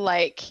swimming,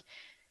 like,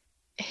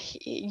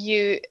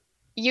 you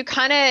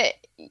kind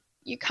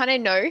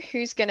of know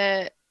who's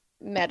gonna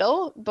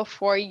medal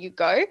before you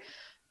go,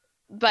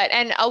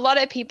 and a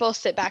lot of people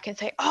sit back and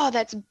say, oh,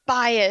 that's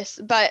bias,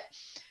 but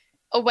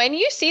when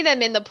you see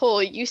them in the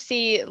pool, you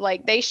see,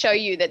 like, they show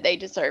you that they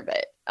deserve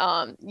it.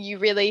 You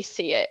really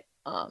see it.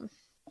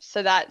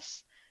 So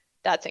that's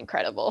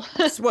incredible.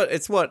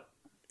 It's what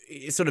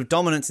sort of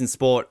dominance in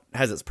sport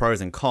has its pros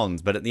and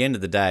cons, but at the end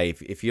of the day,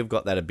 if you've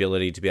got that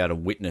ability to be able to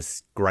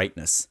witness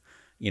greatness,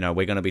 you know,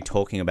 we're going to be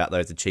talking about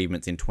those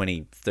achievements in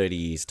 20, 30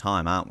 years'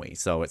 time, aren't we?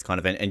 So it's kind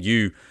of, and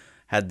you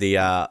had the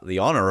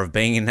honor of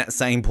being in that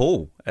same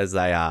pool as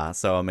they are.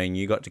 So, I mean,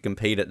 you got to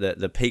compete at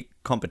the peak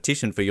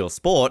competition for your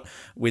sport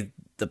with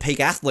the peak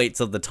athletes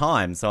of the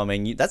time. So, I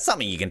mean, that's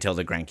something you can tell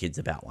the grandkids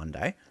about one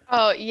day.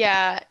 Oh,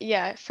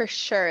 yeah, for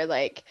sure.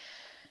 Like,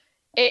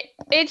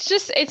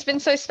 it's been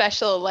so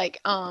special. Like,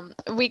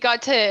 we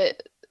got to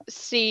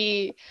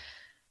see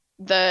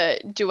the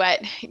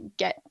duet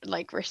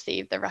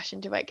receive the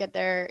Russian duet, get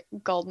their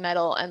gold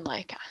medal. And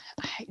like,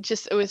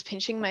 it was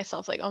pinching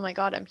myself like, oh my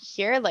God, I'm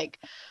here, like,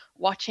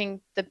 watching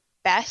the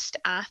best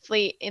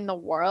athlete in the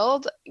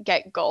world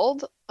get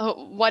gold.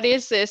 Oh, what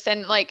is this?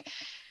 And like,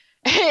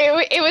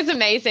 It was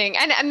amazing.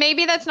 And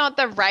maybe that's not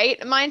the right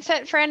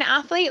mindset for an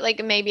athlete.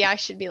 Like maybe I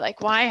should be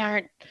like, why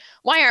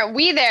aren't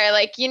we there?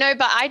 Like,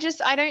 but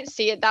I don't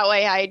see it that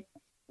way.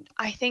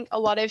 I think a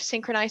lot of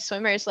synchronized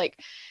swimmers, like,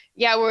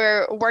 yeah,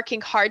 we're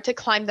working hard to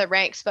climb the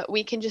ranks, but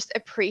we can just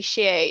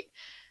appreciate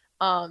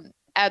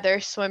other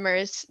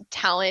swimmers'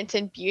 talent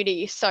and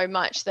beauty so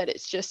much that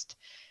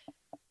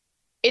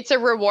it's a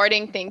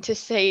rewarding thing to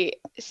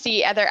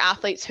see other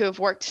athletes who have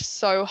worked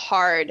so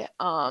hard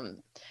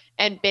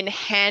and been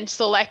hand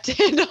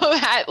selected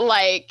at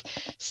like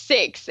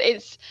 6.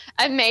 It's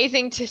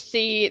amazing to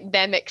see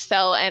them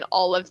excel and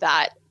all of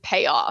that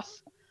pay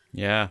off.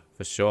 Yeah,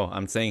 for sure.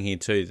 I'm seeing here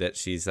too that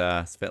she's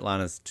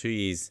Svetlana's 2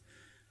 years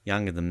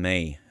younger than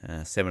me.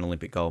 7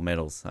 Olympic gold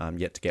medals,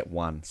 yet to get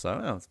 1.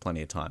 So it's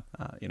plenty of time.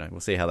 We'll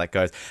see how that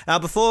goes.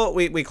 Before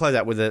we close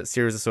out with a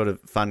series of sort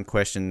of fun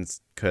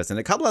questions, Kirsten,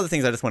 a couple other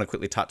things I just want to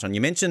quickly touch on.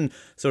 You mentioned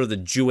sort of the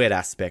duet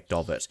aspect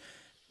of it.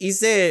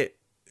 Is there,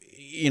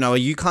 are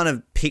you kind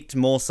of picked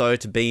more so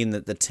to be in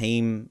the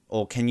team,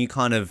 or can you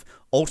kind of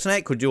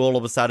alternate? Could you all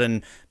of a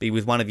sudden be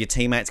with one of your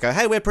teammates, go,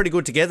 hey, we're pretty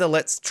good together,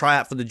 let's try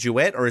out for the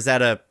duet? Or is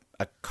that a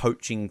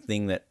coaching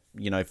thing that,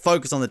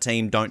 focus on the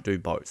team, don't do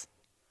both?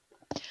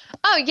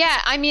 Oh yeah,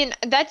 I mean,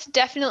 that's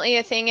definitely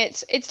a thing.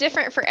 It's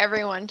different for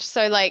everyone.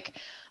 So like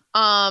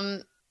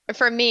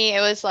for me,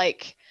 it was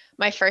like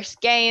my first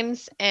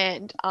games,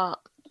 and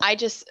I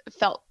just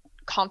felt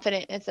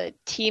confident as a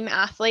team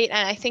athlete,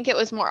 and I think it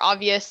was more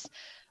obvious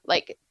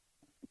like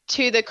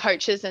to the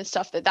coaches and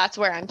stuff that that's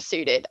where I'm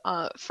suited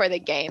for the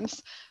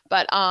games.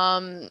 But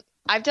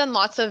I've done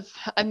lots of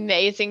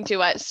amazing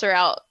duets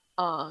throughout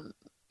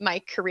my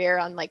career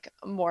on like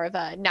more of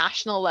a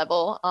national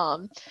level,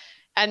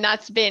 and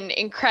that's been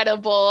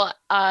incredible.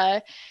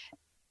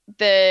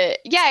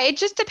 It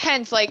just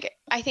depends. Like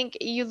I think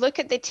you look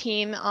at the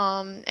team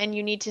and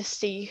you need to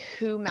see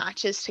who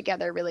matches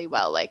together really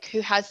well, like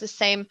who has the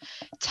same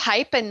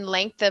type and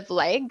length of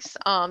legs.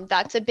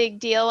 That's a big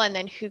deal. And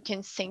then who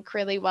can sync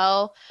really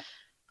well.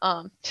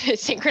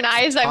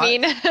 Synchronize,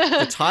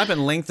 the type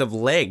and length of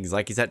legs,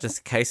 like, is that just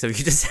a case of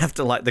you just have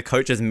to, like, the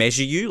coaches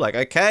measure you, like,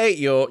 okay,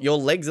 your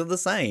legs are the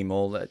same,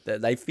 or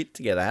they fit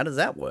together? How does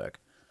that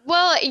work?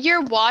 Well,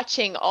 you're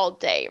watching all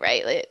day,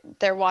 right?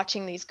 They're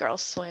watching these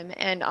girls swim,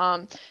 and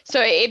so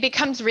it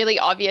becomes really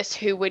obvious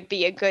who would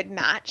be a good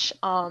match.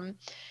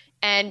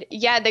 And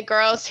yeah, the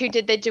girls who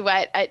did the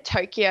duet at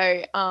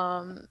Tokyo,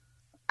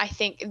 I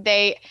think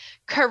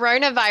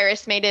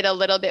coronavirus made it a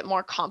little bit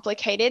more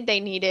complicated.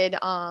 They needed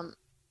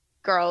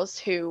girls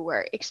who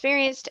were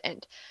experienced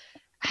and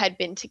had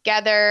been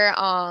together.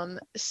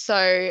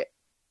 So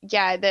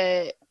yeah,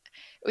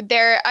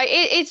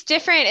 it's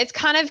different. It's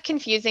kind of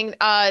confusing.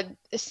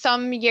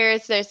 Some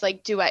years there's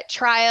like duet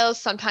trials.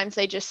 Sometimes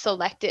they just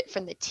select it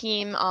from the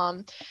team.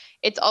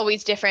 It's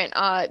always different.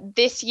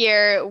 This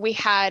year we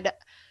had,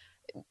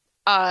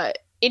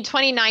 in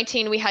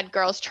 2019, we had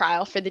girls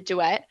trial for the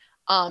duet.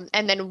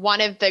 And then one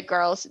of the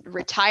girls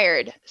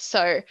retired.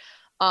 So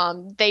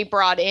they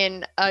brought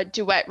in a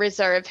duet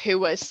reserve who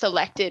was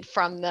selected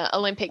from the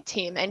Olympic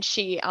team, and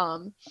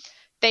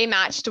they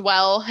matched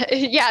well.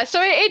 Yeah,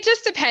 so it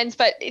just depends,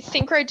 but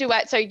synchro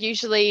duets are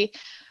usually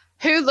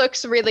who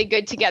looks really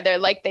good together,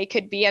 like they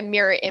could be a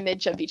mirror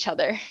image of each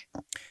other.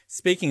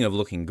 Speaking of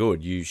looking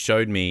good, you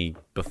showed me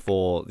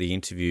before the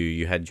interview,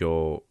 you had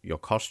your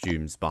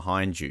costumes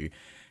behind you,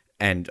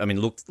 and I mean,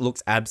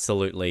 looks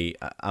absolutely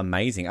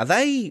amazing. Are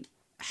they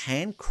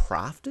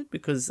handcrafted?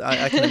 Because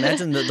I can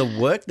imagine that the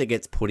work that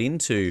gets put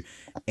into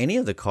any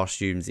of the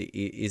costumes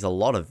is a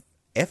lot of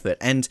effort.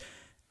 And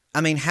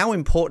I mean, how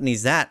important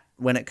is that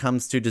when it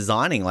comes to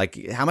designing?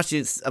 Like, how much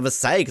of a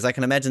say? Because I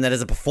can imagine that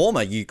as a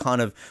performer, you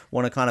kind of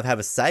want to kind of have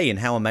a say in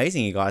how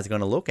amazing you guys are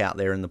going to look out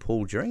there in the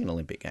pool during an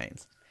Olympic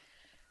Games.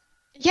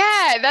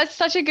 Yeah, that's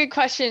such a good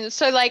question.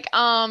 So like,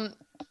 our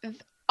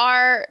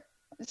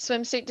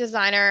swimsuit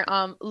designer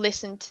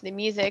listened to the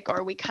music,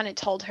 or we kind of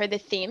told her the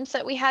themes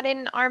that we had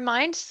in our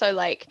mind. So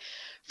like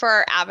for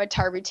our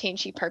avatar routine,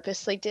 she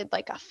purposely did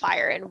like a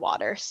fire and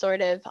water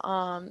sort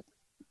of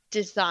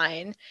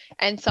design,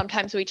 and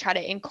sometimes we try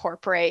to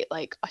incorporate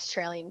like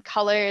Australian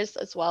colors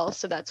as well.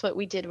 So that's what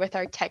we did with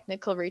our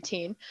technical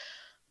routine.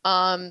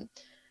 Yeah,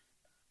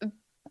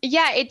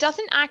 it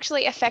doesn't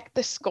actually affect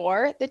the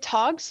score, the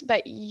togs,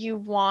 but you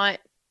want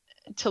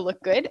to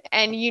look good,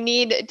 and you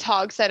need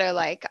togs that are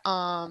like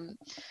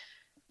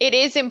it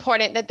is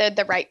important that they're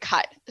the right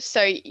cut.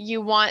 So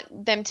you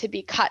want them to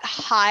be cut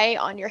high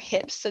on your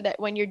hips so that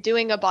when you're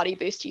doing a body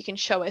boost, you can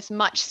show as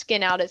much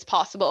skin out as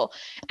possible.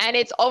 And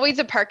it's always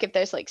a perk if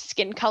there's like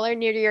skin color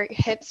near your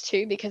hips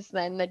too, because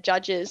then the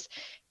judges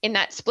in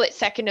that split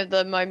second of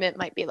the moment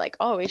might be like,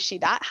 oh, is she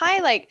that high?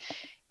 Like,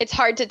 it's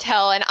hard to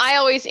tell. And I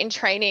always in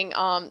training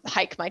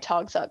hike my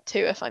togs up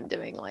too. If I'm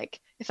doing like,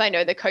 if I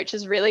know the coach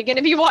is really going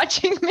to be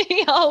watching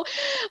me, I'll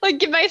like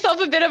give myself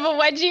a bit of a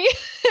wedgie.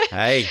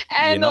 Hey,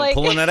 and you're not like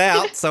pulling it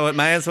out, so it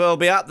may as well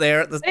be up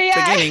there at the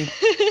beginning.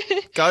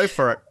 Go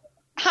for it.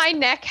 High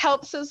neck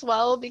helps as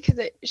well because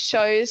it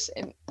shows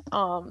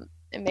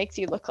it makes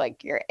you look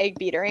like you're egg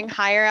beatering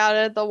higher out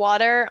of the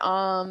water.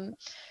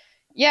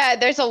 Yeah,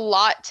 there's a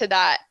lot to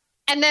that.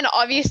 And then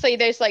obviously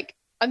there's like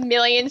a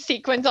million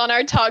sequins on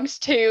our tugs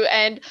too.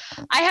 And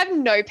I have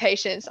no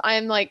patience.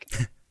 I'm like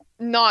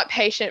not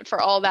patient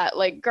for all that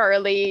like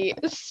girly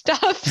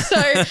stuff.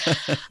 So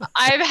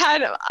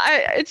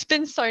it's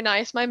been so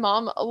nice. My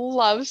mom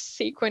loves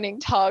sequining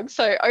tugs.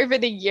 So over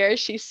the years,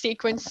 she's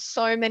sequined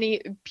so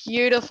many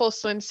beautiful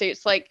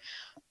swimsuits. Like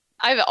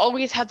I've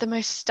always had the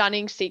most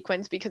stunning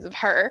sequins because of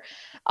her.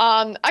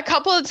 A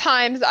couple of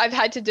times I've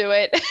had to do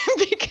it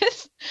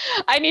because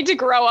I need to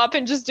grow up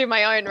and just do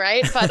my own,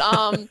 right? But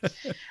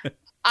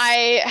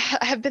I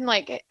have been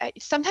like,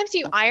 sometimes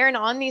you iron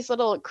on these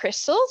little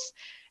crystals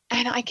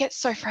and I get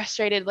so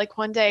frustrated. Like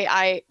one day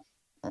I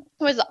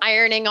was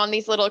ironing on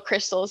these little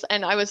crystals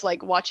and I was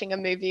like watching a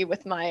movie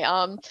with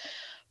my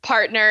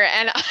partner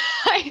and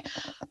I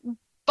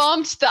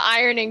bumped the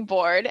ironing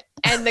board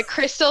and the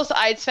crystals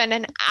I'd spend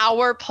an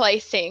hour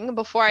placing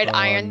before I'd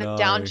iron them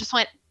down just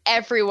went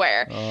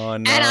everywhere. Oh,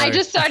 no. And I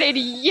just started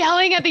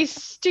yelling at these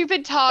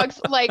stupid togs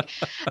and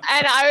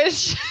I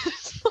was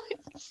just like,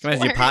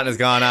 imagine your partner's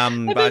gone,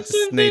 I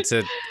just need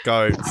to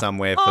go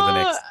somewhere for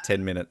the next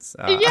 10 minutes.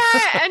 Yeah,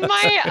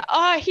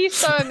 and he's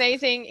so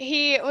amazing.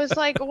 He was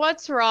like,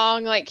 what's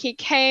wrong? Like, he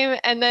came,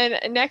 and then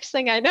next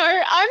thing I know,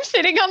 I'm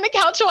sitting on the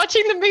couch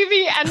watching the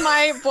movie, and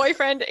my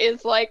boyfriend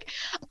is, like,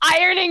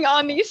 ironing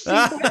on these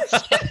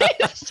sequins.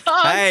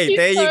 Hey,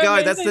 there you go.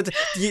 Amazing.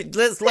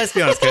 Let's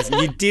be honest, Kirsten.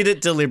 You did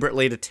it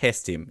deliberately to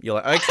test him. You're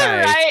like,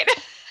 okay. Right.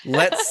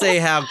 Let's see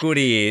how good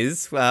he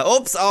is.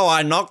 Oops. Oh,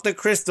 I knocked the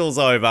crystals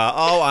over.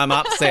 Oh, I'm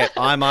upset.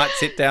 I might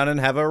sit down and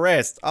have a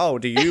rest. Oh,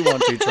 do you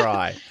want to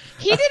try?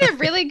 He did a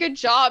really good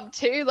job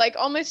too, like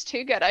almost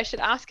too good. I should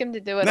ask him to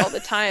do it all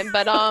the time.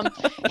 But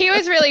he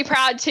was really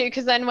proud too,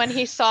 because then when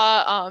he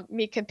saw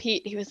me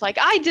compete, he was like,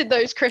 I did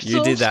those crystals.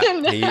 You did that.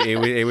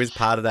 He was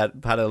part of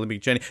the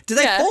Olympic journey. Do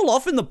they fall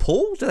off in the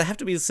pool? Do they have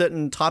to be a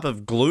certain type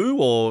of glue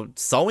or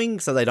sewing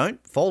so they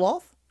don't fall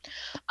off?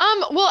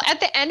 Well, at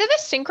the end of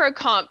a synchro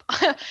comp,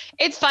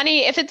 it's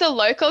funny, if it's a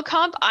local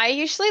comp, I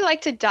usually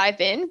like to dive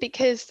in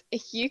because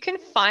you can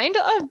find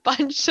a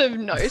bunch of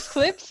nose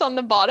clips on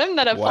the bottom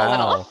that have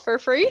fallen off for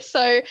free.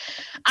 So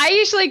I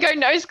usually go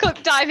nose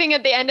clip diving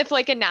at the end of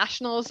like a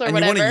nationals or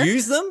whatever. And you want to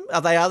use them?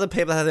 Are they other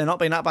people? Have they not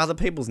been up other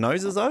people's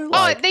noses though?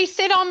 They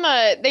sit on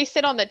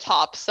the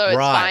top, so it's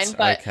fine.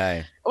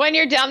 But when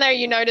you're down there,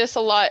 you notice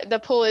a lot. The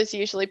pool is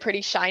usually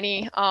pretty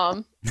shiny.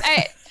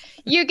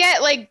 You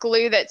get like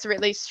glue that's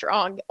really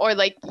strong or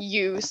like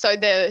so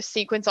the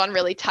sequins on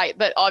really tight,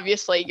 but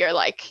obviously you're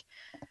like,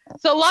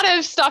 it's a lot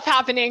of stuff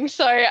happening.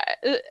 So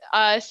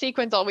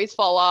sequins always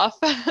fall off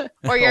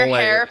or your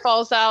hair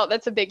falls out.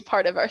 That's a big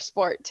part of our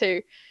sport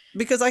too.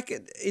 Because I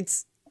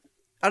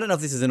don't know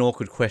if this is an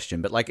awkward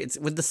question, but like it's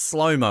with the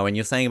slow-mo and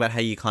you're saying about how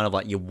you kind of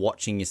like, you're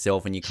watching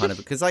yourself and you kind of,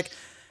 because like,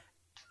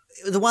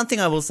 the one thing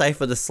I will say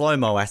for the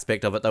slow-mo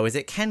aspect of it, though, is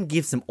it can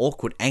give some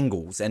awkward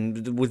angles.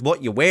 And with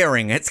what you're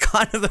wearing, it's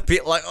kind of a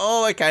bit like,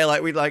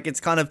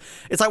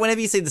 it's like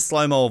whenever you see the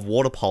slow-mo of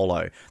water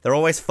polo, they're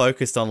always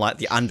focused on, like,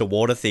 the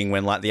underwater thing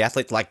when, like, the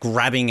athletes, like,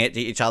 grabbing at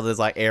each other's,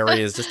 like,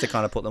 areas just to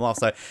kind of put them off.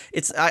 So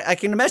I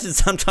can imagine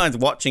sometimes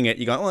watching it,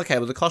 you go,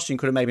 the costume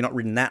could have maybe not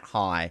ridden that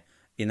high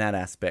in that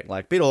aspect.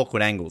 Like, a bit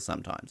awkward angles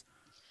sometimes.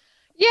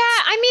 Yeah,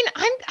 I mean,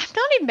 I'm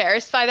not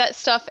embarrassed by that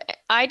stuff.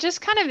 I just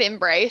kind of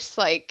embrace,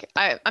 like,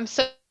 I'm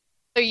so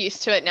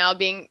used to it now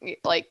being,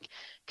 like,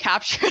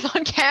 captured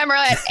on camera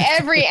at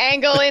every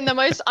angle in the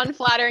most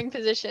unflattering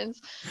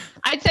positions.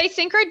 I'd say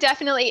synchro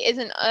definitely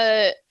isn't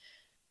a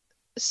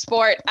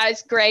sport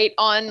as great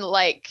on,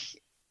 like,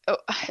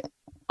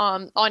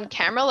 on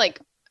camera,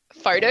 like,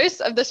 photos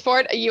of the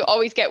sport. You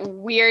always get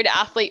weird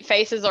athlete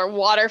faces or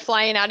water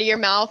flying out of your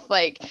mouth,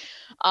 like...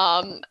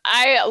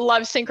 I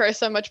love synchro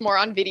so much more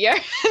on video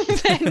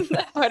than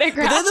the photographs.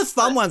 But they're the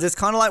fun ones. It's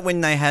kind of like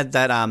when they had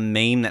that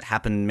meme that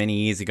happened many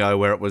years ago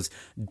where it was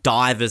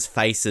divers'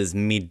 faces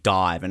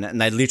mid-dive and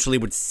they literally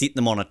would sit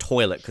them on a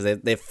toilet because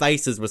their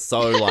faces were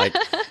so like,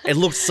 it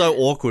looked so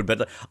awkward.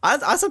 But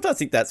I sometimes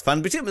think that's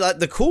fun. But like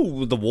the cool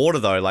with the water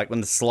though, like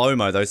when the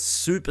slow-mo, those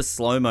super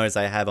slow-mos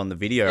they have on the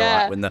video,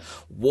 right? When the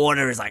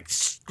water is like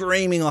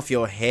screaming off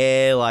your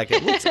hair, like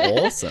it looks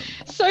awesome.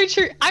 So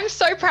true. I'm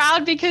so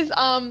proud because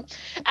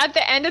at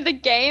the end of the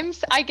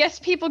games, I guess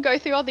people go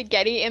through all the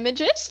Getty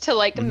images to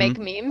like make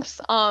memes.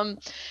 And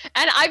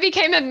I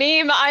became a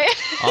meme. I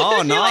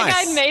feel like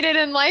I'd made it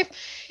in life.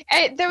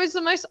 There was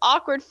the most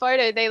awkward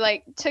photo. They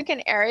like took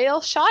an aerial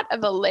shot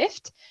of a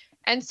lift.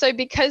 And so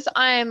because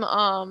I'm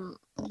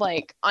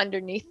like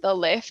underneath the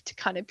lift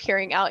kind of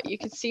peering out, you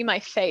could see my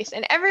face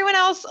and everyone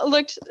else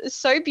looked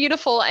so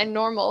beautiful and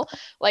normal,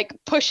 like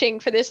pushing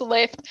for this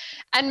lift,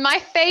 and my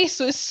face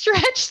was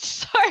stretched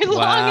so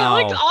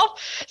long it looked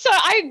off. So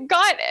I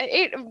got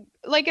it,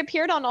 like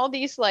appeared on all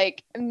these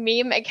like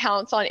meme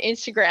accounts on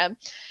Instagram,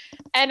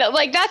 and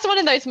like that's one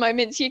of those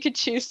moments you could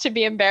choose to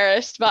be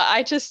embarrassed, but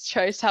I just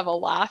chose to have a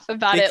laugh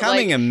about it.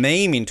 Becoming a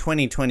meme in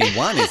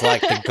 2021 is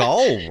like the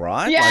goal,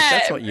 right? Yeah. Like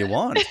that's what you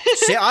want.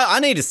 See, I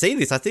need to see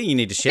this. I think you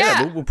need to share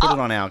that. We'll put it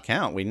on our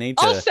account. We need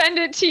to. I'll send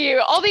it to you.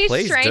 All these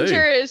Please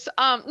strangers,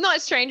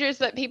 not strangers,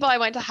 but people I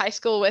went to high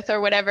school with or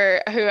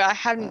whatever, who I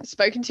hadn't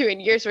spoken to in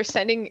years, were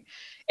sending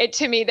it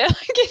to me. They're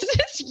like, "Is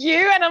this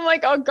you?" And I'm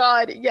like, "Oh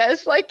God,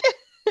 yes!" Like,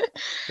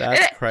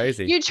 that's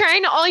crazy. You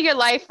train all your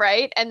life,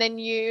 right? And then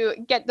you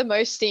get the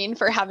most seen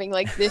for having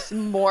like this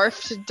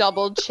morphed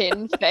double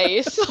chin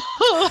face.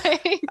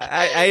 Like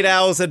 8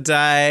 hours a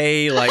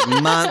day, like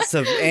months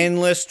of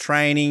endless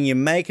training. You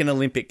make an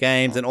Olympic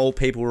Games, and all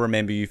people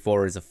remember you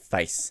for is a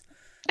face.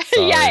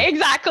 So, yeah,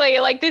 exactly.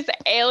 Like this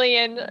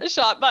alien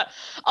shot, but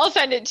I'll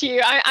send it to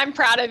you. I'm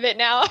proud of it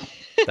now.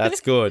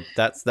 that's good.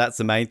 That's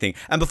the main thing.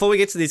 And before we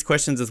get to these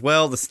questions as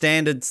well, the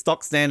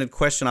stock standard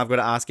question I've got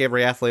to ask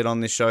every athlete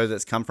on this show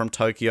that's come from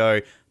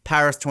Tokyo,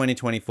 Paris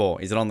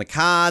 2024. Is it on the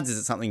cards? Is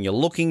it something you're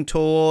looking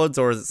towards,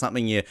 or is it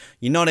something you're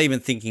not even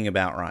thinking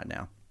about right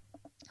now?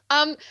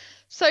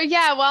 So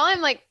yeah, while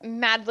I'm like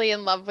madly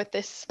in love with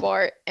this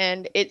sport,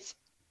 and it's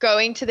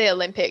going to the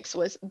Olympics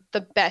was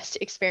the best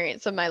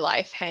experience of my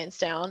life, hands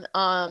down.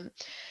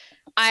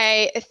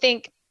 I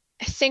think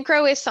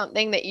synchro is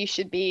something that you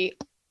should be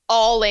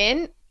all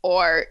in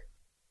or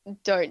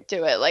don't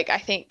do it. Like, I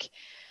think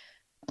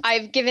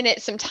I've given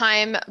it some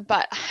time,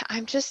 but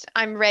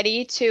I'm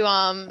ready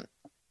to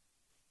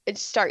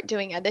start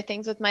doing other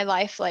things with my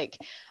life, like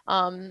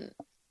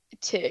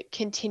to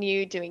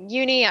continue doing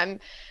uni. I'm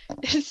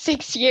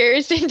 6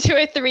 years into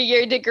a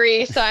 3-year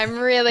degree, so I'm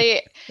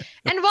really,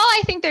 and while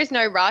I think there's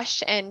no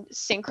rush and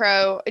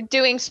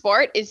doing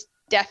sport is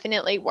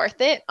definitely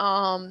worth it,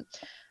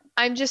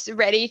 I'm just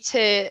ready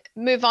to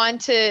move on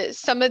to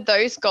some of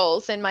those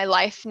goals in my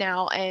life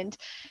now, and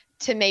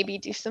to maybe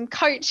do some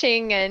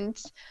coaching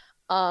and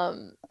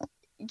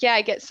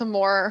get some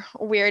more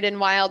weird and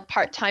wild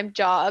part-time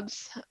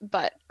jobs.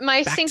 But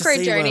my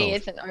synchro journey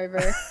isn't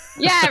over.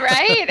 Yeah,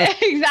 right?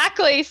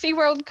 Exactly.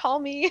 SeaWorld, call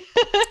me.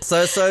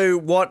 So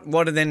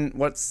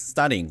what's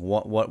studying?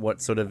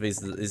 What sort of is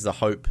the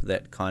hope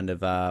that kind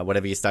of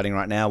whatever you're studying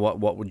right now,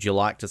 what would you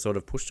like to sort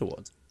of push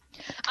towards?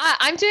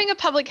 I'm doing a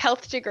public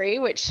health degree,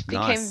 which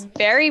became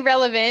very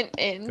relevant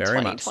in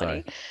 2020. Much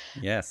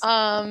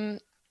so.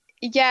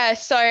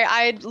 Yes. So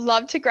I'd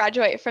love to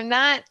graduate from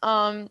that.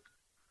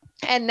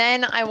 And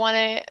then I want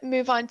to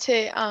move on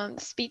to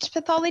speech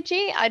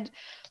pathology. I'd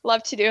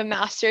love to do a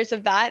master's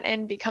of that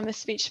and become a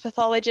speech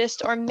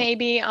pathologist, or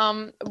maybe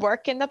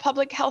work in the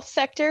public health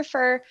sector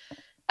for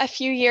a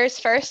few years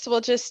first.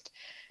 We'll just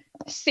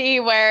see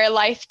where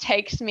life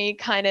takes me,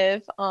 kind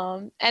of.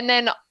 And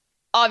then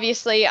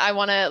obviously I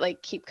want to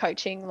like keep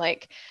coaching.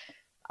 Like,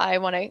 I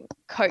want to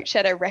coach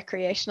at a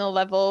recreational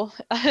level.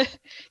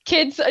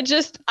 Kids are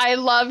I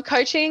love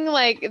coaching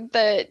like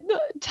the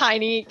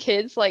tiny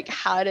kids, like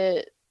how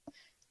to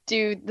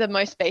do the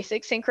most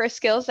basic synchro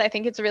skills. I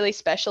think it's really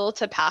special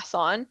to pass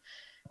on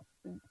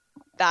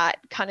that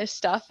kind of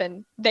stuff,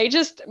 and they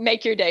just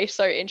make your day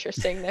so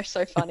interesting. They're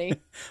so funny.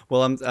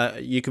 Well,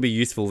 you could be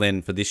useful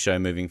then for this show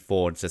moving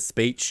forward. So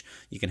speech,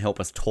 you can help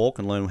us talk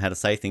and learn how to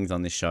say things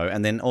on this show,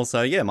 and then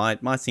also my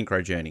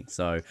synchro journey.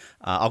 So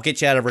I'll get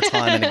you out of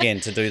retirement again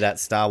to do that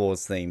Star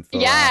Wars theme.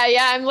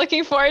 I'm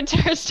looking forward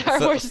to our Star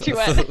Wars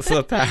duet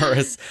for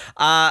Paris.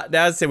 Now,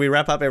 as I said, we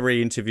wrap up every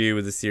interview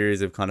with a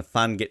series of kind of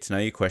fun get to know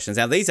you questions.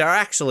 Now, these are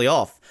actually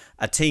off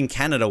a Team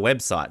Canada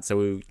website.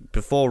 So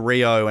before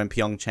Rio and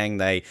Pyeongchang,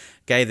 they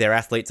gave their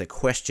athletes a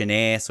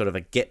questionnaire, sort of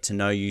a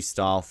get-to-know-you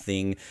style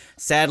thing.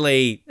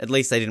 Sadly, at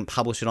least they didn't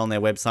publish it on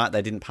their website.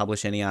 They didn't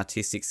publish any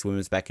artistic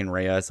swimmers back in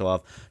Rio, so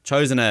I've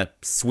chosen a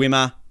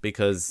swimmer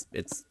because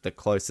it's the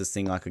closest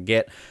thing I could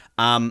get.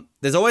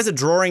 There's always a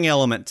drawing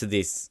element to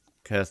this,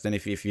 Kirsten,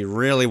 if you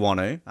really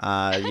want to.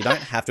 You don't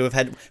have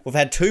to. We've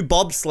had 2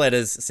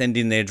 bobsledders send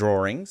in their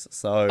drawings,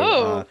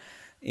 so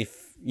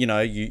if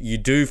you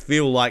do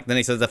feel like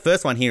so the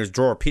first one here is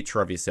draw a picture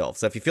of yourself.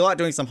 So if you feel like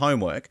doing some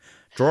homework,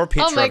 draw a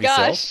picture of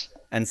yourself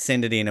and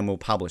send it in, and we'll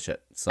publish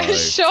it. So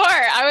sure,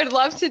 I would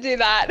love to do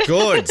that.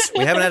 Good.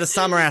 We haven't had a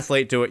summer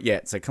athlete do it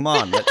yet, so come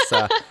on, let's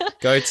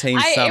go Team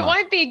Summer. It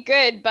won't be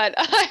good, but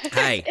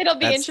hey, it'll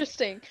be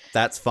interesting.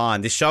 That's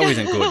fine. This show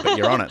isn't good, but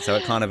you're on it, so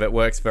it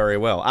works very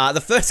well. The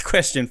first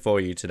question for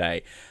you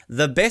today: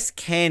 the best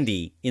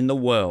candy in the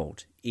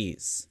world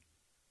is?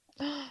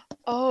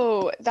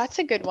 Oh, that's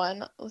a good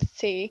one. Let's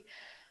see.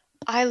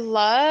 I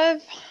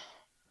love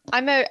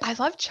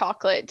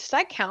chocolate. Does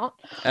that count?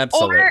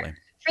 Absolutely. Or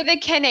for the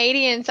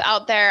Canadians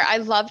out there, I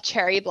love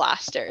cherry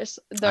blasters.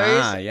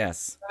 Those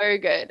yes. So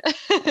good.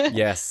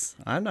 Yes,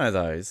 I know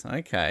those.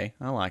 Okay,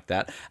 I like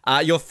that.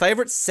 Your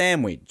favorite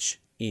sandwich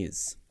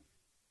is?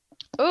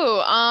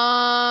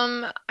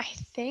 I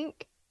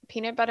think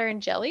peanut butter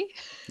and jelly.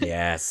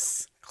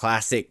 Yes.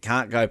 Classic,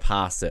 can't go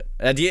past it.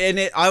 I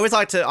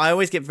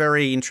always get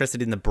very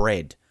interested in the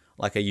bread.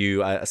 Like, are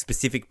you a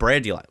specific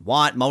bread? Do you like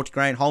white,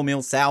 multigrain,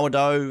 wholemeal,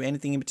 sourdough,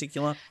 anything in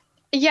particular?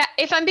 Yeah,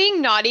 if I'm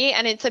being naughty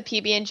and it's a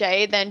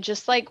PB&J, then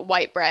just like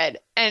white bread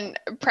and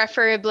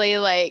preferably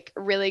like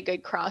really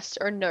good crust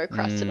or no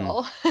crust at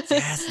all.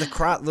 Yes, the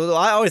crust.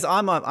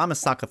 I'm a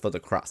sucker for the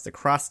crust. The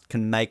crust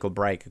can make or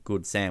break a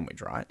good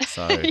sandwich, right?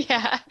 So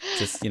Yeah.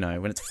 just,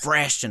 when it's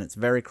fresh and it's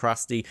very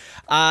crusty.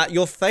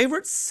 Your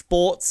favorite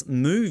sports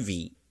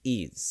movie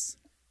is?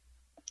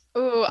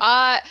 Ooh,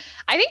 I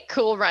think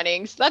Cool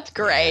Runnings. That's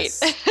great.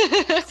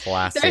 Yes.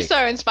 Classic. They're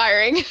so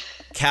inspiring.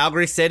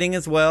 Calgary setting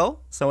as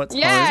well, so it's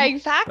Yeah, home,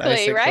 exactly,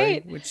 basically.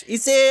 right? Which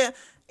is there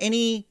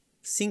any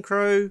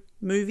synchro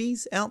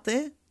movies out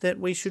there that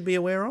we should be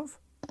aware of?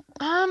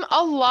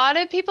 A lot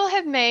of people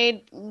have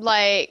made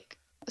like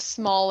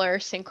smaller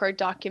synchro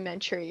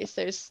documentaries.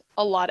 There's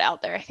a lot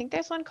out there. I think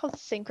there's one called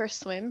Synchro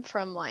Swim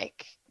from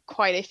like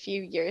quite a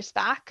few years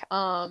back.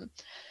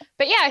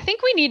 But yeah, I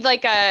think we need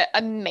like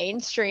a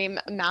mainstream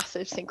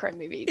massive synchro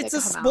movie. It's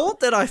a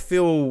sport that I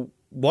feel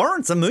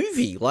warrants a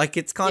movie. Like,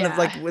 it's kind of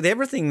like with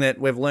everything that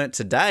we've learnt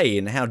today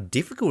and how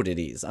difficult it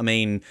is. I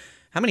mean,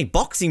 how many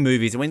boxing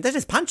movies? I mean, they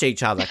just punch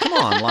each other. Come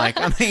on.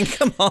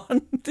 Come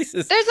on. There's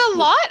a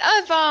lot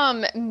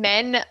of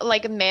men,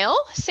 like male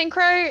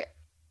synchro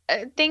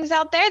things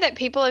out there that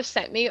people have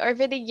sent me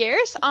over the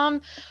years.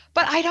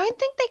 But I don't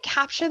think they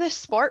capture the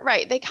sport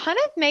right. They kind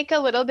of make a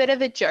little bit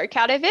of a joke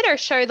out of it or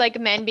show like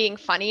men being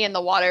funny in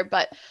the water.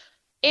 But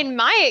in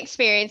my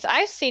experience,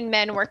 I've seen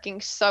men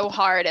working so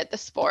hard at the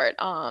sport,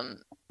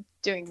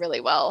 doing really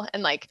well.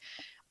 And like,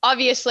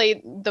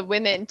 obviously the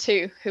women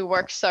too, who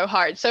work so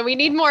hard. So we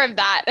need more of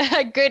that,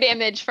 a good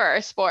image for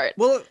our sport.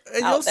 Well,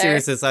 in all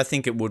seriousness, I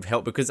think it would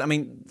help because, I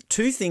mean,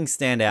 two things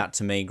stand out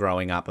to me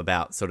growing up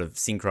about sort of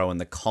synchro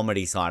and the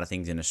comedy side of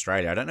things in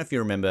Australia. I don't know if you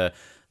remember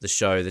the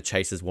show The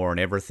Chasers War and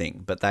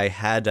Everything, but they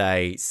had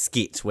a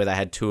skit where they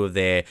had two of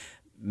their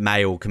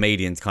male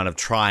comedians kind of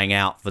trying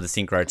out for the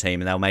synchro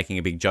team and they were making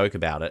a big joke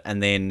about it.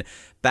 And then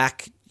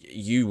back,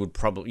 you would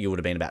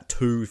have been about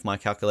 2 if my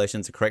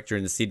calculations are correct.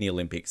 During the Sydney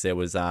Olympics, there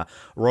was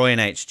Roy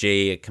and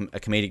HG, a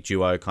comedic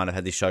duo, kind of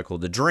had this show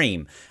called The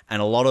Dream.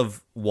 And a lot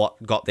of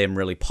what got them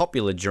really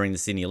popular during the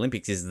Sydney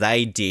Olympics is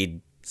they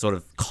did sort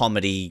of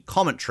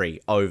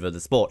commentary over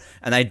the sport,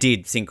 and they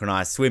did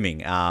synchronized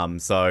swimming.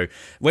 So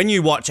when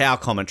you watch our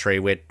commentary,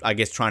 we're, I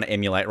guess, trying to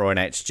emulate Roy and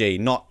HG,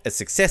 not as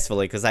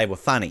successfully because they were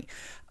funny.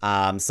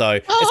 So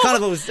it's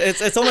kind of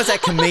it's almost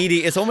that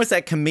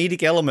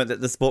comedic element that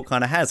the sport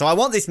kind of has. So I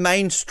want this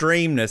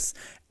mainstreamness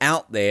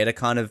out there to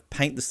kind of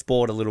paint the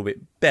sport a little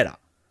bit better.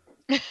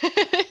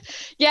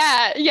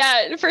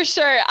 Yeah, for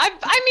sure.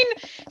 I mean,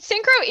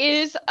 synchro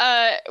is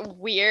a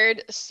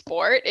weird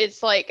sport.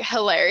 It's like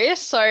hilarious.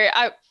 So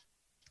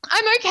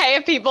I'm okay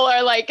if people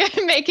are like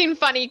making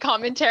funny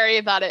commentary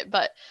about it,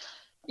 but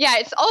yeah,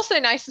 it's also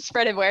nice to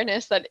spread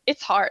awareness that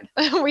it's hard.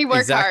 We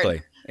work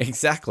hard.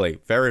 Exactly.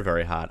 Very,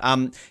 very hard.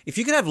 If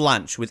you could have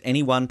lunch with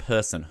any one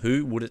person,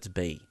 who would it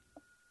be?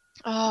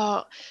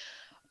 Oh,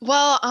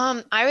 well,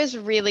 I was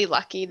really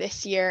lucky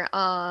this year.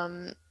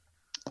 I'm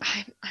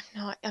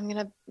going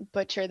to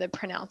butcher the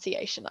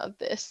pronunciation of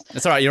this.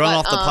 That's all right. You're on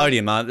off the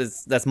podium.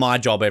 That's my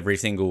job every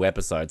single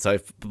episode. So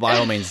by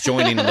all means,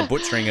 join in on the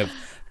butchering of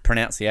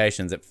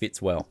pronunciations. It fits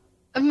well.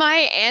 My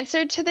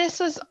answer to this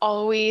was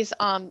always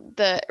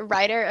the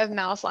writer of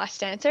Mao's Last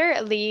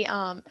Dancer, Lee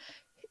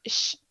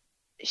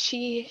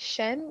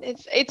Shen.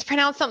 It's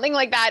pronounced something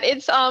like that.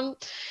 It's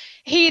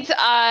he's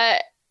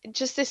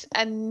just this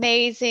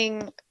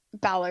amazing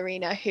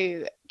ballerina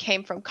who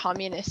came from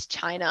communist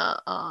China,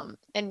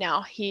 and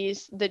now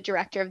he's the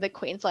director of the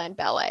Queensland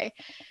Ballet.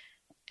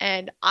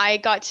 And I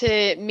got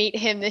to meet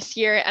him this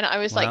year, and I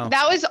was like,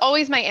 that was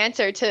always my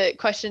answer to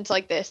questions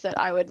like this, that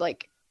I would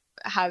like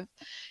have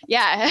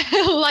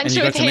lunch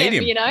with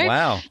him, you know?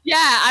 Wow. Yeah,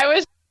 I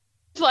was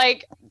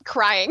like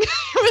crying. It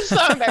was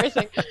so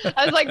embarrassing.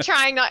 I was like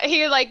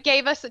he like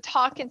gave us a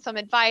talk and some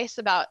advice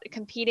about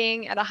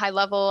competing at a high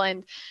level,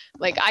 and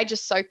like I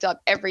just soaked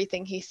up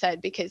everything he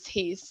said because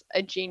he's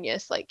a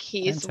genius. Like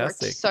he's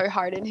worked so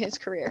hard in his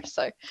career.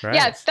 So great.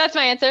 Yeah, that's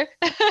my answer.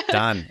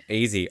 Done.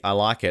 Easy. I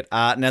like it.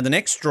 Now the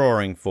next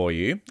drawing for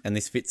you, and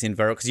this fits in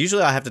very, because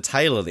usually I have to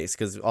tailor this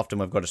because often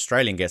we've got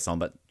Australian guests on,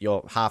 but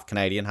you're half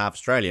Canadian, half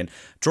Australian.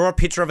 Draw a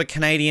picture of a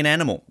Canadian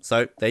animal.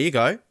 So there you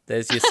go.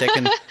 There's your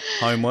second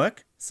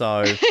homework.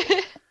 So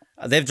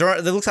they've drawn.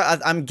 It looks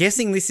like, I'm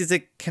guessing this is a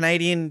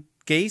Canadian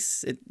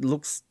geese. It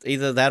looks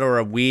either that or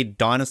a weird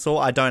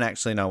dinosaur. I don't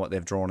actually know what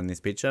they've drawn in this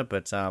picture,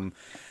 but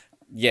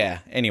yeah.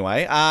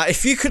 Anyway,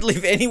 if you could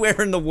live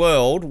anywhere in the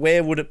world,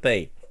 where would it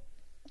be?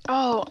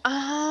 Oh,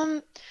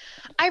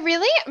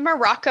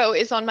 Morocco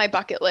is on my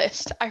bucket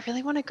list. I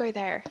really want to go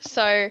there.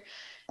 So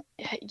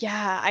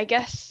yeah, I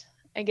guess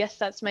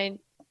that's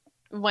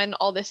when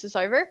all this is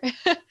over.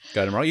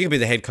 Go to Morocco. You could be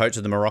the head coach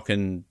of the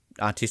Moroccan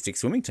artistic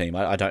swimming team.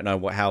 I don't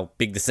know how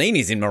big the scene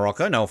is in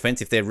Morocco. No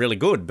offense if they're really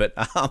good, but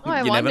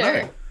you never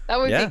know. That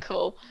would be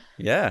cool.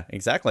 Yeah,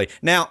 exactly.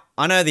 Now,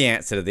 I know the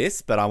answer to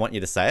this, but I want you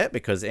to say it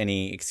because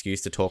any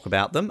excuse to talk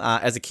about them.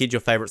 As a kid,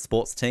 your favourite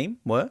sports team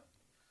were?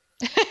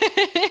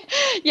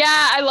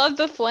 Yeah, I love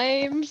the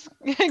Flames.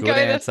 Go Good the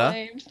answer.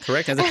 Flames.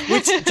 Correct answer.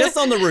 Which, just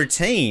on the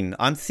routine,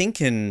 I'm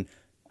thinking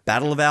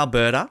Battle of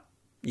Alberta.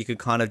 You could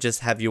kind of just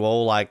have you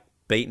all like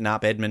beating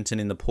up Edmonton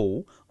in the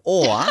pool,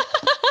 or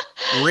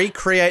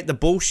recreate the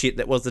bullshit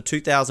that was the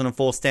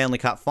 2004 Stanley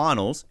Cup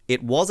Finals.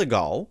 It was a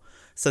goal.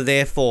 So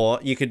therefore,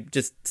 you could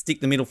just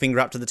stick the middle finger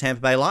up to the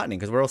Tampa Bay Lightning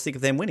because we're all sick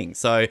of them winning.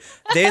 So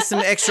there's some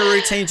extra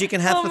routines you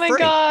can have for free. Oh my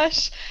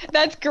gosh,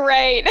 that's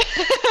great.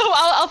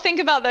 I'll think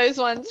about those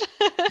ones.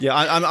 Yeah,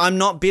 I'm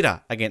not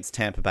bitter against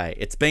Tampa Bay.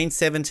 It's been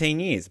 17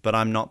 years, but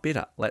I'm not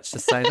bitter. Let's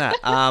just say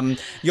that.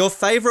 Your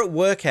favorite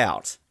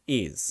workout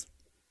is?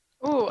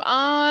 Ooh,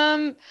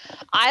 I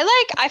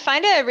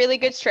find it a really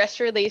good stress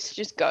release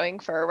just going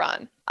for a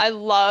run. I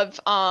love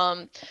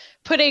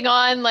putting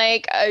on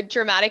like a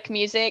dramatic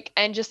music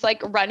and just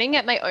like running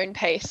at my own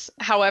pace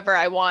however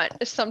I want.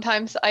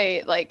 Sometimes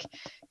I like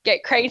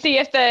get crazy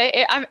if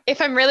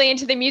I'm really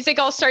into the music,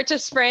 I'll start to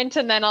sprint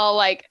and then I'll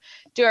like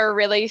do a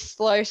really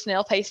slow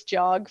snail-paced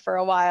jog for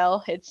a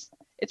while. It's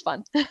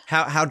fun.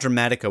 How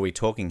dramatic are we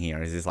talking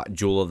here? Is this like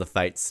Jewel of the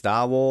Fates,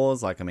 Star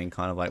Wars? Like, I mean,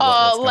 kind of like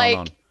what's going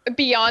on?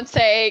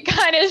 Beyonce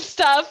kind of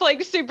stuff,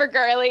 like super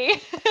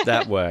girly.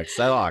 That works.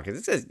 I like it.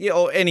 It's just,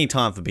 or any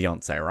time for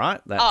Beyonce,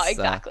 right? That's,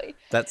 exactly.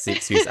 That's the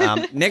excuse.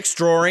 Next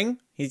drawing,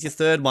 here's your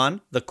third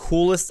one. The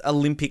coolest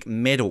Olympic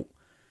medal.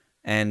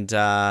 And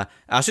I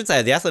should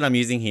say the athlete I'm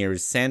using here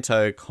is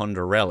Santo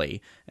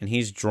Condorelli, and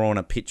he's drawn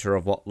a picture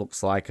of what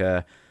looks like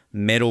a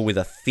medal with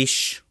a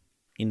fish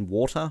in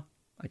water.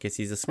 I guess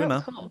he's a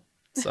swimmer. Oh, cool.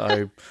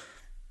 So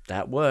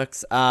that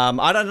works.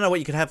 I don't know what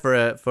you could have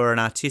for an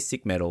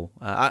artistic medal.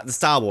 The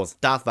Star Wars,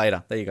 Darth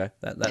Vader. There you go.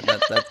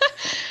 That's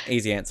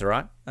easy answer,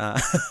 right?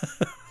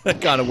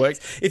 That kind of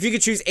works. If you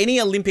could choose any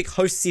Olympic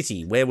host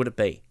city, where would it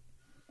be?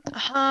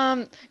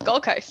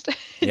 Gold Coast.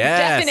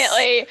 Yes.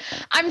 Definitely.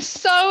 I'm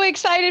so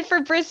excited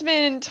for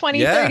Brisbane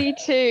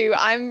 2032. Yeah.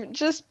 I'm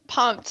just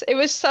pumped. It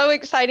was so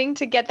exciting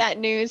to get that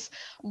news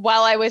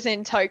while I was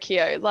in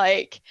Tokyo.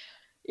 Like,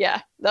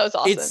 yeah, that was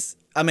awesome.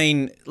 I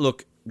mean,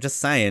 look, just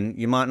saying,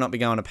 you might not be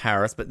going to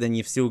Paris, but then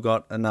you've still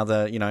got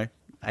another,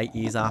 8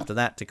 years after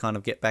that to kind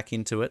of get back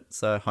into it.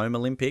 So home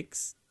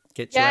Olympics,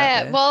 get you out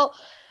there. Yeah, well,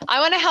 I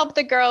want to help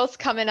the girls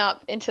coming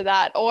up into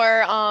that,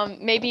 or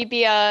maybe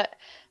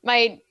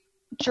my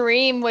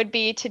dream would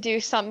be to do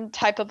some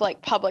type of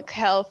like public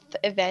health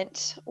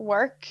event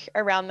work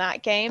around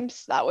that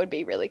games. That would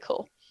be really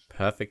cool.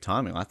 Perfect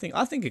timing. I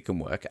think it can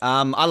work.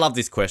 I love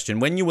this question.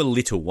 When you were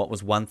little, what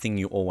was one thing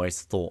you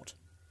always thought?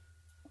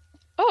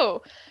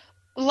 Oh,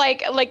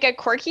 like a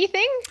quirky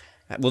thing?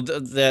 Well,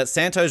 the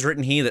Santo's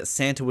written here that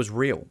Santa was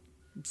real.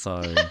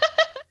 So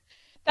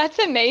that's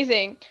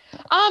amazing.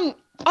 I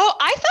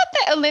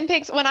thought the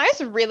Olympics, when I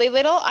was really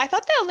little, I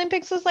thought the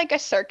Olympics was like a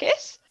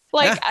circus.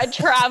 Like a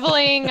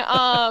traveling, and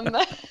I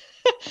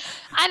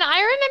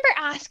remember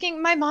asking,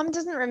 my mom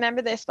doesn't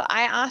remember this, but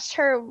I asked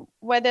her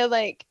whether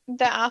like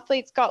the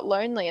athletes got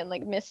lonely and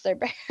like missed their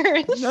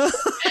parents.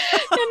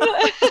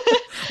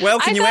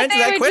 Well, can you answer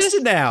that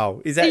question now?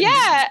 Is that?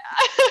 Yeah.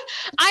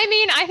 I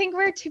mean, I think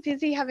we're too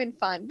busy having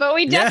fun, but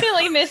we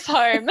definitely miss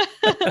home.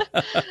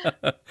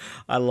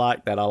 I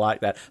like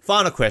that.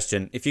 Final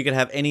question. If you could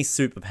have any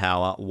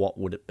superpower, what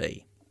would it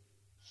be?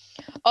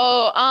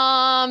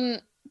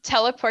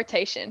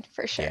 Teleportation,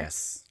 for sure.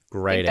 Yes.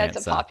 Great answer.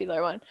 That's a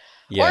popular one.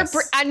 Yes.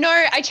 Or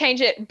I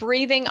change it.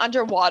 Breathing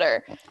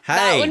underwater. Hey,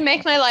 that would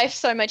make my life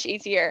so much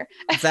easier.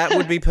 That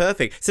would be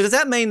perfect. So does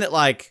that mean that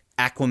like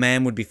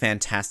Aquaman would be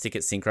fantastic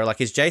at synchro? Like,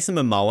 is Jason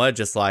Momoa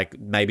just like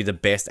maybe the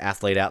best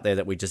athlete out there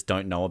that we just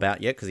don't know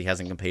about yet because he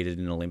hasn't competed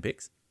in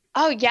Olympics?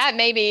 Oh yeah,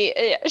 maybe.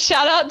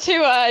 Shout out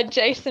to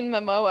Jason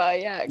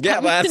Momoa. Yeah. Yeah,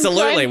 well,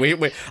 absolutely.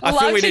 I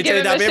feel we need to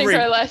end up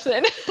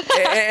lesson.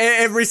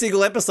 every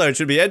single episode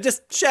should be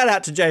just shout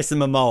out to Jason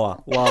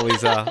Momoa while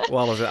he's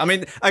I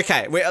mean,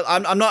 okay,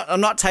 I'm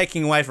not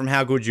taking away from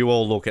how good you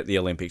all look at the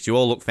Olympics. You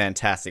all look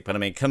fantastic, but I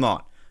mean, come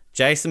on,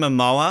 Jason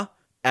Momoa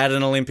at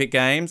an Olympic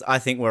Games. I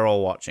think we're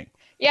all watching.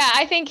 Yeah,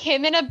 I think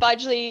him and a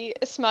Budgley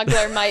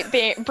smuggler might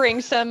bring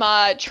some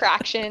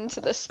traction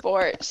to the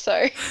sport.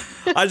 So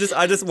I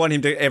just want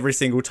him to, every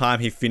single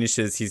time he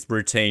finishes his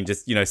routine,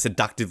 just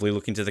seductively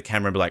look into the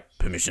camera and be like,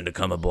 "Permission to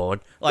come aboard."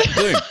 Like,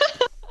 boom,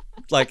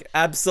 like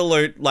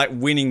absolute like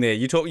winning there.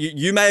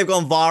 You may have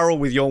gone viral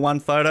with your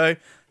one photo.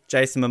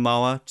 Jason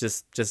Momoa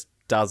just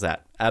does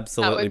that.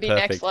 Absolutely that would be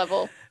perfect. Next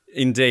level.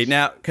 Indeed.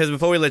 Now, because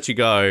before we let you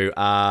go,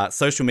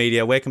 social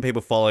media, where can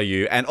people follow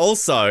you? And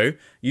also,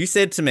 you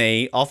said to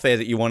me off air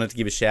that you wanted to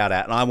give a shout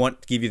out, and I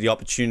want to give you the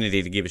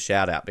opportunity to give a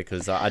shout out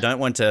because I don't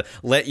want to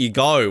let you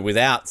go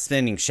without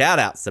sending shout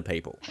outs to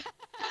people.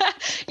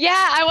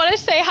 Yeah, I want to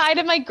say hi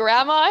to my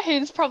grandma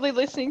who's probably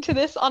listening to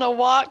this on a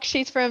walk.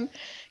 She's from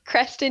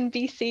Creston,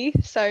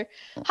 BC. So,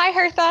 hi,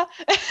 Hertha.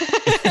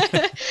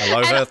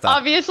 Hello, Hertha.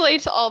 Obviously,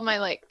 to all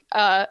my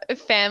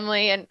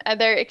family and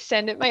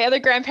my other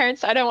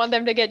grandparents. I don't want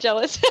them to get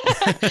jealous.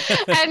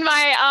 And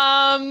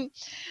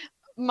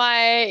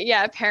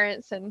my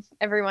parents and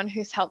everyone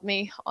who's helped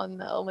me on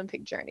the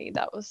Olympic journey.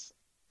 That was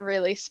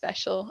really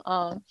special.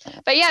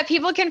 But yeah,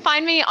 people can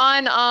find me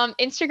on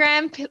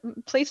Instagram.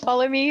 Please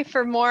follow me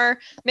for more.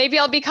 Maybe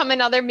I'll become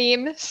another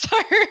meme star.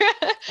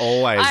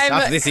 Always.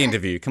 After this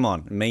interview, come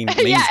on, memes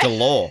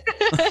galore.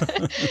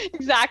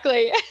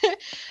 Exactly.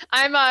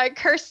 I'm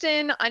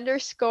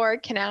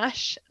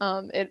Kirsten_Kanash.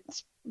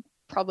 It's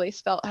probably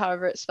spelt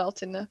however it's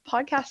spelt in the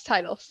podcast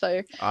title.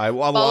 So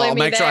I'll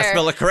make sure I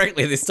spell it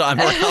correctly this time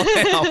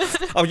around.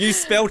 I'll use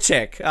spell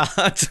check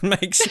to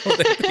make sure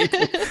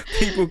that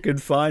people can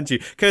find you.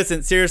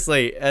 Kirsten,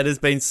 seriously, it has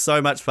been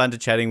so much fun to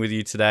chatting with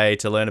you today,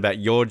 to learn about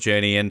your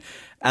journey and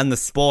the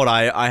sport.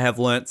 I have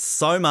learnt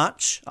so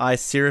much. I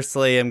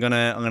seriously am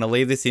I'm gonna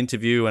leave this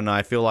interview, and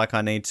I feel like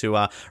I need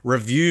to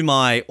review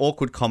my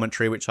awkward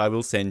commentary, which I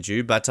will send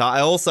you. But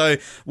I also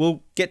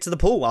will get to the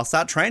pool. I'll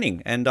start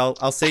training, and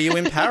I'll see you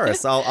in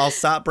Paris. I'll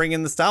start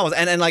bringing the Star Wars,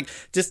 and like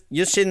just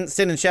you're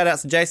sending shout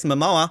outs to Jason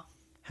Momoa.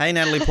 Hey,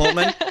 Natalie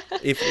Portman.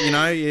 If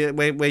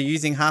we're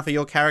using half of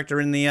your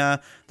character in the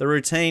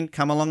routine,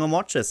 come along and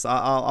watch us.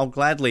 I'll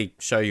gladly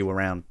show you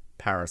around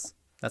Paris.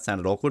 That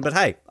sounded awkward, but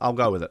hey, I'll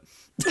go with it.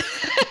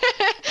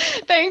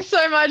 Thanks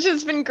so much.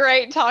 It's been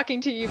great talking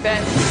to you,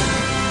 Ben.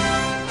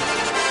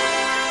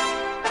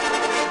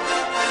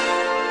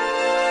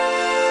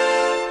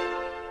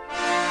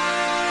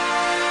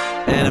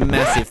 And a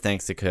massive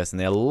thanks to Kirsten.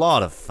 They're a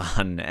lot of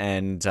fun,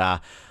 and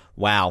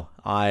wow,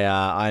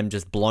 I'm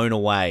just blown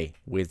away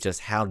with just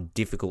how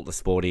difficult the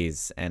sport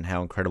is and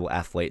how incredible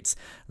athletes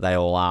they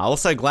all are.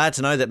 Also glad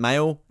to know that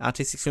male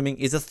artistic swimming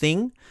is a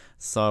thing.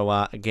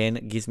 So again,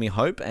 it gives me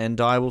hope,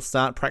 and I will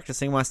start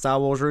practicing my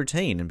Star Wars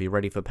routine and be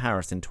ready for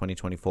Paris in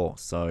 2024.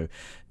 So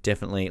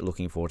definitely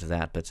looking forward to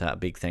that. But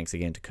big thanks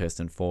again to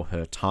Kirsten for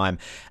her time.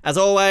 As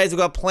always, we've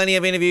got plenty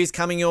of interviews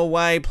coming your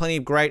way, plenty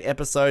of great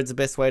episodes. The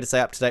best way to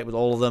stay up to date with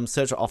all of them,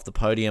 search Off the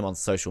Podium on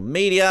social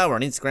media. We're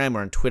on Instagram,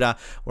 we're on Twitter,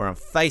 we're on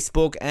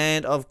Facebook,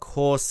 and of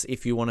course,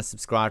 if you want to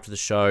subscribe to the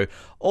show,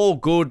 all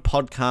good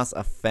podcasts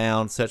are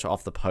found. Search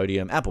Off the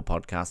Podium, Apple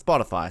Podcasts,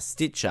 Spotify,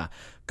 Stitcher,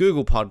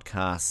 Google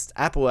Podcast,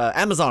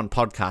 Amazon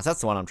Podcast.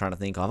 That's the one I'm trying to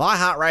think of.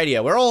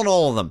 iHeartRadio. We're all on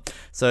all of them.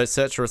 So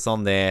search for us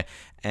on there,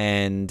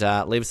 and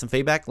leave us some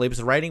feedback. Leave us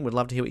a rating. We'd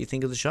love to hear what you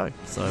think of the show.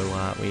 So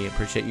we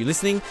appreciate you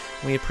listening.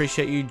 We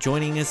appreciate you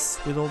joining us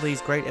with all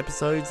these great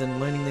episodes and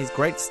learning these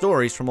great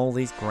stories from all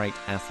these great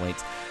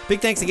athletes. Big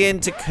thanks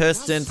again to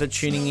Kirsten for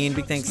tuning in.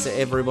 Big thanks to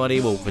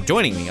everybody, well, for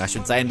joining me, I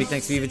should say, and big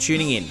thanks to you for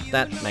tuning in.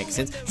 That makes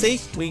sense. See,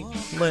 we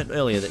learned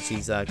earlier that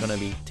she's going to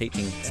be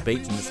teaching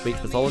speech, and the speech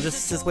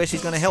pathologist. This is where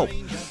she's going to help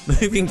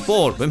moving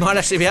forward. We might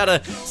actually be able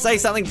to say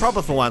something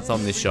proper for once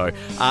on this show.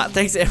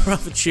 Thanks to everyone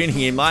for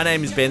tuning in. My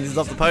name is Ben. This is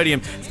Off the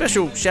Podium.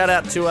 Special shout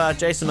out to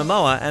Jason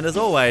Momoa, and as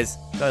always,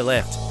 go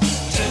left.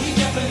 Turning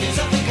Japanese,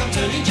 I think I'm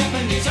turning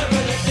Japanese. I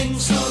really think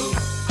so.